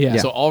Paul. Yeah.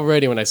 So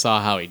already when I saw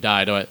how he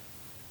died, I went,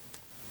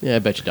 "Yeah, I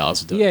bet you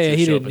dollars would do it." Yeah, yeah,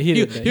 he show didn't- up- he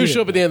didn't- He would he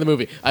show up at didn't. the end of the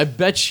movie. I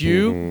bet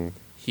you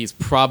he's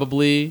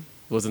probably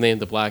what was the name,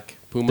 the Black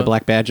Puma, The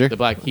Black Badger? the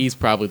Black. He's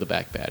probably the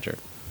Black Badger.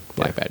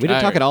 Black Badger. We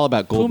didn't talk at all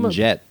about Golden Puma,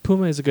 Jet.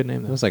 Puma is a good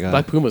name, It though. was like a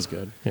Black Puma's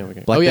good. Yeah,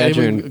 okay. Black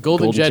Badger even and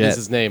Golden Golden Jet Jet. is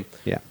his name.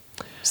 yeah.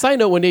 Side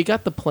note: when they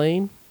got the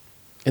plane,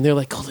 and they're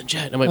like Golden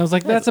Jet, I'm like, I was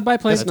like, that's a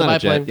biplane. That's not a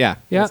jet. biplane. Yeah.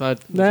 Yeah, That's not-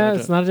 that's nah, not a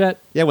it's jet. not a jet.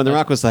 Yeah, when The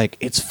Rock was like,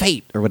 "It's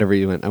fate" or whatever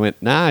you went, I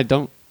went, "Nah, I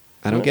don't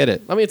get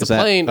it." I mean, it's Is a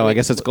that- plane. Oh, I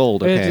guess it's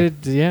gold. Okay.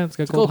 Yeah, it's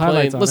got It's a gold gold plane.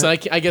 highlights on Listen,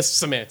 it. I guess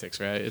semantics,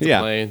 right? It's Yeah.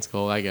 a plane. It's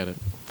gold. I get it.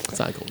 It's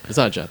not gold. It's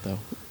not a jet, though.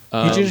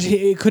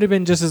 It could have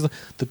been just as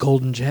the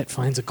golden jet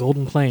finds a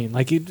golden plane.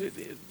 Like,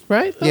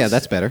 Right? Yeah,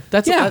 that's better.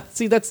 That's Yeah.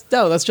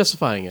 that's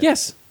justifying it.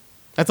 yes,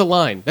 That's a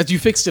line. That's you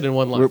fixed it in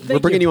one line. We're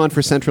bringing you on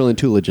for Central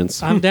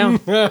Intelligence. I'm down.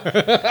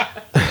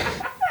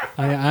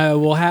 I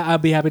will. I'll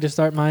be happy to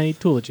start my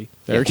toology.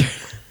 There we go.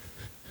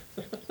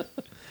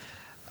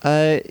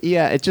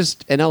 Yeah, it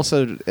just, and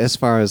also as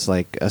far as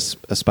like a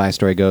spy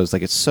story goes,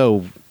 like it's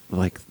so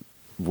like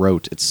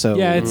rote. It's so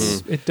Yeah,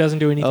 it doesn't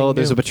do anything. oh,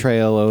 there's new. a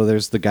betrayal. Oh,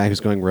 there's the guy who's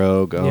going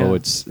rogue. Oh, Yeah.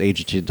 it's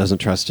agent doesn't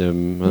trust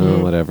him. Oh,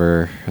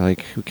 whatever.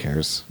 Like who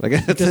cares? Like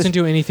It doesn't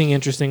do anything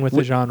interesting with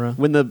the genre.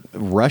 When the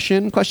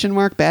Russian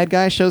bad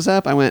guy shows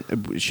up, I went,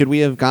 should we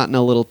have gotten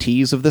a little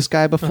tease of this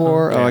guy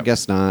before? Oh, Yeah. I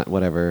guess not.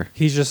 Whatever.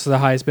 He's just the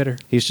highest bidder,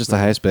 He's just the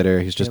highest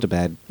bidder. He's just Yep. a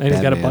bad. and he's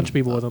bad got a man. bunch of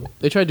people with him.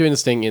 They tried doing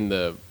this thing in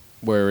the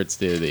where it's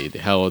the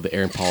how the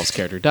Aaron Paul's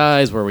character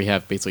dies, where we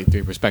have basically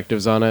three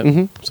perspectives on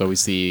it. So we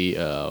see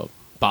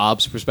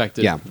Bob's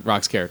perspective, Yeah.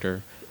 Rock's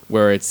character,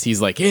 where he's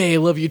like, "Hey, I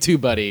love you too,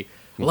 buddy.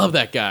 I love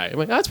that guy." I'm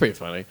like, "Oh, that's pretty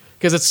funny,"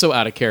 because it's so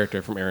out of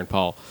character from Aaron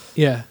Paul.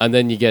 Yeah, And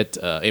then you get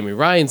Amy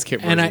Ryan's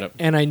version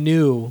and I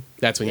knew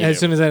That's when you as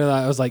knew. soon as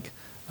I was like,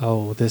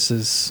 oh, this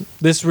is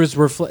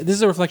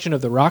a reflection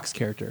of the Rock's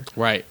character,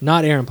 Right.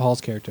 not Aaron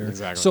Paul's character.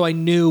 Exactly. So I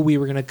knew we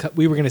were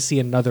gonna see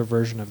another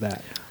version of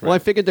that. Well, I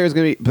figured there was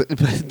going to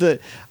be, but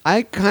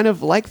I kind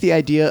of like the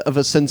idea of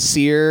a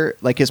sincere,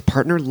 like his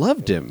partner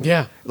loved him.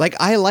 Yeah. Like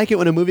I like it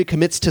when a movie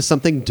commits to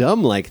something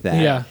dumb like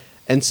that. Yeah.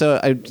 And so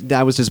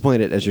I was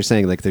disappointed, as you're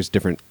saying, like there's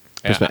different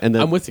Yeah, perspectives.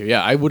 I'm with you.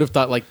 Yeah, I would have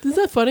thought like, "Isn't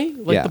that funny?"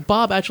 Like Yeah. the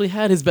Bob actually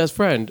had his best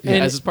friend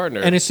as his partner.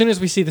 And as soon as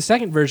we see the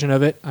second version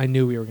of it, I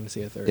knew we were going to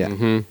see a third.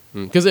 Yeah.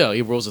 Because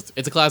he rules with,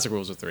 it's a classic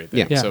rules of three thing.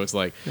 Yeah. Yeah. So it's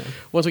like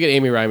once we get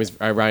Amy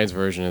Ryan's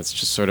version, it's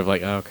just sort of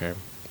like, oh, okay.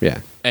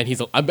 Yeah. And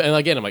and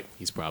again, I'm like,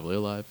 he's probably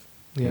alive.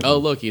 Yeah. Oh,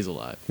 look, he's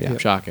alive. Yeah.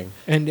 Shocking.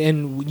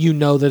 And you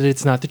know that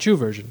it's not the true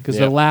version because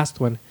Yeah. the last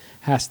one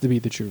has to be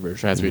the true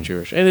version. Has to be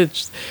Jewish, and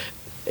it's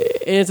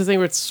a thing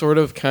where it's sort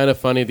of kind of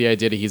funny the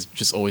idea that he's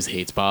just always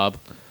hates Bob,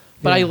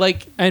 but I Yeah.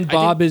 like And I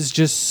Bob think- is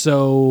just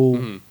so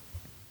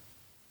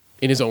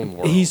in his own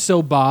world. He's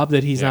so Bob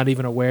that he's Yeah. not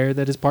even aware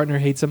that his partner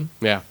hates him.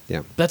 yeah.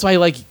 Yeah. That's why I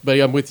like. But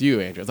I'm with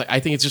you, Andrew. It's like I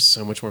think it's just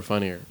so much more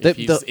funnier if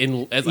he's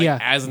Yeah.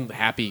 as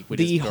happy with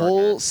The his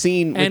whole partner.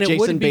 scene with And it Jason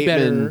would be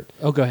Bateman better.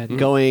 Oh, go ahead.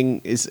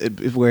 going is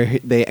where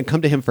they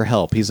come to him for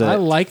help. He's I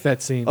like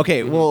that scene.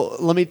 Okay, well,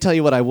 let me tell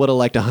you what I would have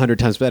liked 100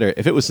 times better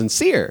if it was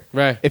sincere.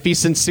 Right. If he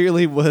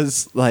sincerely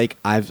was like,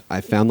 I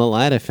found the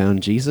light, I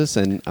found Jesus,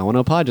 and I want to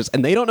apologize,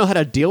 and they don't know how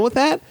to deal with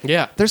that.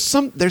 Yeah. There's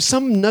some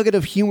nugget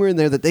of humor in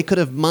there that they could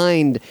have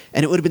mined,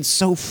 and it would have been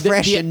so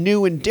fresh the- and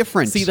new and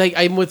different. See, like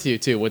I'm with you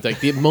too. With like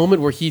the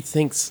moment where he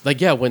thinks,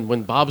 like, yeah,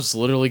 when Bob's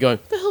literally going,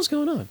 "What the hell's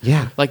going on?"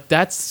 Yeah. like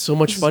that's so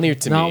much funnier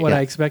to me. Not what Yeah.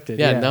 I expected.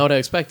 Yeah, not what I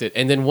expected.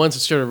 And then once it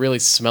started really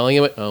smelling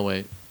it, oh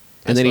wait.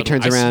 And then he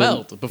turns around- I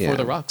smelled before yeah.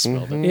 the rock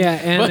smelled it. Yeah,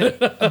 and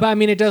but I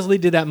mean, it does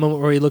lead to that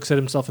moment where he looks at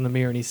himself in the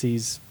mirror and he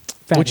sees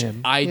fat Which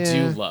him. I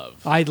Yeah. do love.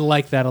 I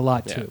like that a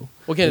lot Yeah. too.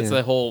 Well, again, it's Yeah.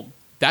 the whole.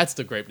 That's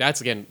the great.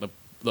 That's again the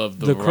The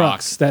Rock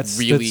crux. That's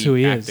really who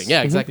he is. acting.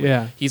 Yeah, Mhm. exactly.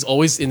 Yeah. He's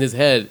always in his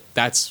head.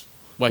 That's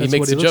why he That's makes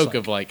what a he looks joke like.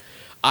 of like,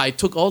 I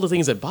took all the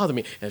things that bother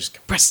me and I just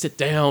compressed it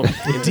down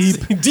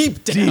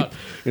deep down.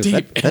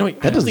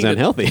 That doesn't sound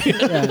healthy.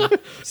 Yeah.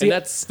 See,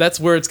 And that's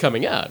where it's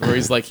coming out. Where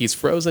he's like he's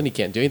frozen, he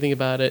can't do anything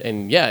about it,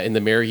 and yeah, in the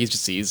mirror he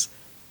just sees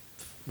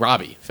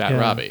Robbie, fat Yeah.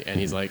 Robbie, and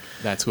he's like,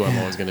 that's who I'm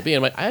always going to be.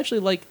 And I'm like, I actually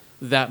like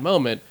that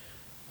moment,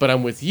 but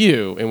I'm with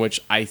you in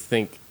which I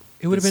think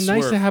it would have been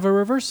nice to have a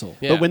reversal.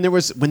 Yeah. But when there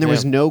was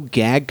Yeah. no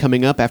gag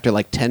coming up after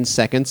like 10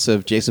 seconds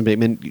of Jason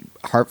Bateman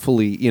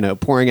heartfully,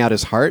 pouring out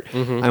his heart,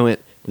 Mm-hmm. I went,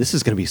 this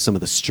is going to be some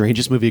of the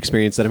strangest movie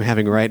experience that I'm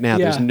having right now.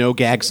 Yeah. There's no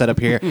gag set up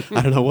here.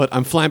 I don't know what.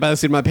 I'm flying by the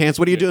seat of my pants.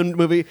 What are you doing,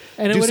 movie?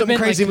 And it Do would have something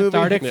been crazy, like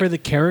cathartic movie. for the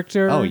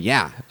character. Oh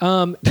yeah.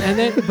 And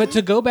then, but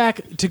to go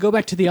back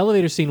to the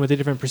elevator scene with the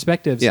different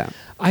perspectives. Yeah.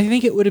 I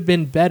think it would have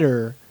been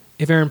better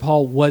if Aaron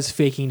Paul was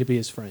faking to be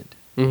his friend,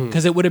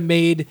 because it would have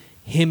made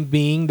him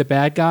being the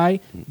bad guy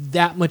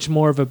that much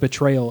more of a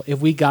betrayal.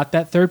 If we got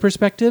that third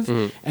perspective,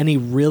 and he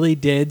really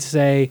did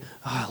say,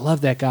 oh, "I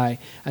love that guy,"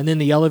 and then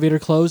the elevator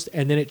closed,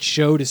 and then it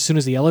showed as soon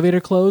as the elevator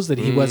closed that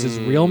he was his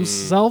real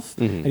self,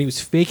 and he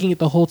was faking it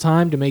the whole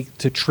time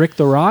to trick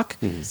the Rock.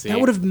 See. That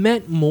would have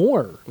meant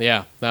more.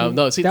 Yeah,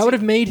 no, see, That would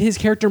have made his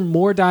character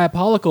more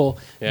diabolical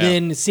Yeah.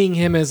 than seeing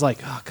him as like,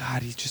 oh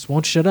God, he just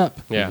won't shut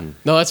up. Yeah,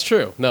 no, that's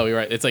true. No, you're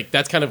right. It's like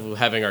that's kind of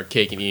having our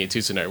cake and eating it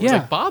too scenario. It's Yeah.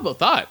 like Bob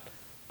thought,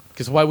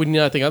 because why would you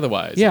not think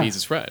otherwise? Yeah. If he's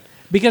his friend.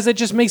 Because it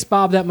just makes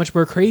Bob that much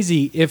more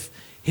crazy if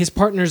his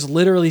partner's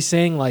literally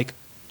saying like,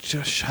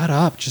 just shut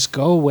up, just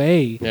go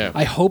away. Yeah.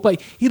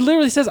 He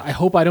literally says, I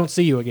hope I don't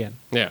see you again.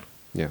 Yeah,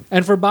 Yeah.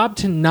 And for Bob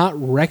to not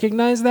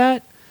recognize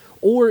that,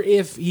 or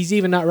if he's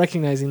even not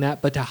recognizing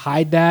that, but to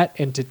hide that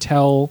and to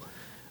tell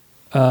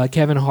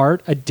Kevin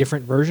Hart a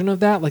different version of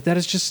that, like that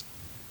is just,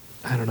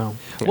 I don't know.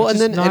 Well, It's and just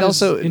then not it as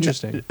also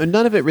interesting.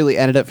 none of it really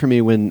added up for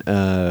me when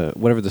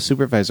whatever the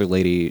supervisor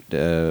lady,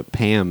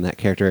 Pam, that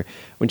character,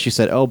 when she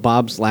said, "Oh,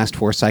 Bob's last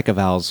 4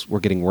 psychovals were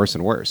getting worse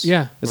and worse."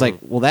 Yeah. it's like,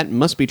 well, that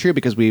must be true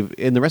because we've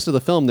in the rest of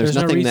the film there's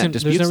no nothing reason, that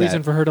disputes there's no that.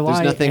 reason for her to There's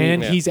lie, nothing-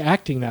 and Yeah. he's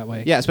acting that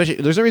way. Yeah, especially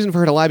there's no reason for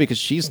her to lie because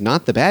she's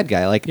not the bad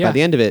guy. Like Yeah. by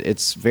the end of it,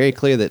 it's very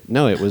clear that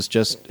no, it was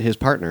just his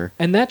partner.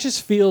 And that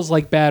just feels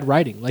like bad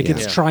writing. Like Yeah.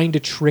 it's Yeah. trying to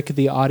trick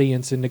the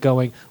audience into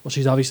going, well,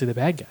 she's obviously the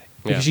bad guy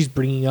because Yeah. she's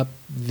bringing up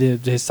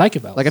his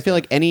psychoval. Like I feel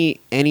like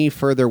any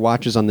further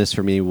watches on this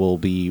for me will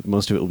be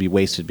most of it will be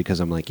wasted because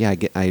I'm like, yeah,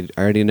 I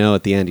already know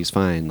at the end he's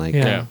fine. Like,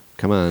 Yeah. Yeah.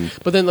 come on.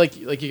 but then like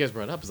you guys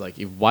brought up is like,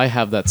 why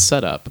have that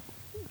setup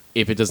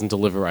if it doesn't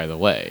deliver either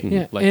way?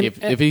 Yeah, Like and-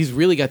 if he's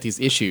really got these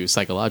issues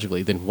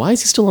psychologically, then why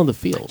is he still on the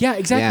field? yeah,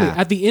 exactly.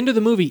 Yeah. At the end of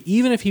the movie,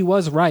 even if he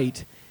was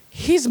right,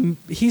 he's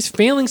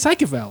failing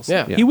psychovals.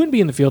 Yeah. He wouldn't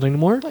be in the field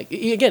anymore. Like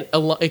again,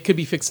 it could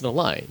be fixed in a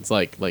line. It's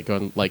like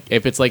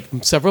if it's like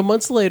several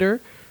months later,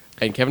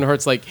 and Kevin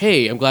Hart's like,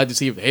 "Hey, I'm glad to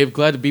see you. Hey, I'm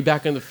glad to be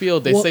back in the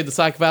field. They Well, say the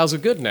psych vows are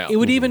good now." It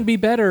would even be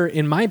better,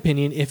 in my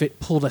opinion, if it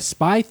pulled a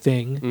spy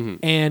thing Mm-hmm.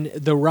 and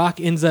The Rock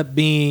ends up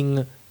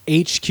being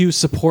HQ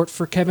support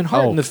for Kevin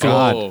Hart in the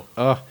field.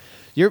 Oh.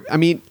 I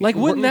mean, Like,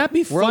 wouldn't that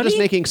be We're all just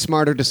funny? making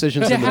smarter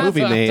decisions To than the have,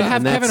 movie made. to have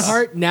and Kevin that's-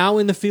 Hart now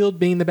in the field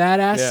being the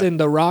badass Yeah. and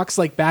The Rock's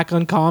like back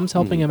on comms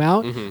helping him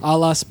out, a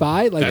la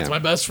Spy. Like That's my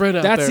best friend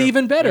out That's there.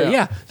 even better.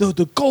 Yeah,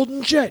 the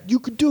golden jet, you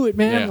could do it,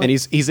 man. Yeah. Like, and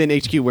he's in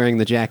HQ wearing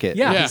the jacket.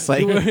 Yeah. It's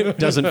like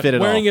doesn't fit at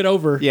all. wearing it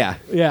over. Yeah.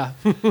 yeah,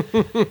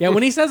 yeah.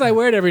 When he says I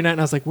wear it every night,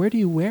 and I was like, where do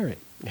you wear it?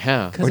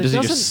 Yeah. 'Cause Or it does he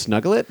doesn't- just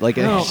snuggle it? Like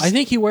No, I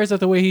think he wears it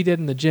the way he did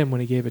in the gym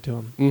when he gave it to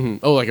him. Mhm.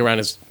 Oh, like around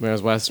his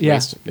waist. Yeah.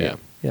 waist? Yeah.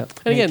 Yeah,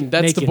 And again,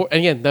 that's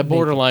Naked. that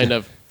borderline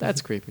of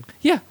that's creepy.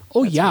 Yeah.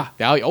 Oh yeah.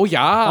 Yeah. Oh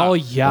yeah. Oh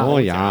yeah. Oh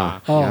yeah.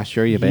 Oh, yeah,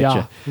 sure you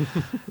betcha.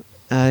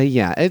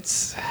 Yeah,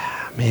 it's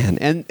man,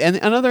 and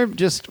another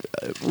just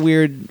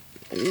weird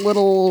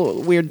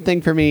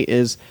thing for me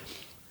is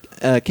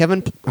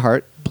Kevin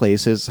Hart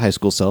plays his high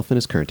school self and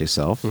his current day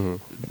self.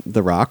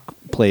 The Rock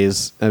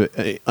plays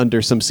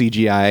under some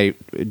CGI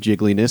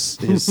jiggliness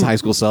his high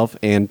school self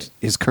and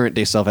his current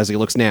day self as he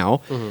looks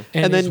now.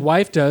 And his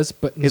wife does,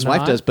 but his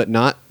wife does, but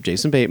not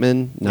Jason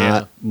Bateman, not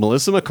Yeah.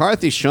 Melissa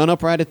McCarthy showing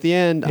up right at the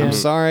end. Yeah. I'm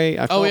sorry,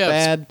 I felt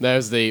bad.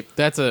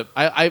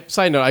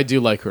 Side note, I do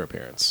like her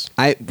appearance.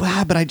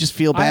 But I just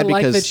feel I bad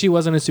like because that she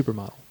wasn't a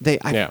supermodel.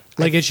 Yeah.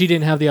 Like she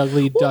didn't have the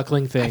ugly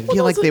duckling thing. I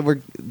feel like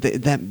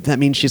that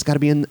means she's got to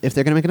be in if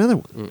they're going to make another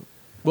one.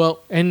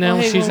 Well, And now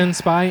well, hey, she's well- in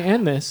Spy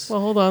and this.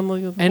 Well, hold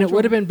on. And it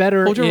would have been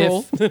better hold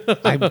your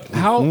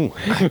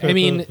if I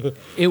mean,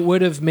 it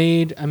would have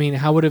made. I mean,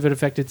 how would have it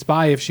affected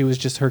Spy if she was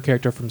just her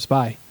character from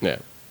Spy Yeah.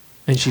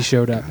 and she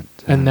showed up,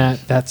 and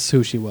that's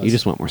who she was. You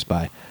just want more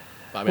Spy.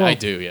 I mean, I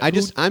do. Yeah.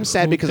 I'm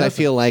sad who because I doesn't?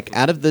 feel like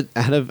out of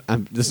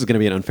this is going to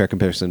be an unfair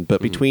comparison,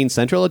 but between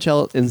Central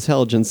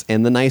Intelligence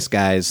and The Nice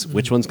Guys,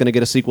 which one's going to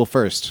get a sequel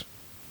first?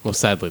 Well,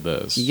 sadly,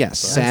 those. Yes,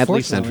 So- sadly,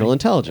 Unfortunately. Central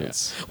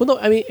Intelligence. Well, no,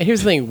 I mean, here's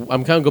the thing.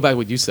 I'm kind of go back to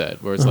what you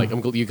said, where it's like,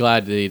 you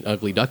glad they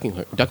ugly duckling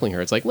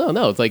her. It's like,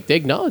 no, it's like they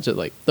acknowledge it.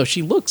 Like, no,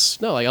 she looks.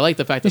 No, like I like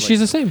the fact that She's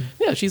like, the same.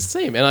 Yeah, she's the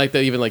same, and I like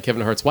that even like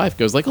Kevin Hart's wife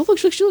goes like, oh look,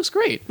 she looks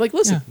great. Like,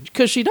 listen,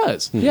 because she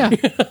does. Yeah,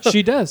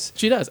 she does.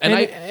 She does,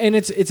 and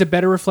it's a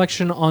better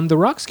reflection on The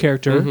Rock's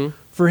character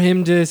for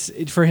him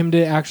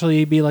to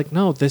actually be like,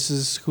 no, this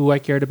is who I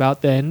cared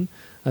about then,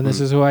 and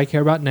this is who I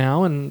care about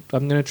now, and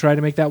I'm going to try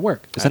to make that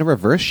work. Is that a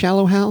reverse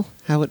Shallow Hal?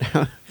 How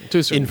To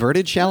a certain-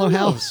 inverted Shallow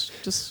Hal?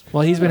 Just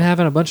Well, he's been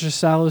having a bunch of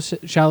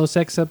shallow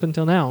sex up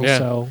until now, Yeah.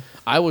 so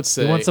I would you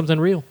say want something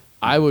real.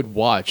 I would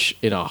watch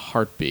in a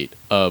heartbeat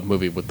a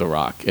movie with The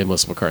Rock and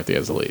Melissa McCarthy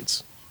as the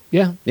leads.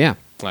 Yeah. Yeah.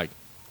 Like,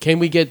 can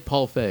we get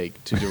Paul Feig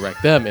to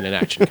direct them in an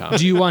action comedy?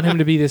 Do you want him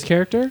to be this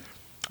character?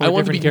 Or I a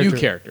want to be different new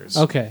characters.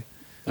 Okay.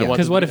 I want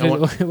Because to what be- if I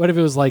want- what if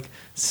it was like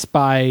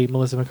Spy,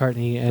 Melissa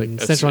McCartney, and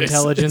Like, Central a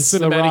Intelligence, The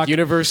cinematic Rock?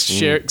 universe,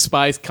 shared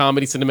spies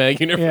comedy cinematic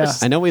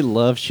universe. I know we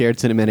love shared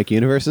cinematic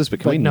universes, but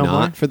can But we no not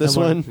more? for this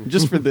No more. one?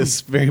 Just for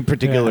this very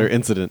particular Yeah.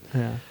 incident.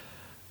 Yeah.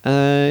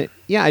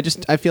 Yeah,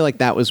 I feel like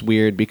that was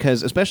weird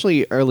because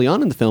especially early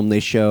on in the film they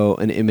show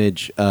an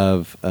image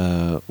of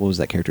what was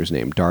that character's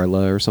name,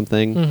 Darla or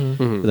something.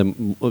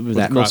 With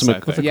that the Melissa cross-eyed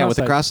Mc- thing. yeah, with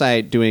the Cross-eyed.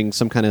 cross-eye doing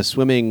some kind of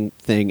swimming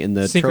thing in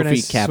the trophy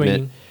Synchronized cabinet.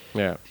 swinging.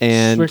 Yeah.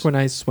 And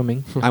Synchronized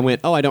swimming. I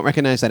went, oh, I don't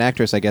recognize that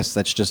actress. I guess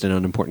that's just an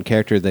unimportant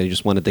character. They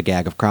just wanted the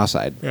gag of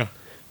cross-eyed. Yeah.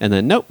 And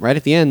then nope, right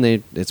at the end,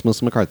 it's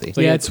Melissa McCarthy.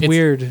 So yeah, yeah, it's it's-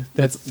 weird that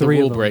That's the three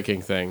rule of them.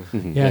 breaking thing.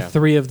 Yeah,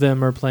 three of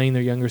them are playing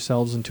their younger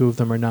selves, and two of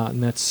them are not,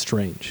 and that's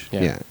strange.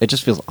 Yeah. It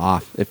just feels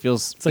off. It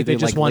feels It's like they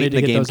either just wanted late in to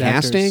the get game those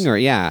casting actors. or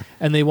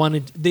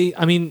And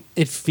I mean,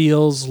 it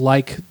feels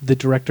like the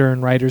director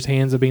and writer's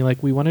hands of being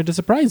like, we wanted to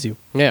surprise you.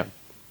 Yeah.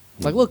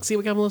 It's like, look, see,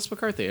 we got Melissa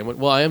McCarthy. I went,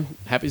 well, I am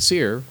happy to see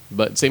her,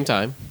 but at the same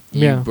time,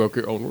 you Yeah. broke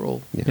your own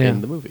role Yeah.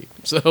 in the movie.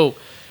 So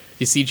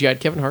you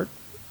CGI'd Kevin Hart.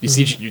 You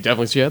you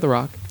definitely CGI'd The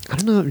Rock. I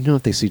don't know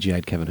if they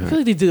CGI'd Kevin I feel Hart.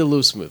 like they did a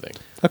little smoothing.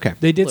 Okay.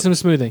 They did some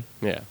smoothing,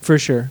 Yeah. for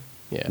sure.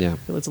 Yeah. Yeah. I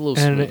feel it's a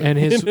little And smoothing. and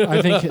his,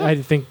 I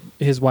think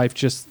his wife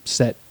just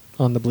sat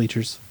on the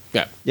bleachers.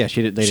 yeah. Yeah, they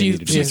didn't need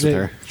to do this with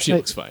her. She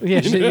looks fine.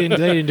 Yeah, they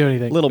didn't do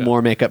anything. A little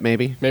more makeup,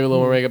 maybe. Maybe a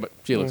little more makeup, but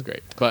she looks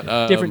great.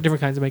 But different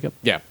kinds of makeup.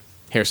 Yeah.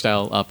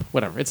 Hairstyle up,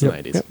 whatever. It's the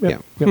 90s. Yep. Yeah.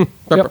 Yep. Yep.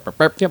 Burp, burp,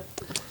 burp. Yep.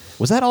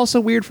 Was that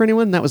also weird for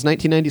anyone? That was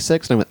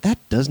 1996, and I went, that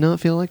does not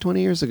feel like 20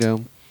 years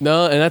ago.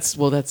 No, and that's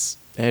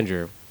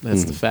Andrew.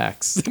 That's the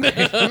facts.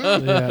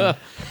 Yeah.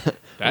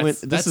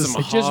 That's is-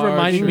 some It just hard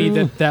reminded me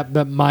truth.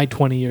 that my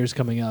 20 years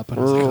coming up, and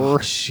I was like, oh,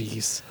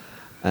 jeez.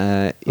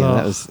 Yeah,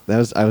 Ugh. that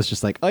was. I was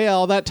just like, oh yeah,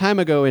 all that time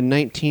ago in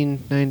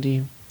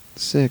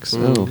 1996.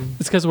 Oh,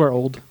 It's because we're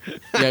old.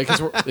 Yeah,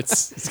 because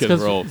it's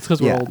because we're old. It's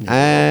because we're yeah, old.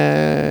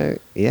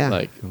 yeah.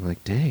 Like- I'm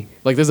like, dang.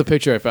 Like, there's a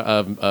picture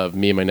of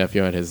me and my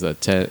nephew at his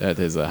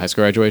high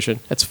school graduation.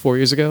 That's 4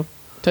 years ago.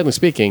 Technically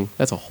speaking,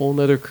 that's a whole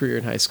nother career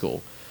in high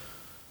school.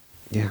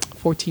 Yeah,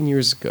 14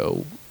 years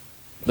ago.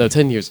 No,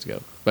 10 years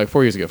ago. Like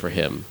 4 years ago for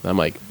him. I'm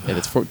like, and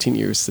it's 14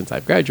 years since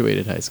I've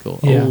graduated high school.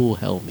 Yeah. Oh,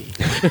 hell me.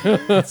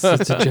 It's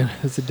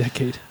a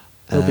decade.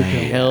 No big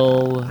deal.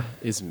 Hell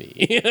is me.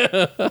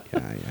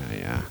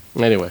 yeah.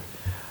 Anyway.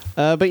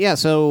 But yeah,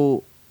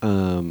 so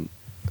I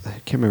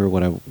can't remember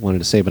what I wanted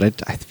to say, but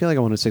I feel like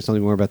I wanted to say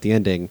something more about the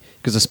ending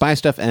because the spy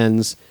stuff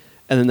ends,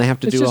 and then they have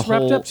to It's do just a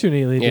whole. wrapped up too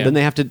neatly. Yeah. Then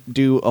they have to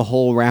do a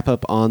whole wrap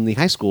up on the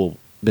high school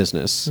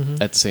business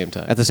At the same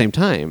time. at the same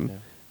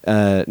time.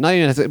 Not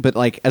even, but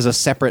like as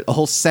a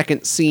whole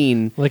second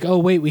scene. Like, oh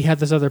wait, we had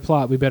this other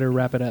plot. We better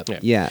wrap it up.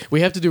 Yeah.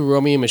 We have to do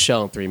Romeo and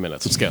Michelle in 3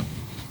 minutes. Let's go.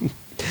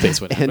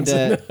 Face what And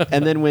happens.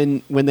 and then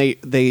when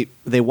they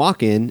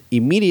walk in,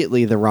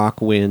 immediately The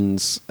Rock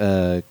wins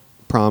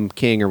prom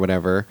king or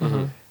whatever,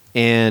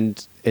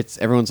 and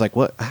everyone's like,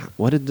 what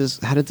did this?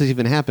 How did this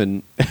even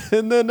happen?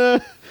 And then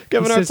Kevin He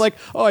Hart's says- like,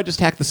 oh, I just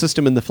hacked the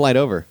system in the flight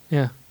over.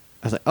 Yeah.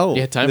 I was like, oh,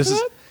 You had time this for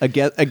is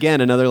that?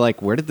 again another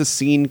like, where did the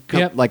scene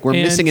come? Yep. Like we're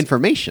And- missing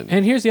information.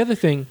 And here's the other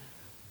thing.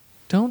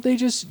 Don't they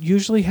just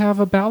usually have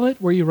a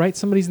ballot where you write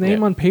somebody's name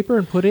Yeah. on paper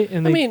and put it,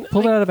 and I they mean,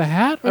 pull it out of a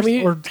hat, or, I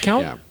mean, or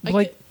count Yeah.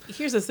 like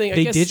here's the thing. I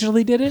They guess,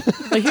 digitally did it.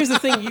 Like, here's the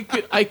thing.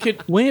 I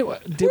could. Wait, was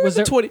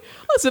there?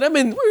 Listen,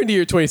 we're in the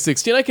year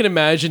 2016. I can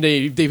imagine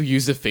they've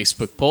used a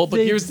Facebook poll, but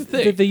here's the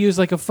thing. Did they use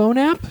like a phone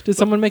app? Did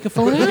someone make a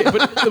phone app?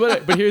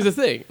 but here's the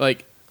thing.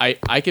 Like,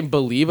 I can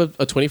believe a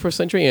 21st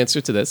century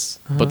answer to this,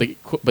 but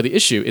the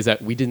issue is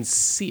that we didn't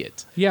see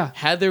it. Yeah.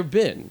 Had there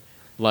been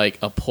like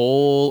a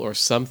poll or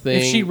something,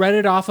 If she read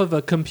it off of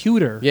a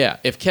computer. yeah.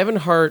 If Kevin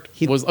Hart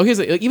was okay,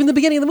 so, like, even the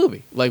beginning of the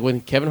movie, like when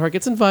Kevin Hart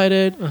gets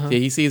invited,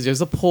 he sees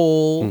there's a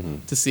poll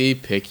to see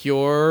pick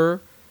your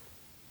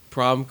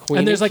prom queen,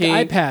 And there's like king.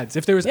 iPads.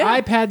 If there was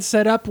Yeah. iPads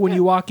set up when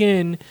you walk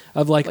in,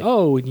 of like,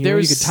 oh, you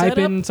there's could type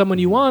in setup- someone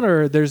you want,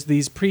 or there's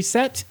these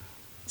preset.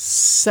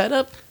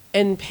 setup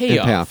and payoff.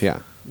 And payoff, yeah.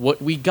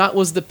 What we got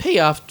was the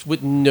payoff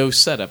with no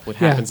setup.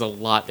 What Yeah. happens a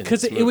lot in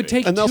Because this it would movie.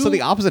 take And also two-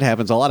 the opposite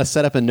happens. A lot of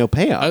setup and no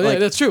payoff. Oh, yeah, Like,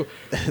 that's true.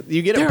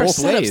 you get There it are both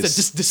setups ways. that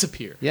just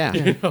disappear. Yeah.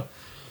 You know?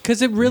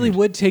 Because it really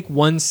would take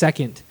 1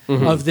 second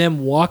of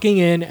them walking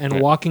in and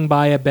walking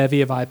by a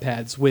bevy of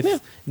iPads with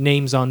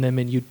names on them,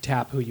 and you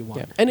tap who you want.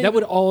 Yeah. And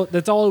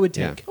That's all it would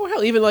Yeah. take. Or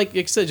hell, even like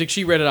you said, like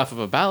she read it off of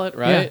a ballot,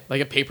 right? Yeah. Like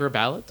a paper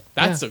ballot.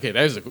 That's Yeah. okay.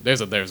 There's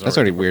That's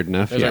already weird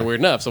enough. There's Yeah. already weird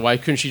enough. So why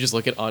couldn't she just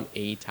look it on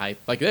a type?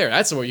 Like there,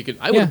 that's somewhere you could.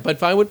 I Yeah. would, but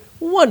fine with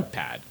one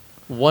pad,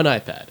 one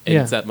iPad, and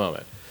Yeah. it's that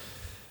moment.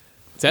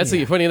 So that's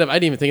funny enough. I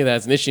didn't even think of that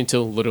as an issue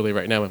until literally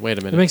right now. Wait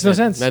a minute. It makes no That-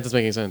 sense. That doesn't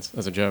make any sense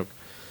as a joke.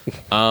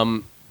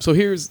 So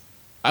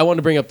I want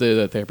to bring up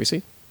the therapy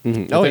scene.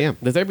 Oh, yeah.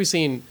 The therapy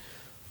scene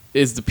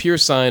is the pure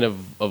sign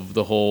of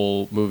the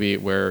whole movie,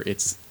 where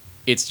it's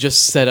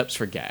just setups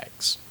for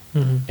gags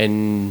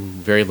and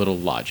very little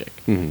logic.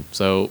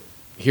 So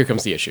here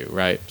comes the issue,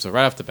 right? So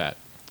right off the bat,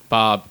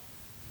 Bob.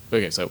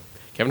 Okay, so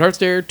Kevin Hart's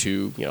there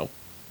to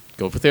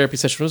go for therapy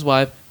session with his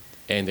wife,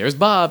 and there's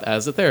Bob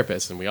as the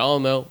therapist, and we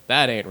all know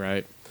that ain't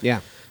right.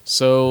 Yeah.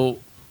 So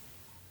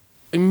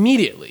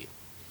immediately,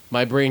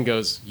 my brain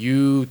goes,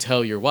 "You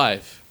tell your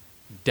wife,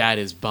 that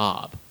is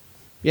Bob.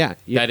 Yeah.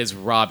 That is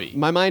Robbie."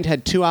 My mind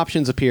had two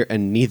options appear,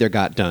 and neither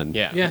got done.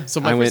 Yeah. Yeah.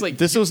 So I my went, first like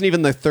this wasn't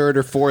even the third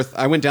or fourth.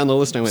 I went down the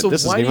list and I went, so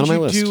this isn't why even did on my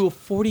you list. do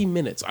 40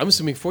 minutes? I'm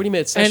assuming 40-minute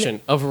And-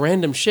 session of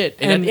random shit.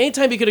 And and- at any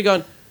time you could have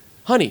gone,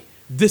 "Honey,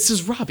 this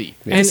is Robbie.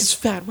 And- This is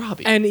Fat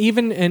Robbie." And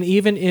even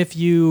if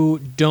you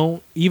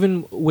don't,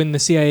 even when the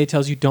CIA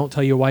tells you don't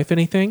tell your wife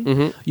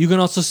anything, you can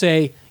also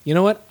say, you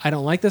know what? I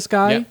don't like this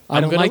guy. Yeah, I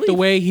I'm don't gonna like the leave."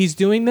 way he's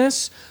doing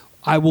this.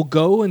 I will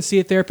go and see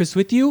a therapist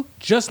with you,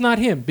 just not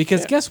him.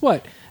 Because Yeah. guess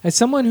what? As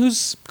someone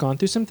who's gone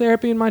through some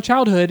therapy in my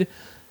childhood,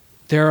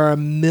 there are a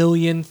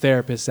million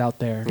therapists out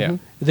there. Yeah.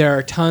 There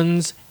are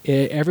tons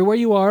everywhere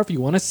you are. If you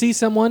want to see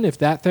someone, if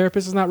that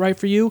therapist is not right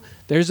for you,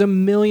 there's a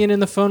million in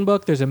the phone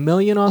book. There's a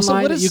million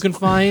online what that is- you can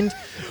find.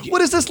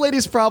 What is this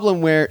lady's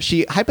problem where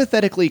she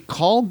hypothetically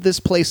called this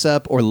place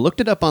up or looked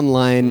it up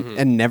online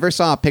and never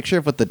saw a picture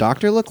of what the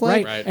doctor looked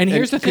like? Right. And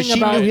here's the thing she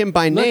about knew him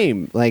by look,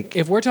 name. Like,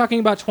 if we're talking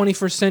about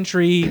 21st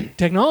century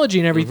technology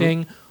and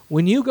everything,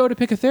 when you go to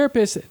pick a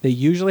therapist, they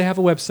usually have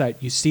a website.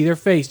 You see their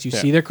face, you Yeah.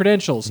 see their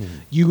credentials.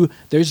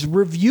 There's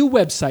review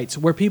websites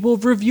where people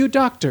review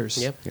doctors.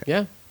 Yep.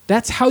 Yeah.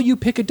 That's how you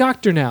pick a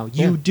doctor now.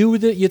 You Yeah. do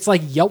it's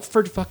like Yelp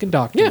for fucking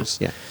doctors.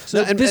 yeah.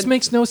 So No, and- this and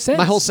makes no sense.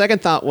 my whole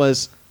second thought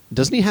was,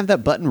 doesn't he have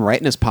that button right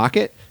in his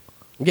pocket?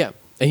 Yeah.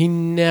 And he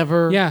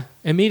never. Yeah,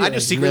 immediately. I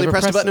just secretly Never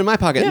pressed a pressed button it. in my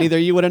pocket. Yeah. Neither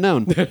of you would have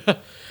known. Yeah.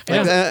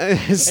 And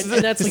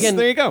that's again.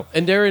 there you go.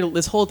 And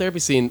this whole therapy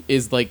scene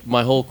is like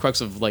my whole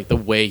crux of like the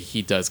way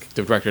the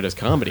director does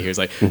comedy. Here is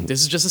like, this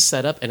is just a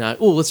setup, and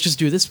let's just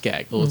do this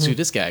gag. Oh, let's do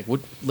this gag.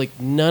 Like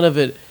none of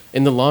it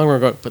in the long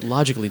run, but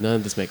logically none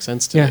of this makes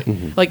sense to Yeah.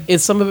 me. Like,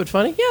 is some of it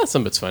funny? Yeah,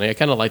 some of it's funny. I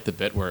kind of like the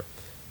bit where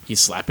he's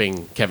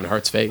slapping Kevin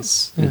Hart's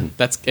face.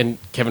 And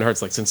Kevin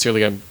Hart's like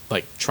sincerely, I'm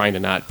like trying to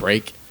not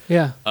break.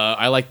 Yeah.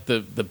 I like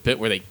the bit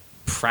where they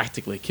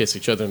practically kiss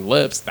each other in the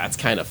lips. That's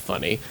kind of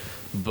funny,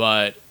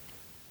 but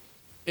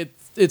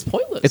it's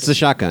pointless. It's the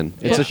shotgun.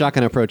 It's Yeah. a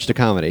shotgun approach to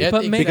comedy. Yeah,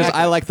 But because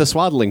I like the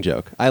swaddling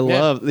joke. I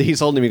love he's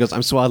holding me. He goes,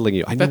 "I'm swaddling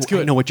you. I know. That's good.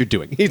 I know what you're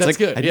doing." He's That's like,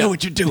 good, "I yeah. know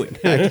what you're doing."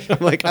 I'm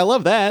like, I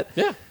love that.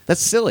 Yeah. That's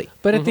silly.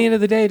 But at the end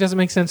of the day, it doesn't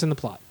make sense in the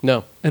plot.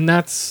 No, And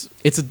that's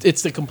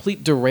it's a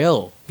complete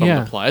derail from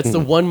Yeah. the plot. It's the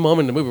one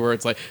moment in the movie where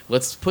it's like,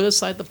 let's put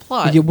aside the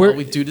plot Yeah, while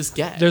we do this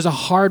gag. there's a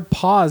hard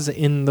pause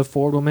in the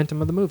forward momentum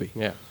of the movie.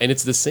 yeah, and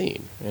it's the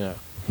scene. Yeah,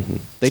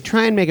 They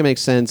try and make it make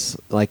sense,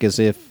 like as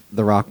if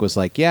The Rock was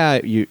like, "Yeah,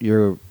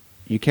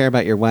 you care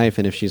about your wife,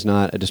 and if she's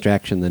not a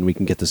distraction, then we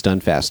can get this done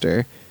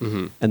faster."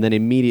 And then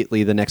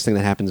immediately, the next thing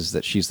that happens is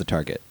that she's the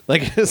target.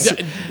 Like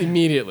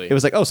immediately. it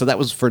was like, "Oh, so that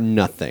was for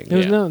nothing.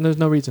 There's Yeah. there's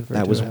no reason for it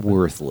That to was happen.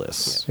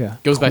 worthless." Yeah.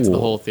 Goes back to the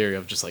Cool. whole theory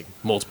of just like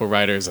multiple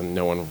writers and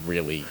no one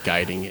really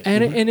guiding it.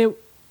 And it,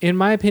 in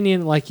my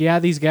opinion, like, yeah,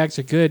 these gags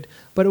are good,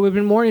 but it would have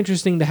been more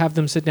interesting to have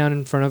them sit down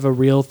in front of a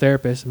real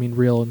therapist. I mean,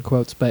 real in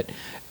quotes, but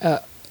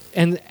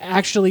and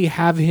actually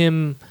have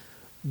him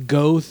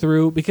go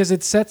through, because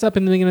it sets up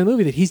in the beginning of the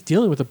movie that he's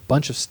dealing with a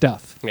bunch of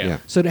stuff. yeah. Yeah.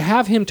 So to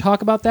have him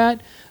talk about that,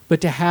 but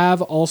to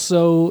have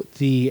also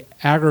the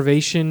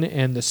aggravation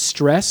and the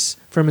stress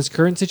from his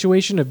current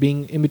situation of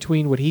being in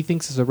between what he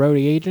thinks is a rogue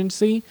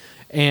agency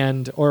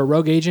or a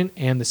rogue agent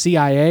and the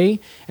CIA,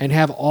 and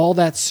have all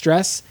that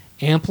stress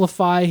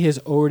amplify his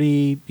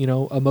already,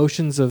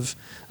 emotions of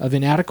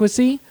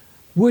inadequacy,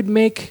 would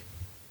make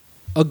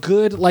a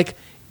good,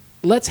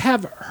 let's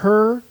have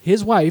her,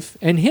 his wife,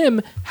 and him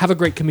have a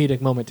great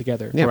comedic moment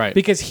together. Yeah. Right.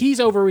 Because he's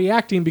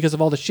overreacting because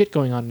of all the shit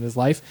going on in his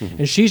life,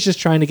 and she's just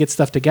trying to get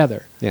stuff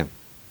together. Yeah.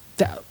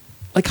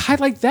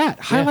 Highlight that.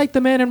 Highlight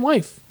the man and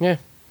wife. Yeah.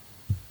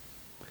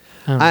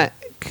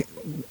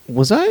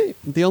 Was I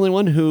the only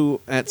one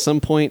who, at some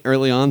point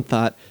early on,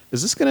 thought,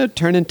 is this going to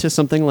turn into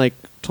something like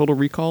Total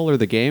Recall or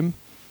The Game?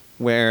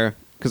 Where,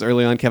 because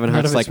early on, Kevin None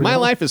Hart's of it's like, my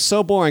real. life is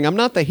so boring. I'm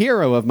not the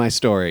hero of my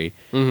story.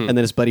 And then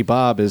his buddy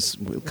Bob is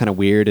kind of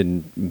weird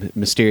and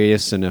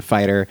mysterious and a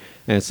fighter.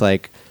 And it's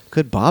like,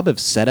 could Bob have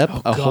set up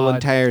a whole God.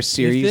 entire If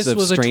series this of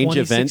was a strange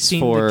events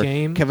 2016 for The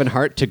Game- Kevin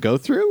Hart to go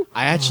through?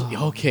 I actually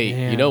okay.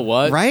 man. You know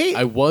what? Right?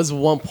 I was at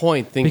one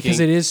point thinking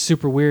Because it is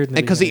super weird. in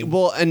the Because he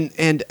beginning.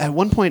 and at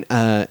one point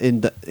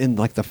in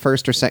the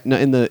first or second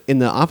in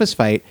the office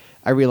fight,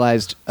 I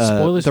realized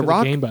Spoilers the for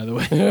Rock. the game, by the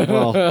way.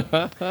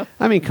 Well,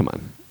 I mean, come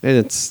on,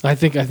 it's. I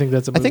think that's a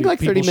movie I think like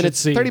people 30 should minutes.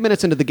 see. 30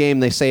 minutes into the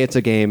game, they say it's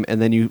a game,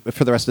 and then you,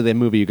 for the rest of the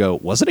movie, you go,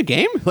 "Was it a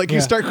game?" Like you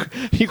Yeah. start,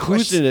 you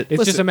question it.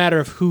 It's just a matter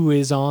of who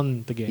is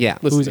on the game. Yeah.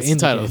 who's listen, it's in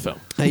the title the of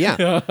game.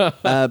 the film.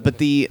 Yeah, but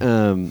the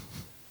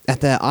at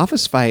the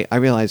office fight, I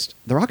realized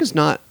the Rock is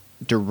not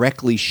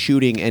directly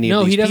shooting any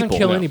No, of these he doesn't people.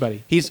 kill No.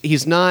 anybody.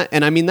 He's not,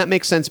 and I mean that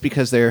makes sense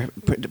because they're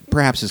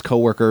perhaps his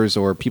coworkers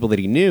or people that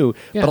he knew,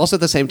 Yeah. but also at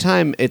the same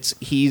time,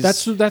 he's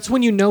That's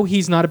when you know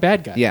he's not a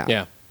bad guy. yeah.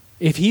 Yeah.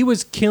 If he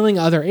was killing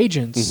other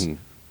agents,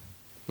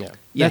 Yeah.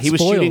 Yeah, That's he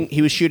was spoiled. shooting.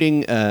 He was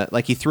shooting.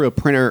 Like he threw a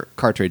printer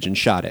cartridge and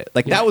shot it.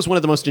 Like that was one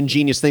of the most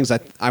ingenious things.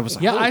 I was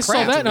like, yeah, holy I saw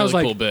crap. that and I was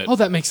really like, cool bit. oh,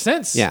 that makes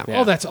sense. Yeah.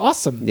 Oh, that's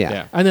awesome. Yeah.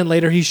 Yeah. And then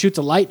later he shoots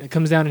a light and it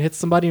comes down and hits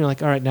somebody, and you're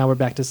like, all right, now we're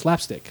back to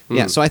slapstick.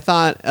 Yeah, so I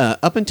thought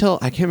up until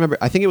I can't remember.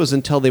 I think it was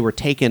until they were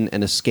taken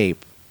and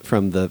escape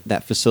from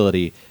that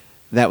facility.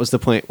 That was the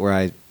point where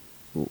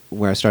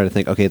I started to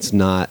think, okay, it's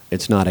not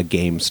a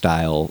game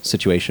style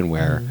situation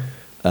where.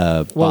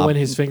 Well, Bob- when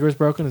his finger is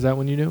broken, is that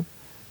when you knew?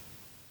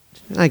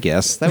 I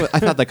guess I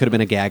thought that could have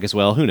been a gag as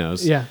well. Who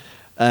knows? Yeah.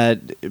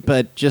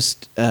 But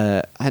just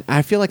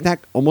I feel like that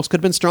almost could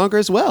have been stronger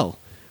as well.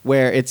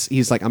 Where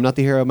he's like, I'm not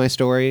the hero of my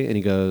story, and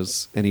he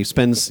goes and he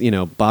spends,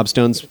 Bob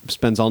Stone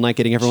spends all night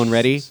getting everyone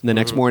ready, and the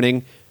next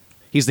morning,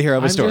 he's the hero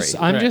of his story.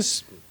 I'm Right.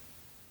 just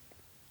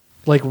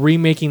like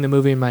remaking the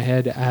movie in my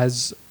head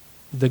as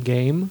the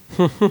game,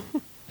 and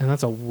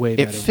that's a way It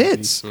better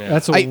fits. movie.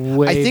 That's a I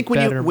way think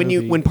better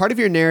movie. when part of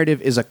your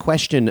narrative is a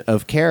question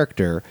of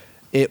character,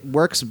 it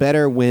works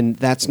better when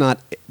that's not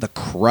the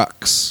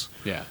crux.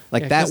 Yeah.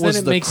 Like Yeah, that 'cause then was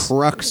it the makes-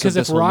 crux of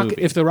this if whole movie.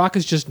 if the Rock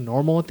is just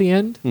normal at the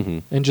end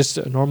and just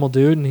a normal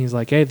dude, and he's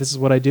like, hey, this is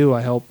what I do.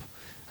 I help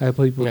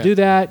people Yeah. do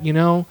that.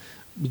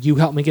 You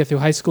helped me get through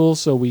high school,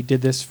 so we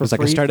did this for It's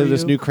like I free started for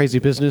this you." new crazy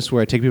business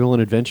where I take people on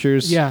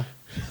adventures. Yeah.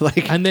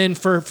 like And then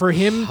for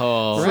him,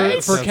 Oh, for, right.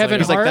 for Sounds Kevin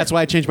he's Hart, like, that's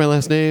why I changed my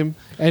last name.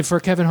 and for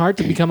Kevin Hart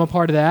to become a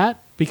part of that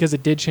because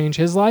it did change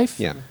his life.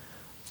 Yeah.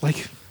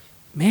 Like,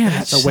 man,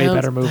 that's a way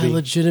better That movie.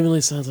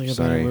 legitimately sounds like a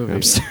better Sorry. movie.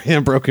 I'm sorry. I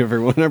broke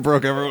everyone.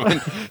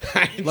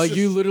 Like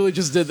you literally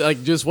just did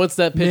just once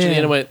that pitch in the Man.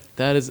 end, I went,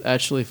 that is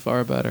actually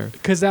far better.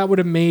 Because that would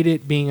have made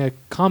it being a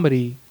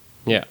comedy.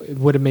 Yeah. It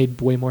would have made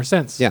way more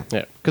sense. Yeah.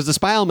 Yeah. Because the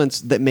spy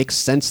elements, that makes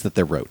sense that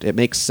they're wrote. It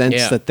makes sense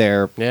Yeah. that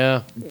they're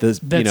Yeah.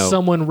 That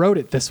someone wrote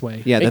it this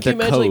way. yeah, And that can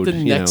they're you imagine code. like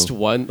the next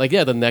one? Like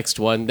the next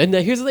one. Then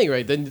here's the thing,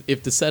 right? Then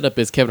if the setup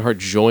is Kevin Hart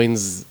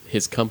joins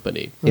his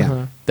company, Yeah.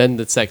 Uh-huh. then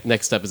the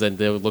next step is then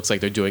it looks like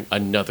they're doing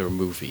another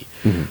movie.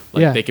 Mm-hmm.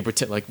 Like Yeah. they can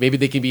pretend like maybe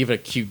they can be even a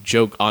cute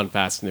joke on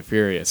Fast and the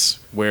Furious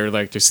where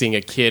like they're seeing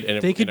a kid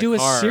and They could do a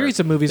car. series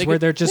of movies They where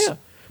could- they're just yeah.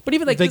 But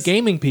even like the this-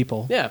 gaming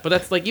people. Yeah, but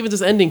that's like even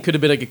this ending could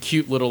have been like a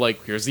cute little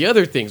like here's the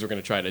other things we're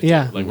gonna try to do.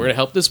 Yeah. Like we're gonna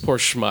help this poor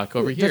schmuck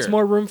over here. That's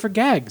more room for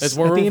gags. That's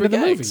more at room the end for of the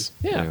gags.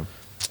 movie. Yeah. Yeah.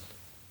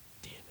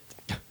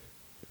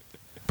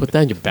 Put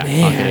that in your back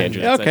pocket,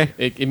 Andrew. That's Okay.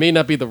 it may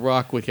not be The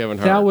Rock with Kevin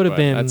Hart. That would have but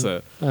been that's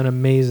a an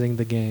amazing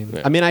The Game.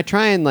 I mean, I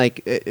try and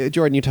like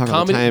Jordan. You talk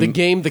all the comedy. time. The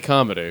game, the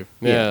comedy.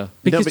 Yeah.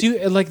 Because but-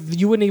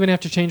 you wouldn't even have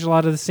to change a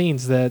lot of the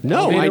scenes. That No,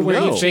 elevator I where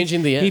know. he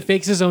Changing the end. He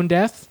fakes his own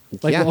death.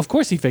 Like, Yeah. well, of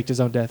course he faked his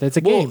own death. It's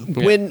a Well,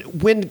 game.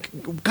 when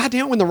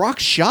goddamn when the Rock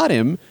shot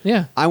him,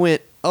 Yeah. I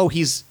went, oh,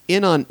 he's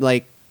in on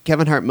like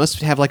Kevin Hart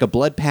must have like a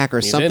blood pack or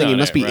He's something. in He on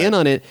must it, be right. in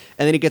on it,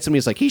 and then he gets him.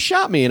 He's like, he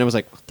shot me, and I was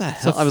like, what the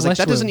hell? a I was like, flesh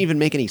that doesn't wound. even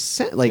make any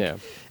sense. Like Yeah.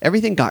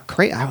 everything got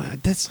crazy.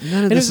 That's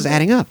none of And this it is was-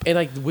 adding up. And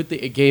like with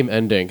the game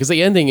ending, because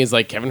the ending is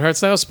like Kevin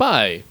Hart's now a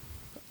spy.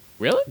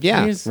 Really?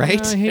 Yeah, He's- right.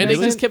 he And they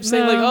doesn't- just kept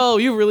saying like, no. "Oh,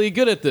 you're really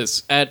good at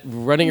this, at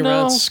running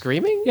around No.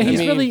 screaming." Yeah, I he's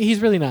mean,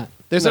 really not.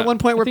 There's No. at one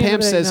point where At the end Pam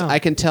of the day, says, no. "I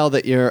can tell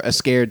that you're a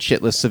scared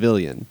shitless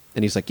civilian,"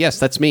 and he's like, "Yes,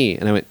 that's me."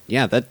 And I went,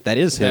 "Yeah, that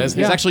is him. That is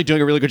He's him. actually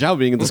doing a really good job of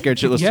being the scared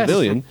shitless Yes.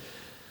 civilian."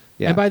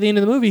 Yeah. And by the end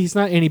of the movie, he's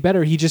not any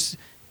better. He just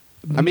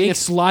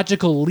makes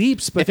logical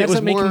leaps, but that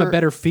doesn't make him a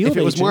better field If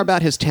it was agent. more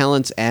about his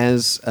talents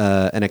as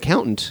an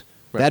accountant,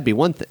 that'd be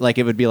one thing. Like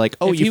it would be like,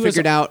 oh, If he you was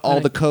figured out all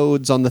the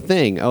codes on the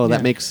thing. Oh, that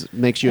Yeah.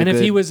 makes you. and a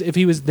good, if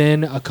he was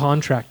then a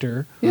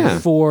contractor Yeah.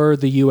 for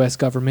the U.S.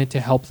 government to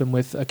help them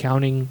with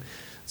accounting,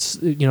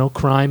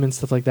 crime and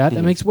stuff like that,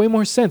 that makes way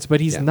more sense.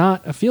 But he's Yeah.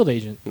 not a field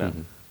agent. No.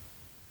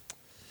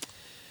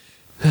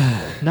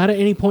 Not at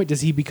any point does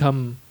he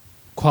become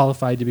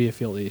qualified to be a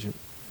field agent.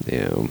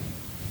 yeah.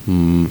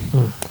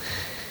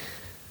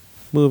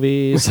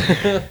 Movies.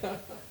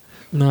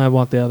 No, I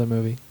want the other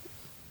movie.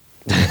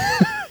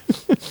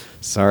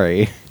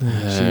 Sorry,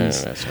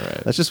 Jeez. That's all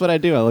right. that's just what I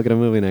do. I look at a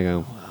movie and I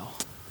go,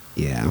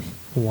 yeah,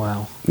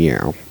 Wow.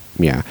 yeah,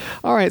 yeah.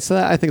 All right, so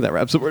I think that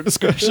wraps up our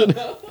discussion,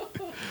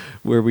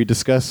 where we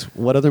discuss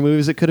what other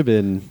movies it could have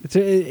been.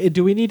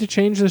 Do we need to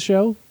change the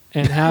show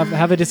and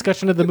have a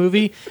discussion of the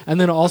movie, and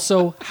then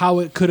also how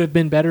it could have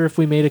been better if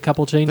we made a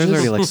couple changes? There's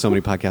already like so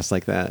many podcasts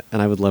like that, and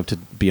I would love to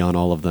be on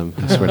all of them.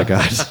 I swear to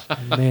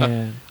God.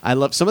 Man. I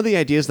love some of the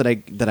ideas that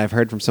I've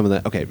heard from some of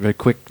the. Okay, very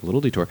quick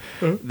little detour.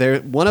 There,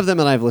 one of them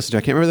that I've listened to.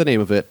 I can't remember the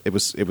name of it. It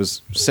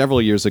was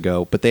several years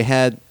ago, but they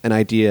had an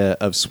idea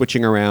of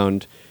switching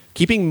around,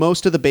 keeping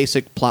most of the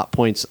basic plot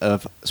points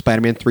of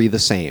Spider-Man 3 the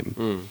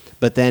same,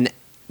 but then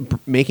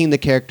making the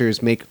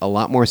characters make a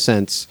lot more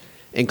sense,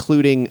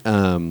 including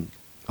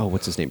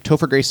what's his name?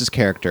 Topher Grace's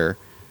character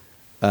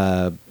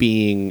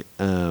being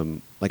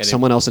like Eddie.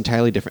 someone else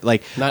entirely different.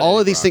 Like Not all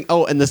Eddie of these Brock. things.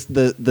 Oh, and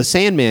the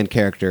Sandman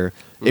character.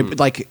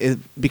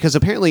 Because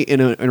apparently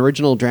in an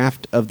original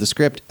draft of the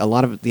script, a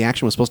lot of the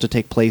action was supposed to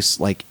take place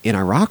like in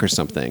Iraq or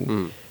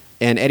something,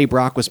 and Eddie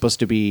Brock was supposed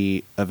to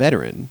be a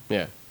veteran,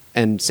 Yeah.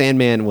 and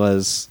Sandman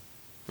was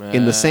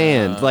in the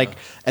sand.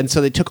 And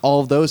so they took all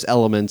of those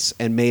elements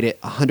and made it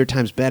 100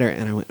 times better.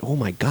 And I went, oh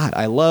my God,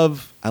 I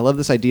love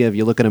this idea of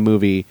you look at a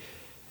movie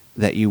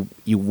that you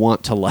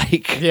want to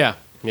like. Yeah.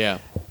 Yeah.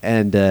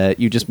 And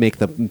you just make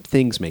the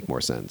things make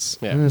more sense.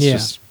 Yeah. And it's Yeah.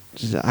 just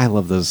I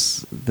love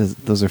those.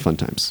 Those are fun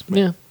times.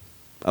 Yeah.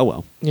 Oh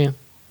well. Yeah.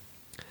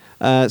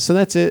 So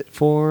that's it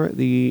for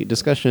the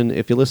discussion.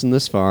 If you listen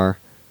this far,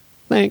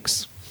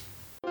 thanks.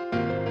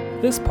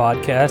 This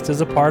podcast is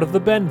a part of the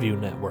Benview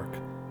Network.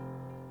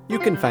 You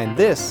can find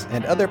this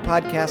and other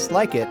podcasts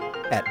like it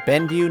at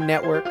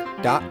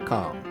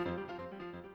BenviewNetwork.com.